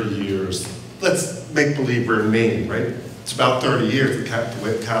 30 years. Let's make believe we're in Maine, right? It's about 30 years the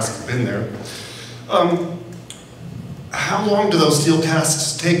casks have been there. How long do those steel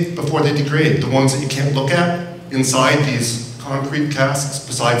casks take before they degrade? The ones that you can't look at inside these concrete casks,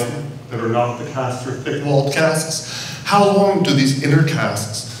 besides that are not the casks or thick-walled casks? How long do these inner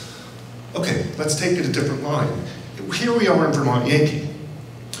casks? Okay, let's take it a different line. Here we are in Vermont Yankee.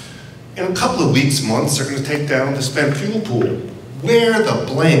 In a couple of weeks, months, they're going to take down the spent fuel pool. Where the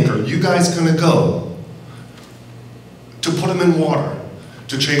blank are you guys going to go to put them in water,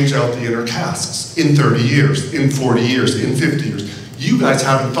 to change out the inner casks in 30 years, in 40 years, in 50 years? You guys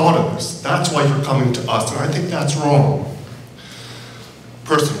haven't thought of this. That's why you're coming to us, and I think that's wrong.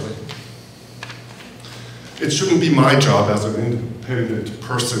 Personally, it shouldn't be my job as an independent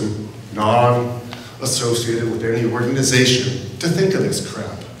person, non-associated with any organization, to think of this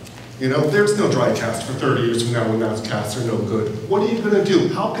crap. You know, there's no dry cast for 30 years from now when those casts are no good. What are you going to do?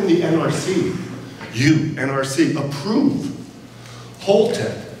 How can the NRC, NRC, approve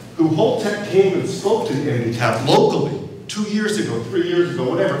Holtec, who Holtec came and spoke to the NDCAP locally 2 years ago, 3 years ago,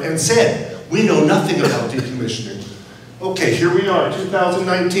 whatever, and said, we know nothing about decommissioning. Okay, here we are,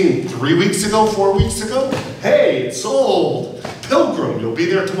 2019, 3 weeks ago, 4 weeks ago, hey, it's sold. Pilgrim, you'll be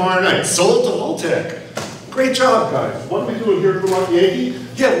there tomorrow night, sold to Holtec. Great job, guys. What are we doing here at Vermont Yankee?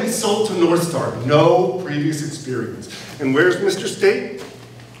 Yeah, we sold to North Star. No previous experience. And where's Mr. State?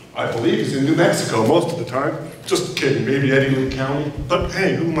 I believe he's in New Mexico most of the time. Just kidding, maybe Eddy Lee County. But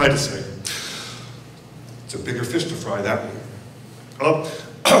hey, who am I to say? It's a bigger fish to fry, that one.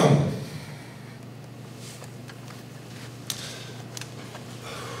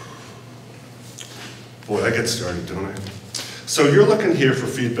 Boy, I get started, don't I? So you're looking here for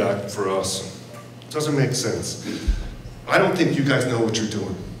feedback for us. Doesn't make sense. I don't think you guys know what you're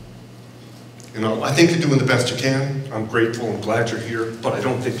doing. You know, I think you're doing the best you can. I'm grateful and glad you're here, but I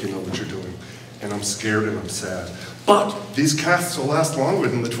don't think you know what you're doing. And I'm scared and I'm sad. But these casts will last longer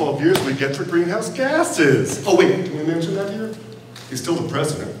than the 12 years we get for greenhouse gases. Oh wait, can we mention that here? He's still the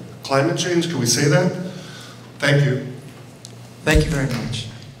president. Climate change, can we say that? Thank you. Thank you very much.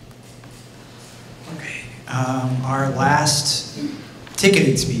 Okay, our last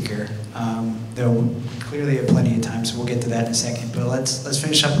ticketed speaker, though we clearly have plenty of time, so we'll get to that in a second. But let's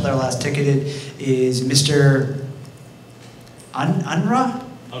finish up with our last ticketed, is Mr. Unruh?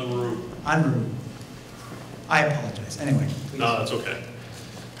 Unruh. I apologize. Anyway. Please. No, that's okay.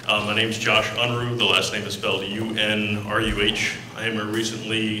 My name's Josh Unruh. The last name is spelled U-N-R-U-H. I am a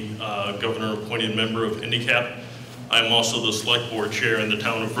recently governor-appointed member of NDCAP. I'm also the select board chair in the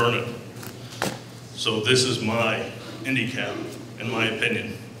town of Vernon. So this is my NDCAP, in my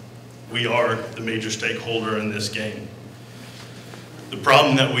opinion. We are the major stakeholder in this game. The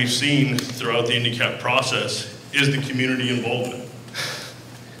problem that we've seen throughout the INDICAP process is the community involvement.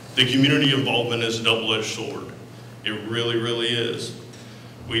 The community involvement is a double-edged sword. It really, really is.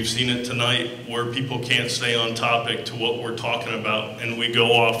 We've seen it tonight where people can't stay on topic to what we're talking about, and we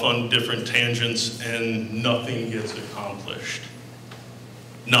go off on different tangents and nothing gets accomplished.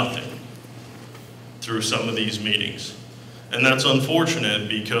 Nothing through some of these meetings. And that's unfortunate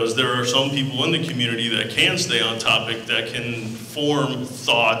because there are some people in the community that can stay on topic, that can form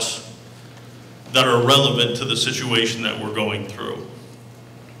thoughts that are relevant to the situation that we're going through.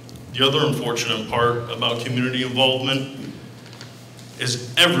 The other unfortunate part about community involvement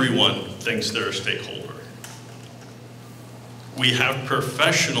is everyone thinks they're a stakeholder. We have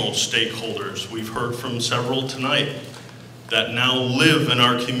professional stakeholders, we've heard from several tonight, that now live in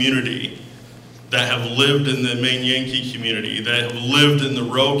our community, that have lived in the Maine Yankee community, that have lived in the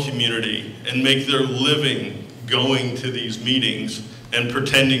Row community, and make their living going to these meetings and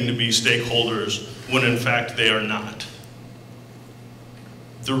pretending to be stakeholders when in fact they are not.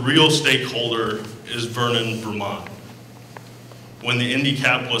 The real stakeholder is Vernon, Vermont. When the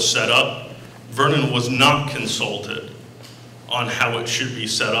INDICAP was set up, Vernon was not consulted on how it should be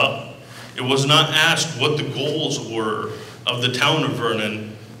set up. It was not asked what the goals were of the town of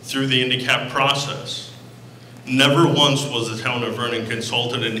Vernon through the INDICAP process. Never once was the town of Vernon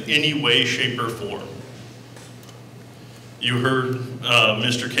consulted in any way, shape, or form. You heard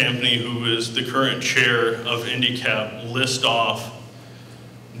Mr. Campney, who is the current chair of INDICAP, list off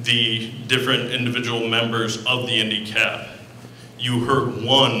the different individual members of the INDICAP. You heard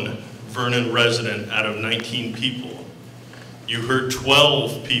one Vernon resident out of 19 people. You heard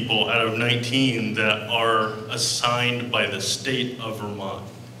 12 people out of 19 that are assigned by the state of Vermont.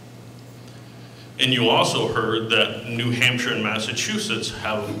 And you also heard that New Hampshire and Massachusetts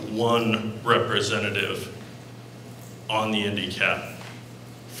have one representative on the INDICAP.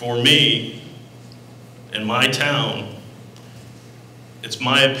 For me, in my town, it's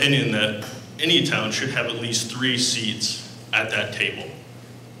my opinion that any town should have at least 3 seats at that table.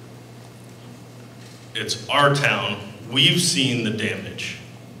 It's our town. We've seen the damage.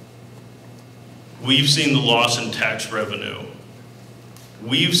 We've seen the loss in tax revenue.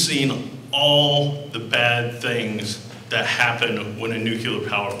 We've seen all the bad things that happen when a nuclear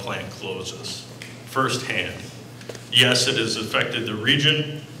power plant closes, firsthand. Yes, it has affected the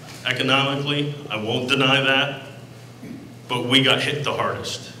region economically. I won't deny that. But we got hit the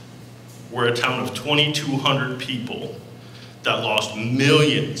hardest. We're a town of 2,200 people that lost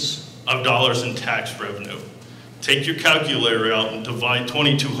millions of dollars in tax revenue. Take your calculator out and divide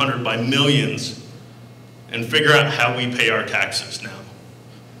 2,200 by millions and figure out how we pay our taxes now.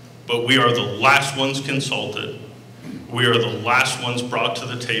 But we are the last ones consulted. We are the last ones brought to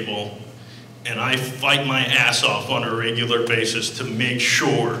the table. And I fight my ass off on a regular basis to make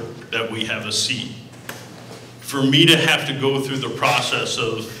sure that we have a seat. For me to have to go through the process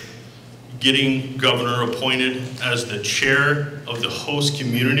of getting governor appointed as the chair of the host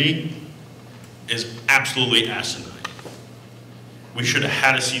community is absolutely asinine. We should have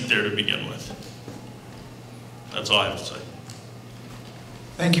had a seat there to begin with. That's all I have to say.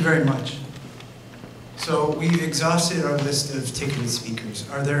 Thank you very much. So we've exhausted our list of ticketed speakers.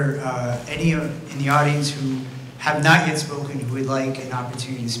 Are there any in the audience who have not yet spoken who would like an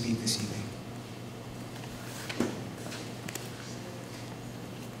opportunity to speak this evening?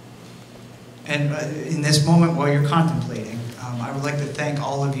 And in this moment, while you're contemplating, I would like to thank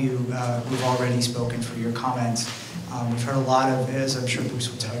all of you who've already spoken for your comments. We've heard a lot of, as I'm sure Bruce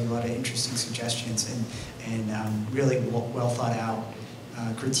will tell you, a lot of interesting suggestions and really well thought out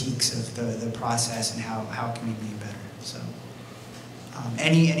critiques of the process and how can we be better. So,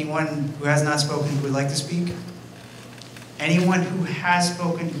 anyone who has not spoken who would like to speak? Anyone who has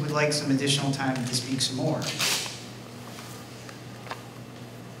spoken who would like some additional time to speak some more?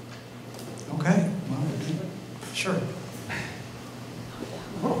 Okay, well, sure.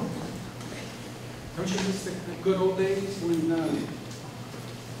 Don't you miss the good old days when,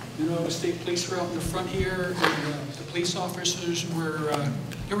 the state police were out in the front here, and the police officers were,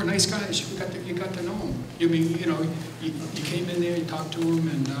 they were nice guys. You got to know them. You came in there, you talked to them,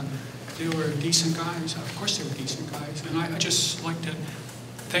 and they were decent guys. Of course they were decent guys. And I just like to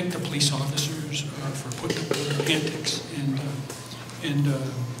thank the police officers for putting up with their antics and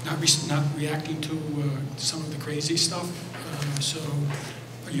not reacting to some of the crazy stuff.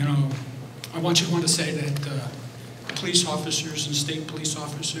 I want to say that police officers and state police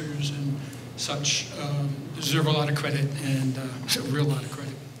officers and such deserve a lot of credit, and a real lot of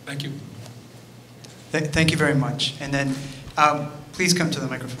credit. Thank you. Thank you very much. And then Please come to the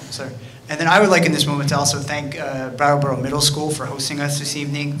microphone, sir. And then I would like in this moment to also thank Brattleboro Middle School for hosting us this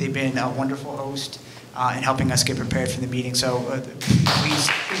evening. They've been a wonderful host in helping us get prepared for the meeting. So please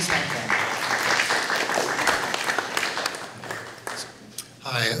thank them.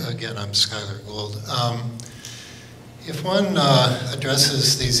 Hi, again, I'm Skylar Gould. If one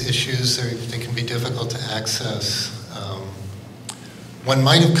addresses these issues, they can be difficult to access. One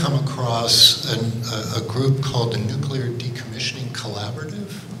might have come across a group called the Nuclear Decommissioning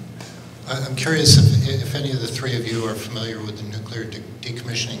Collaborative. I'm curious if any of the three of you are familiar with the Nuclear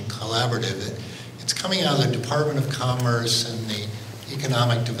Decommissioning Collaborative. It's coming out of the Department of Commerce and the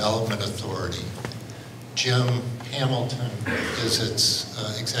Economic Development Authority. Jim Hamilton is its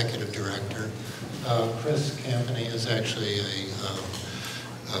executive director. Chris Campany is actually a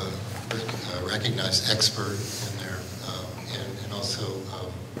recognized expert in there, and also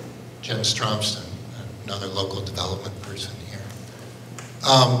Jen Stromston, another local development person here.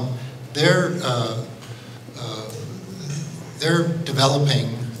 They're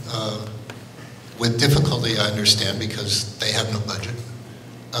developing, with difficulty I understand because they have no budget,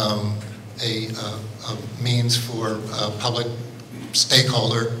 a means for public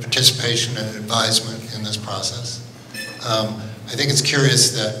stakeholder participation and advisement in this process. I think it's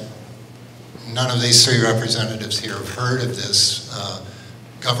curious that none of these three representatives here have heard of this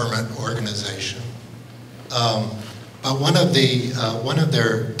government organization. But one of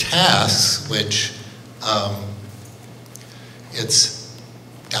their tasks, which it's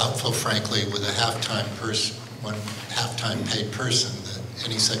doubtful, frankly, with a half-time paid person that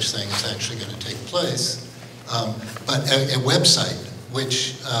any such thing is actually going to take place. But a website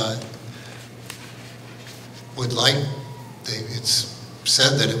which would like, it's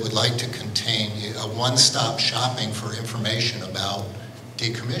said that it would like to contain a one-stop shopping for information about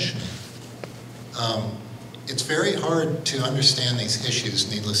decommissioning. It's very hard to understand these issues,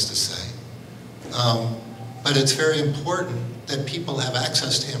 needless to say. But it's very important that people have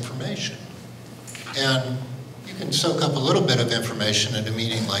access to information. And you can soak up a little bit of information at a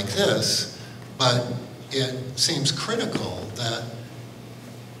meeting like this, but it seems critical that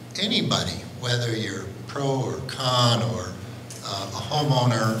anybody, whether you're pro or con or a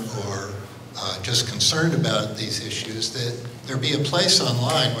homeowner or just concerned about these issues, that there be a place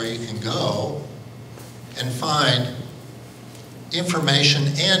online where you can go and find information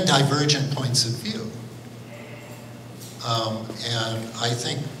and divergent points of view. And I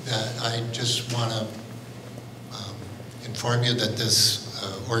think that I just want to inform you that this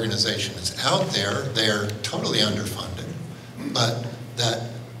organization is out there. They're totally underfunded, but that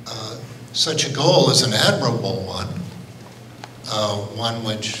such a goal is an admirable one, one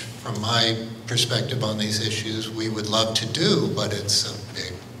which, from my perspective on these issues, we would love to do, but it's a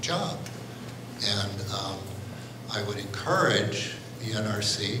big job. And I would encourage the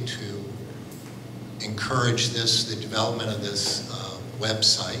NRC to encourage the development of this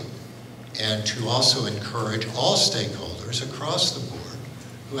website, and to also encourage all stakeholders across the board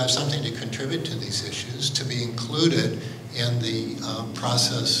who have something to contribute to these issues to be included in the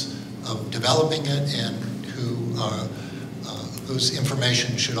process of developing it, and whose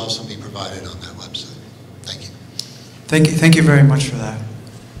information should also be provided on that website. Thank you. Thank you very much for that.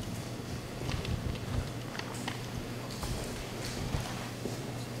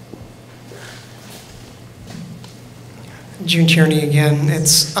 June Tierney again.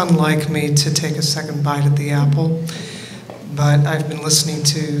 It's unlike me to take a second bite at the apple, but I've been listening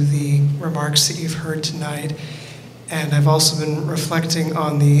to the remarks that you've heard tonight, and I've also been reflecting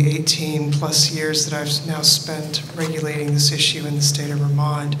on the 18 plus years that I've now spent regulating this issue in the state of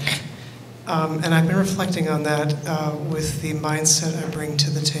Vermont. And I've been reflecting on that with the mindset I bring to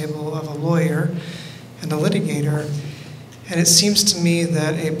the table of a lawyer and a litigator. And it seems to me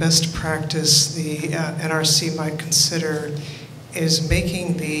that a best practice the NRC might consider is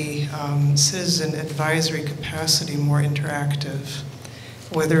making the citizen advisory capacity more interactive,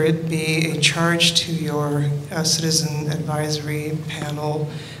 whether it be a charge to your citizen advisory panel,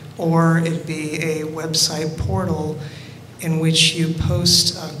 or it be a website portal in which you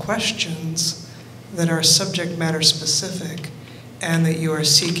post questions that are subject matter specific and that you are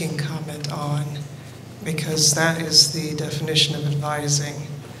seeking comment on. Because that is the definition of advising,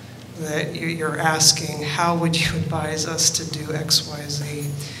 that you're asking, how would you advise us to do X, Y, Z?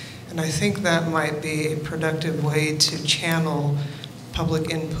 And I think that might be a productive way to channel public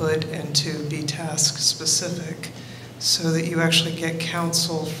input and to be task specific, so that you actually get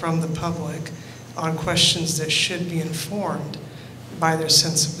counsel from the public on questions that should be informed by their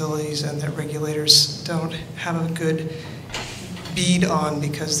sensibilities, and that regulators don't have a good bead on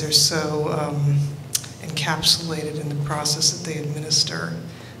because they're so encapsulated in the process that they administer.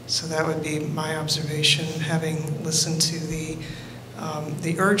 So that would be my observation, having listened to the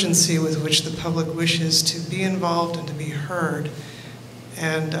urgency with which the public wishes to be involved and to be heard.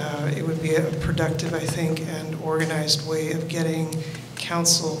 And it would be a productive, I think, and organized way of getting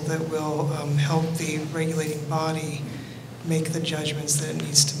counsel that will help the regulating body make the judgments that it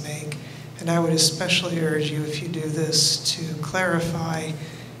needs to make. And I would especially urge you, if you do this, to clarify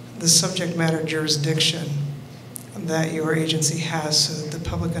the subject matter jurisdiction that your agency has so that the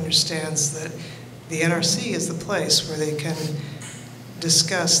public understands that the NRC is the place where they can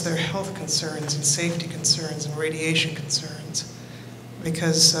discuss their health concerns and safety concerns and radiation concerns,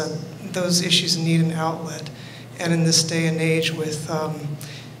 because those issues need an outlet. And in this day and age with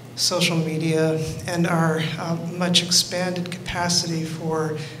social media and our much expanded capacity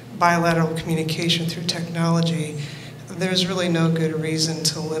for bilateral communication through technology, there's really no good reason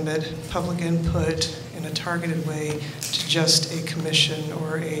to limit public input in a targeted way to just a commission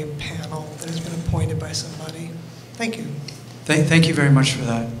or a panel that has been appointed by somebody. Thank you. Thank you very much for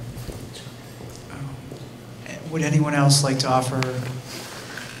that. Would anyone else like to offer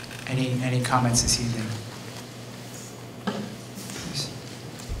any comments this evening?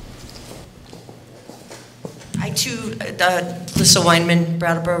 I too, Lisa Weinman,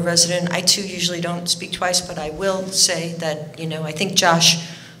 Brattleboro resident, I too usually don't speak twice, but I will say that, I think Josh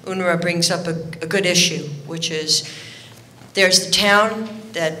Unruh brings up a good issue, which is there's the town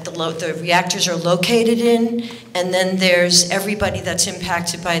that the reactors are located in, and then there's everybody that's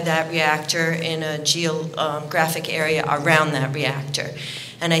impacted by that reactor in a geographic area around that reactor.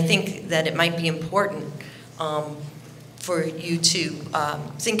 And I think that it might be important for you to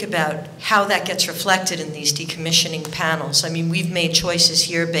think about how that gets reflected in these decommissioning panels. I mean, we've made choices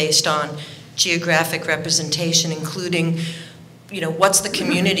here based on geographic representation, including, what's the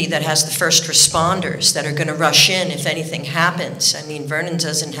community that has the first responders that are going to rush in if anything happens? I mean, Vernon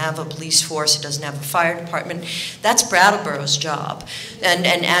doesn't have a police force, it doesn't have a fire department. That's Brattleboro's job.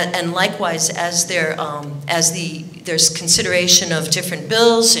 And likewise, as there's consideration of different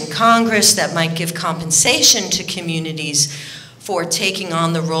bills in Congress that might give compensation to communities for taking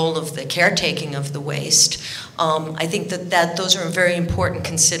on the role of the caretaking of the waste. I think that those are very important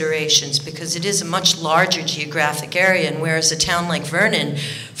considerations, because it is a much larger geographic area, and whereas a town like Vernon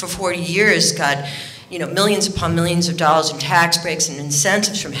for 40 years got millions upon millions of dollars in tax breaks and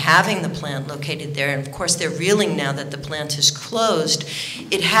incentives from having the plant located there, and of course they're reeling now that the plant is closed.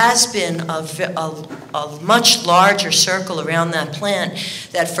 It has been a much larger circle around that plant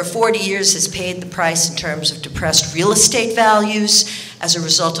that for 40 years has paid the price in terms of depressed real estate values as a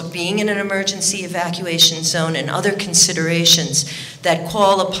result of being in an emergency evacuation zone and other considerations that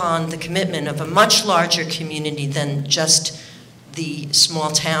call upon the commitment of a much larger community than just the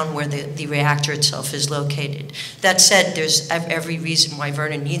small town where the reactor itself is located. That said, there's every reason why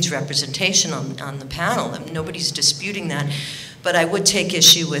Vernon needs representation on the panel, and nobody's disputing that. But I would take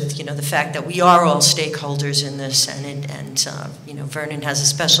issue with the fact that we are all stakeholders in this, and Vernon has a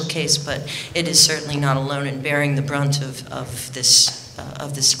special case, but it is certainly not alone in bearing the brunt of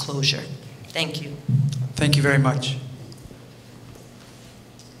this closure. Thank you. Thank you very much.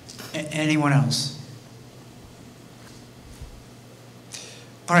 Anyone else?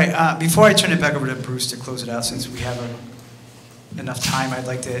 All right, before I turn it back over to Bruce to close it out, since we have enough time, I'd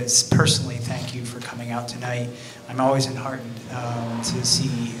like to personally thank you for coming out tonight. I'm always enheartened to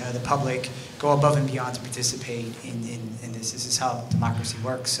see the public go above and beyond to participate in this. This is how democracy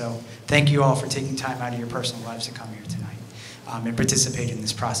works. So thank you all for taking time out of your personal lives to come here tonight and participate in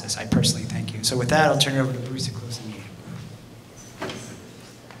this process. I personally thank you. So with that, I'll turn it over to Bruce to close the meeting.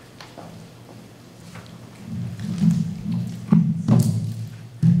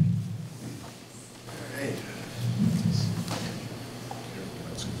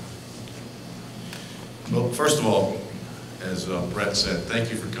 Well, first of all, as Brett said,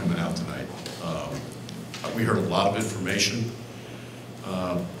 thank you for coming out tonight. We heard a lot of information,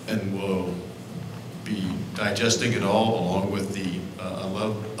 and we'll be digesting it all along with the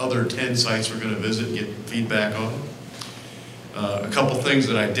other 10 sites we're going to visit and get feedback on. A couple things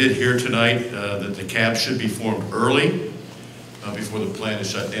that I did hear tonight, that the cab should be formed early before the plant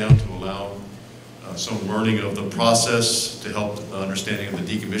is shut down to allow some learning of the process to help understanding of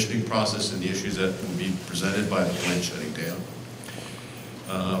the decommissioning process and the issues that will be presented by the plant shutting down.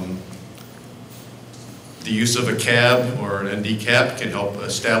 The use of a cab or an ND cap can help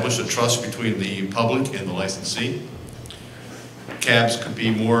establish a trust between the public and the licensee. Cabs could be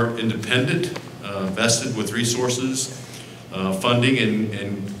more independent, vested with resources, funding,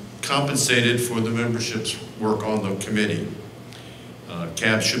 and compensated for the membership's work on the committee.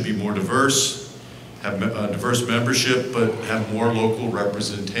 Cabs should be more diverse, have diverse membership, but have more local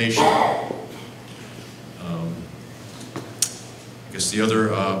representation. I guess the other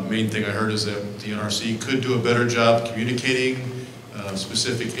main thing I heard is that the NRC could do a better job communicating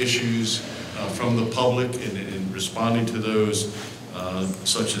specific issues from the public and responding to those,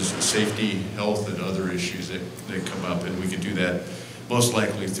 such as safety, health, and other issues that come up, and we could do that most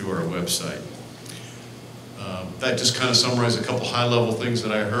likely through our website. That just kind of summarized a couple high-level things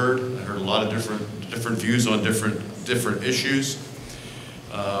that I heard. I heard a lot of different views on different issues.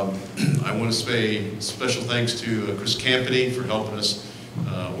 I want to say special thanks to Chris Campany for helping us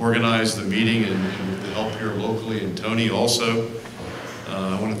organize the meeting and with the help here locally, and Tony also.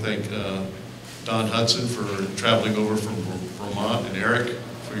 I want to thank Don Hudson for traveling over from Vermont, and Eric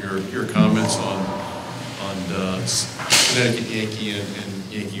for your comments on Connecticut Yankee and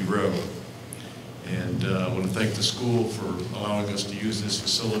Yankee Row. And I want to thank the school for allowing us to use this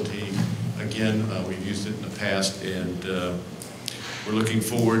facility. Again, we've used it in the past, and we're looking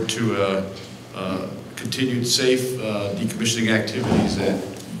forward to continued safe decommissioning activities at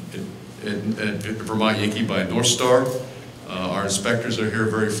Vermont Yankee by North Star. Our inspectors are here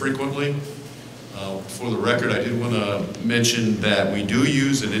very frequently. For the record, I did want to mention that we do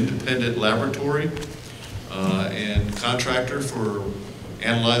use an independent laboratory and contractor for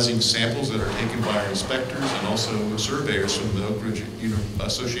analyzing samples that are taken by our inspectors, and also surveyors from the Oak Ridge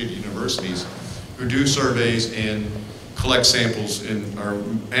Associated Universities who do surveys and collect samples and are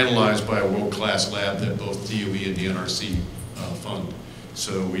analyzed by a world-class lab that both DOE and the NRC fund.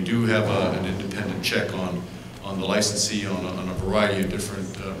 So we do have an independent check on the licensee on a variety of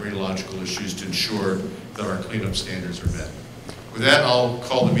different radiological issues to ensure that our cleanup standards are met. With that, I'll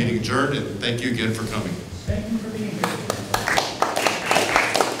call the meeting adjourned, and thank you again for coming. Thank you for being here.